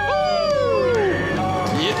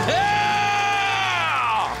 Yeah!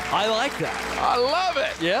 I like that. I love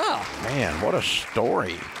it. Yeah. Man, what a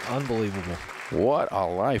story. Unbelievable. What a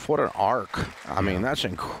life. What an arc. I mean, that's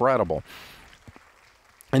incredible.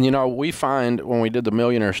 And, you know, we find, when we did the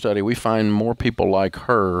millionaire study, we find more people like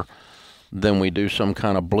her than we do some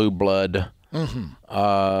kind of blue blood, you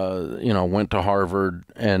know, went to Harvard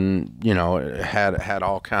and, you know, had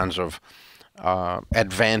all kinds of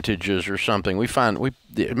advantages or something. We find, as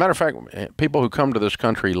a matter of fact, people who come to this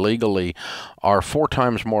country legally are 4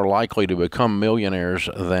 times more likely to become millionaires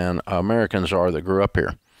than Americans are that grew up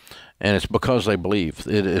here. And it's because they believe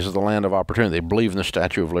it is the land of opportunity. They believe in the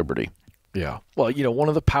Statue of Liberty. Yeah. Well, you know, one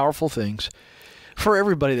of the powerful things for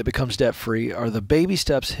everybody that becomes debt-free are the baby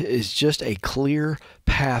steps is just a clear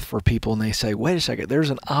path for people. And they say, wait a second, there's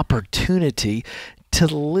an opportunity to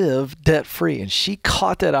live debt-free. And she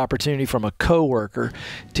caught that opportunity from a coworker.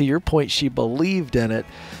 To your point, she believed in it.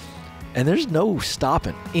 And there's no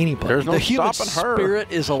stopping anybody. There's no the human stopping her.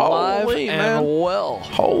 Spirit is alive and well.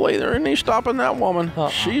 Holy, there ain't any stopping that woman.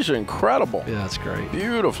 She's incredible. Yeah, that's great.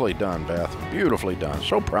 Beautifully done, Beth. Beautifully done.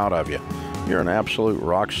 So proud of you. You're an absolute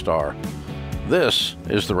rock star. This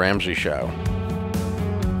is The Ramsey Show.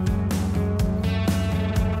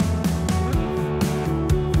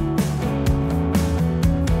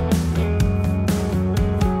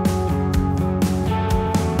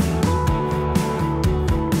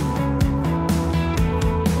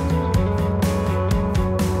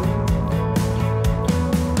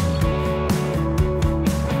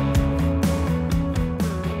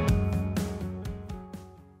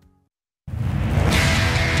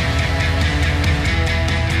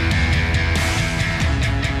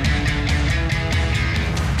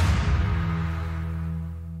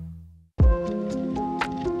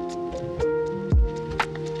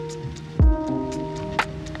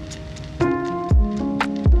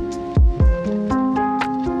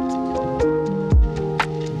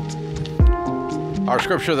 Our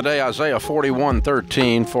scripture of the day, Isaiah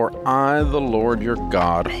 41:13, "For I, the Lord your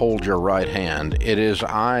God, hold your right hand. It is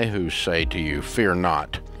I who say to you, fear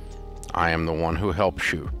not. I am the one who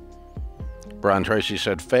helps you." Brian Tracy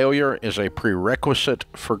said, failure is a prerequisite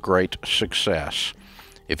for great success.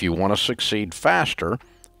 If you want to succeed faster,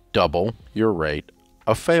 double your rate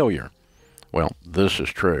of failure. Well, this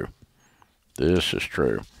is true. This is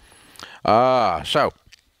true. So,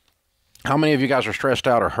 how many of you guys are stressed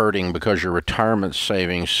out or hurting because your retirement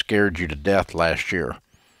savings scared you to death last year?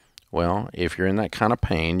 Well, if you're in that kind of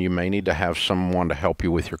pain, you may need to have someone to help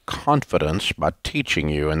you with your confidence by teaching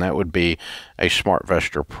you, and that would be a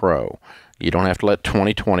SmartVestor Pro. You don't have to let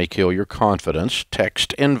 2020 kill your confidence.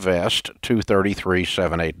 Text INVEST to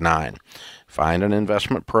 33789. Find an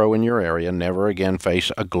investment pro in your area. Never again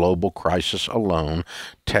face a global crisis alone.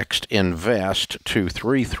 Text INVEST to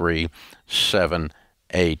 33789.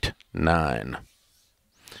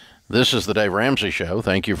 This is the Dave Ramsey Show.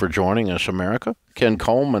 Thank you for joining us, America. Ken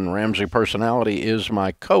Coleman, Ramsey Personality, is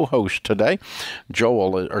my co-host today.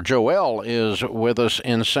 Joel is with us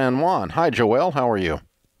in San Juan. Hi, Joel. How are you?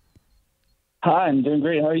 Hi, I'm doing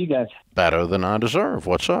great. How are you guys? Better than I deserve.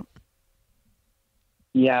 What's up?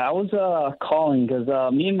 Yeah, I was calling because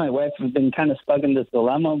me and my wife have been kind of stuck in this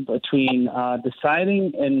dilemma between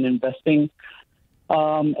deciding and investing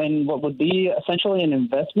in what would be essentially an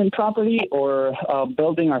investment property or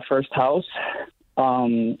building our first house.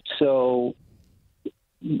 So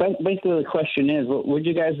basically the question is, would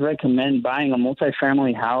you guys recommend buying a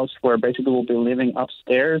multifamily house where basically we'll be living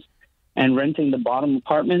upstairs and renting the bottom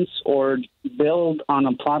apartments, or build on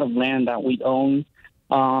a plot of land that we own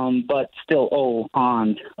but still owe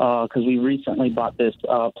on because we recently bought this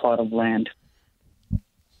plot of land?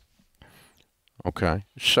 Okay.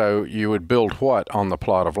 So you would build what on the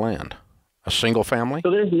plot of land? A single family?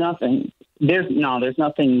 So there's nothing. There's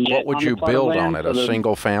nothing yet. What would you build on it? A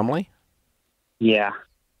single family? Yeah.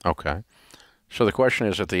 Okay. So the question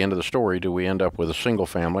is, at the end of the story, do we end up with a single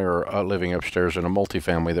family or living upstairs in a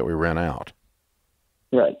multifamily that we rent out?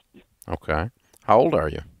 Right. Okay. How old are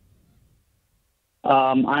you?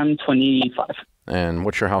 I'm 25. And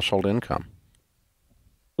what's your household income?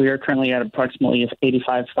 We are currently at approximately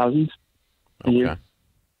 $85,000 a year.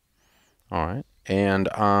 All right. And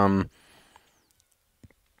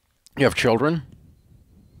you have children?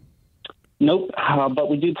 Nope. But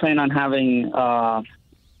we do plan on having,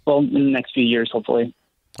 in the next few years, hopefully.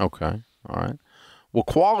 Okay. All right. Well,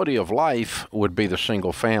 quality of life would be the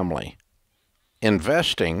single family.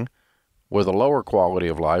 Investing with a lower quality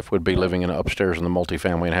of life would be living upstairs in the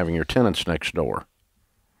multifamily and having your tenants next door.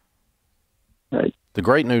 Right. The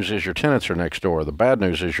great news is your tenants are next door. The bad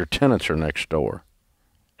news is your tenants are next door.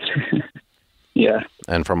 Yeah.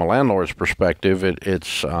 And from a landlord's perspective,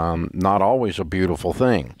 it's not always a beautiful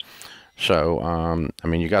thing. So, I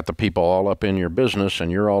mean, you got the people all up in your business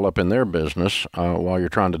and you're all up in their business while you're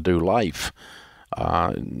trying to do life.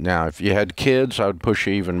 Now, if you had kids, I would push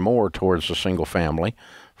you even more towards a single family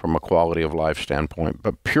from a quality of life standpoint.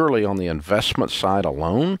 But purely on the investment side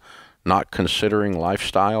alone, not considering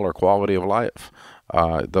lifestyle or quality of life,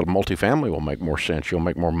 the multifamily will make more sense. You'll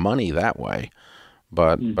make more money that way.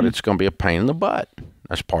 But it's going to be a pain in the butt.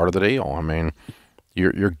 That's part of the deal. I mean,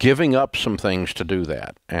 you're giving up some things to do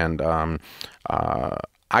that. And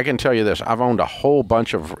I can tell you this. I've owned a whole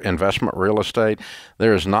bunch of investment real estate.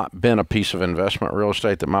 There has not been a piece of investment real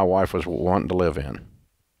estate that my wife was wanting to live in.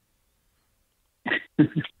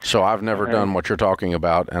 So I've never done what you're talking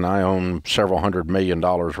about, and I own several $100 million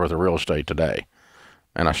worth of real estate today.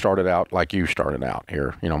 And I started out like you started out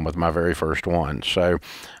here, with my very first one. So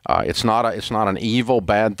it's not an evil,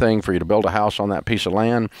 bad thing for you to build a house on that piece of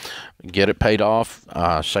land, get it paid off,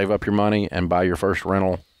 save up your money, and buy your first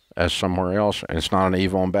rental as somewhere else. And it's not an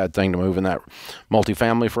evil and bad thing to move in that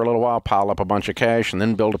multifamily for a little while, pile up a bunch of cash, and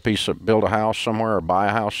then build a house somewhere or buy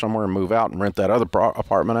a house somewhere and move out and rent that other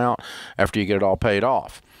apartment out after you get it all paid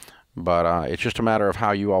off. But it's just a matter of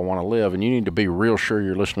how you all want to live, and you need to be real sure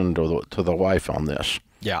you're listening to the wife on this.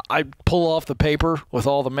 Yeah, I'd pull off the paper with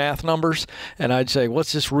all the math numbers, and I'd say,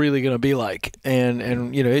 what's this really going to be like? And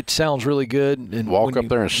it sounds really good. And walk up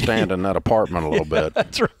there and stand in that apartment a little bit.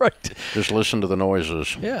 That's right. Just listen to the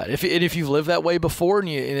noises. Yeah, if you've lived that way before, and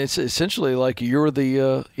it's essentially like you're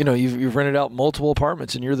the, you've rented out multiple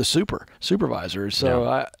apartments, and you're the supervisor.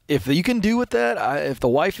 So if you can do with that, if the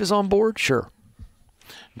wife is on board, sure.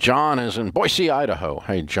 John is in Boise, Idaho.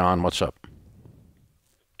 Hey, John, what's up?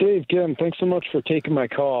 Dave, Kim, thanks so much for taking my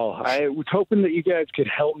call. I was hoping that you guys could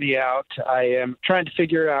help me out. I am trying to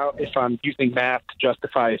figure out if I'm using math to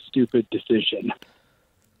justify a stupid decision.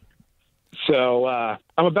 So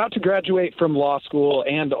I'm about to graduate from law school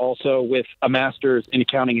and also with a master's in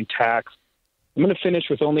accounting and tax. I'm going to finish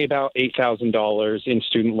with only about $8,000 in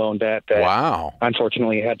student loan debt that wow.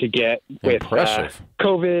 unfortunately had to get with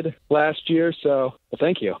COVID last year. So, well,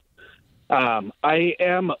 thank you. I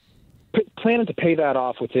am planning to pay that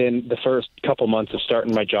off within the first couple months of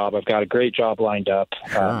starting my job. I've got a great job lined up.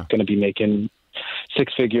 I'm going to be making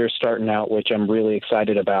 6 figures starting out, which I'm really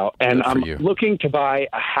excited about. And I'm looking to buy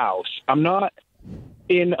a house. I'm not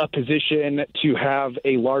in a position to have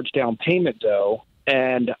a large down payment, though.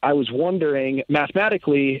 And I was wondering,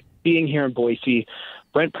 mathematically, being here in Boise,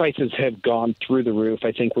 rent prices have gone through the roof.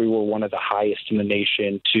 I think we were one of the highest in the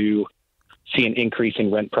nation to see an increase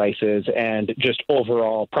in rent prices, and just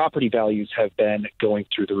overall property values have been going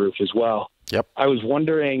through the roof as well. Yep. I was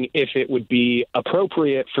wondering if it would be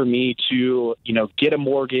appropriate for me to, get a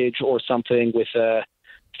mortgage or something with a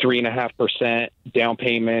 3.5% down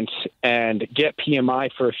payment and get PMI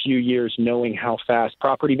for a few years, knowing how fast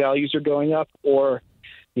property values are going up, or,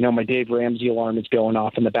 my Dave Ramsey alarm is going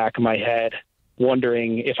off in the back of my head,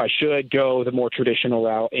 wondering if I should go the more traditional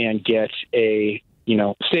route and get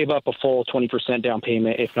save up a full 20% down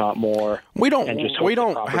payment, if not more. We don't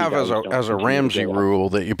have as a Ramsey rule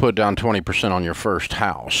that you put down 20% on your first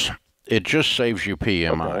house. It just saves you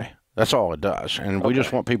PMI. Okay. That's all it does. And we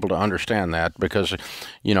just want people to understand that because,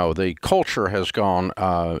 the culture has gone,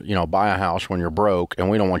 buy a house when you're broke, and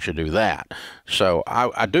we don't want you to do that. So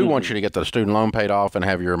I do want you to get the student loan paid off and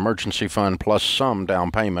have your emergency fund plus some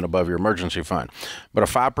down payment above your emergency fund. But a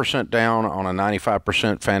 5% down on a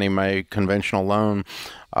 95% Fannie Mae conventional loan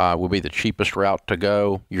will be the cheapest route to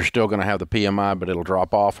go. You're still going to have the PMI, but it'll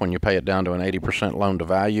drop off when you pay it down to an 80% loan to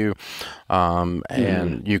value.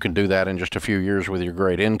 And you can do that in just a few years with your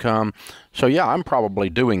great income. So, yeah, I'm probably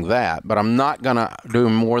doing that, but I'm not going to do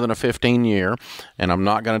more than a 15-year, and I'm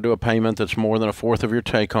not going to do a payment that's more than a fourth of your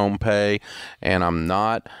take-home pay, and I'm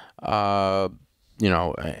not but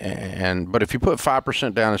if you put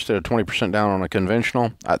 5% down instead of 20% down on a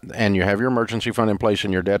conventional, and you have your emergency fund in place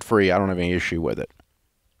and you're debt-free, I don't have any issue with it.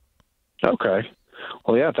 Okay.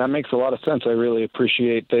 Well, yeah, that makes a lot of sense. I really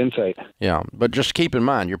appreciate the insight. Yeah, but just keep in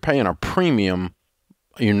mind, you're paying a premium,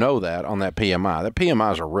 that, on that PMI. That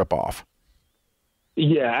PMI is a ripoff.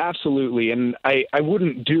 Yeah, absolutely. And I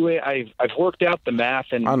wouldn't do it. I've worked out the math.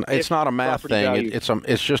 And it's not a math thing.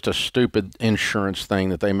 It's just a stupid insurance thing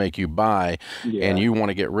that they make you buy, and you want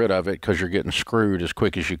to get rid of it because you're getting screwed as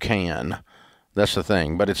quick as you can. That's the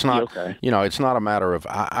thing, but it's not. Okay. It's not a matter of.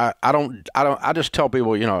 I just tell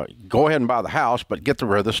people, go ahead and buy the house, but get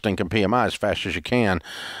rid of the stinking PMI as fast as you can,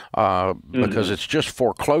 because it's just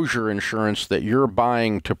foreclosure insurance that you're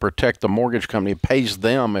buying to protect the mortgage company. It pays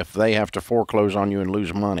them if they have to foreclose on you and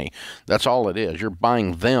lose money. That's all it is. You're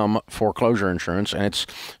buying them foreclosure insurance, and it's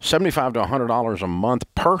 $75 to $100 a month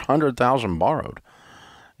per 100,000 borrowed,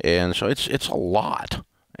 and so it's a lot,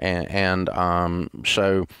 and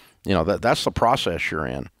so. That's the process you're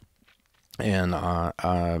in. And,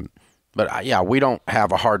 we don't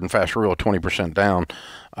have a hard and fast rule of 20% down,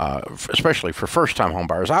 especially for first-time home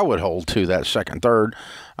buyers. I would hold to that second, third.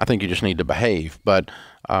 I think you just need to behave. But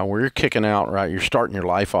where you're kicking out, right, you're starting your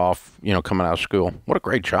life off, coming out of school. What a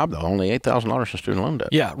great job, though. Only $8,000 in student loan debt.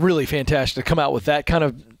 Yeah, really fantastic to come out with that kind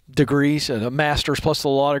of degrees and a master's plus the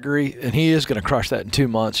law degree, and he is going to crush that in 2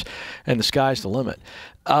 months, and the sky's the limit.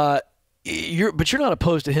 But you're not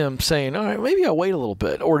opposed to him saying, all right, maybe I'll wait a little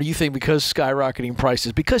bit. Or do you think because skyrocketing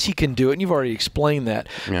prices, because he can do it, and you've already explained that,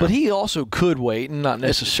 but he also could wait and not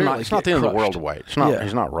necessarily It's not the end of the world to wait.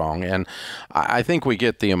 He's not wrong. And I think we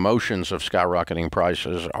get the emotions of skyrocketing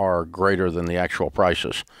prices are greater than the actual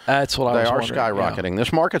prices. That's what I was wondering. They are skyrocketing.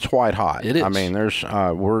 This market's white hot. It is. I mean,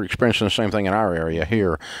 we're experiencing the same thing in our area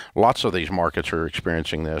here. Lots of these markets are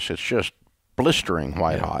experiencing this. It's just blistering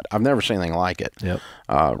white hot. I've never seen anything like it. Yep.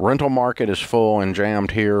 Rental market is full and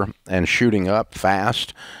jammed here and shooting up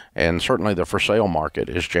fast, and certainly the for sale market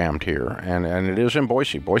is jammed here, and it is in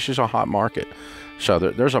Boise. Boise's a hot market. So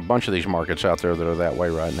there's a bunch of these markets out there that are that way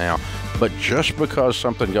right now. But just because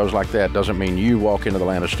something goes like that doesn't mean you walk into the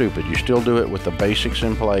land of stupid. You still do it with the basics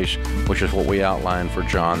in place, which is what we outlined for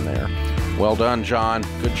John there. Well done, John.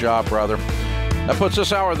 Good job, brother. That puts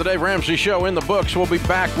this hour of the Dave Ramsey Show in the books. We'll be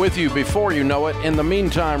back with you before you know it. In the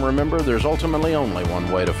meantime, remember, there's ultimately only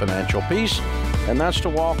one way to financial peace, and that's to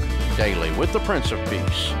walk daily with the Prince of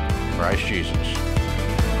Peace, Christ Jesus.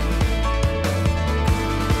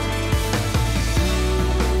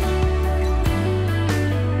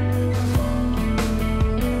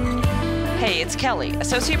 Hey, it's Kelly,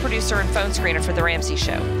 associate producer and phone screener for The Ramsey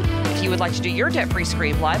Show. If you would like to do your debt-free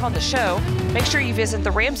scream live on the show, make sure you visit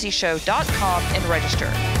theramseyshow.com and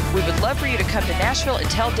register. We would love for you to come to Nashville and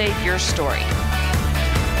tell Dave your story.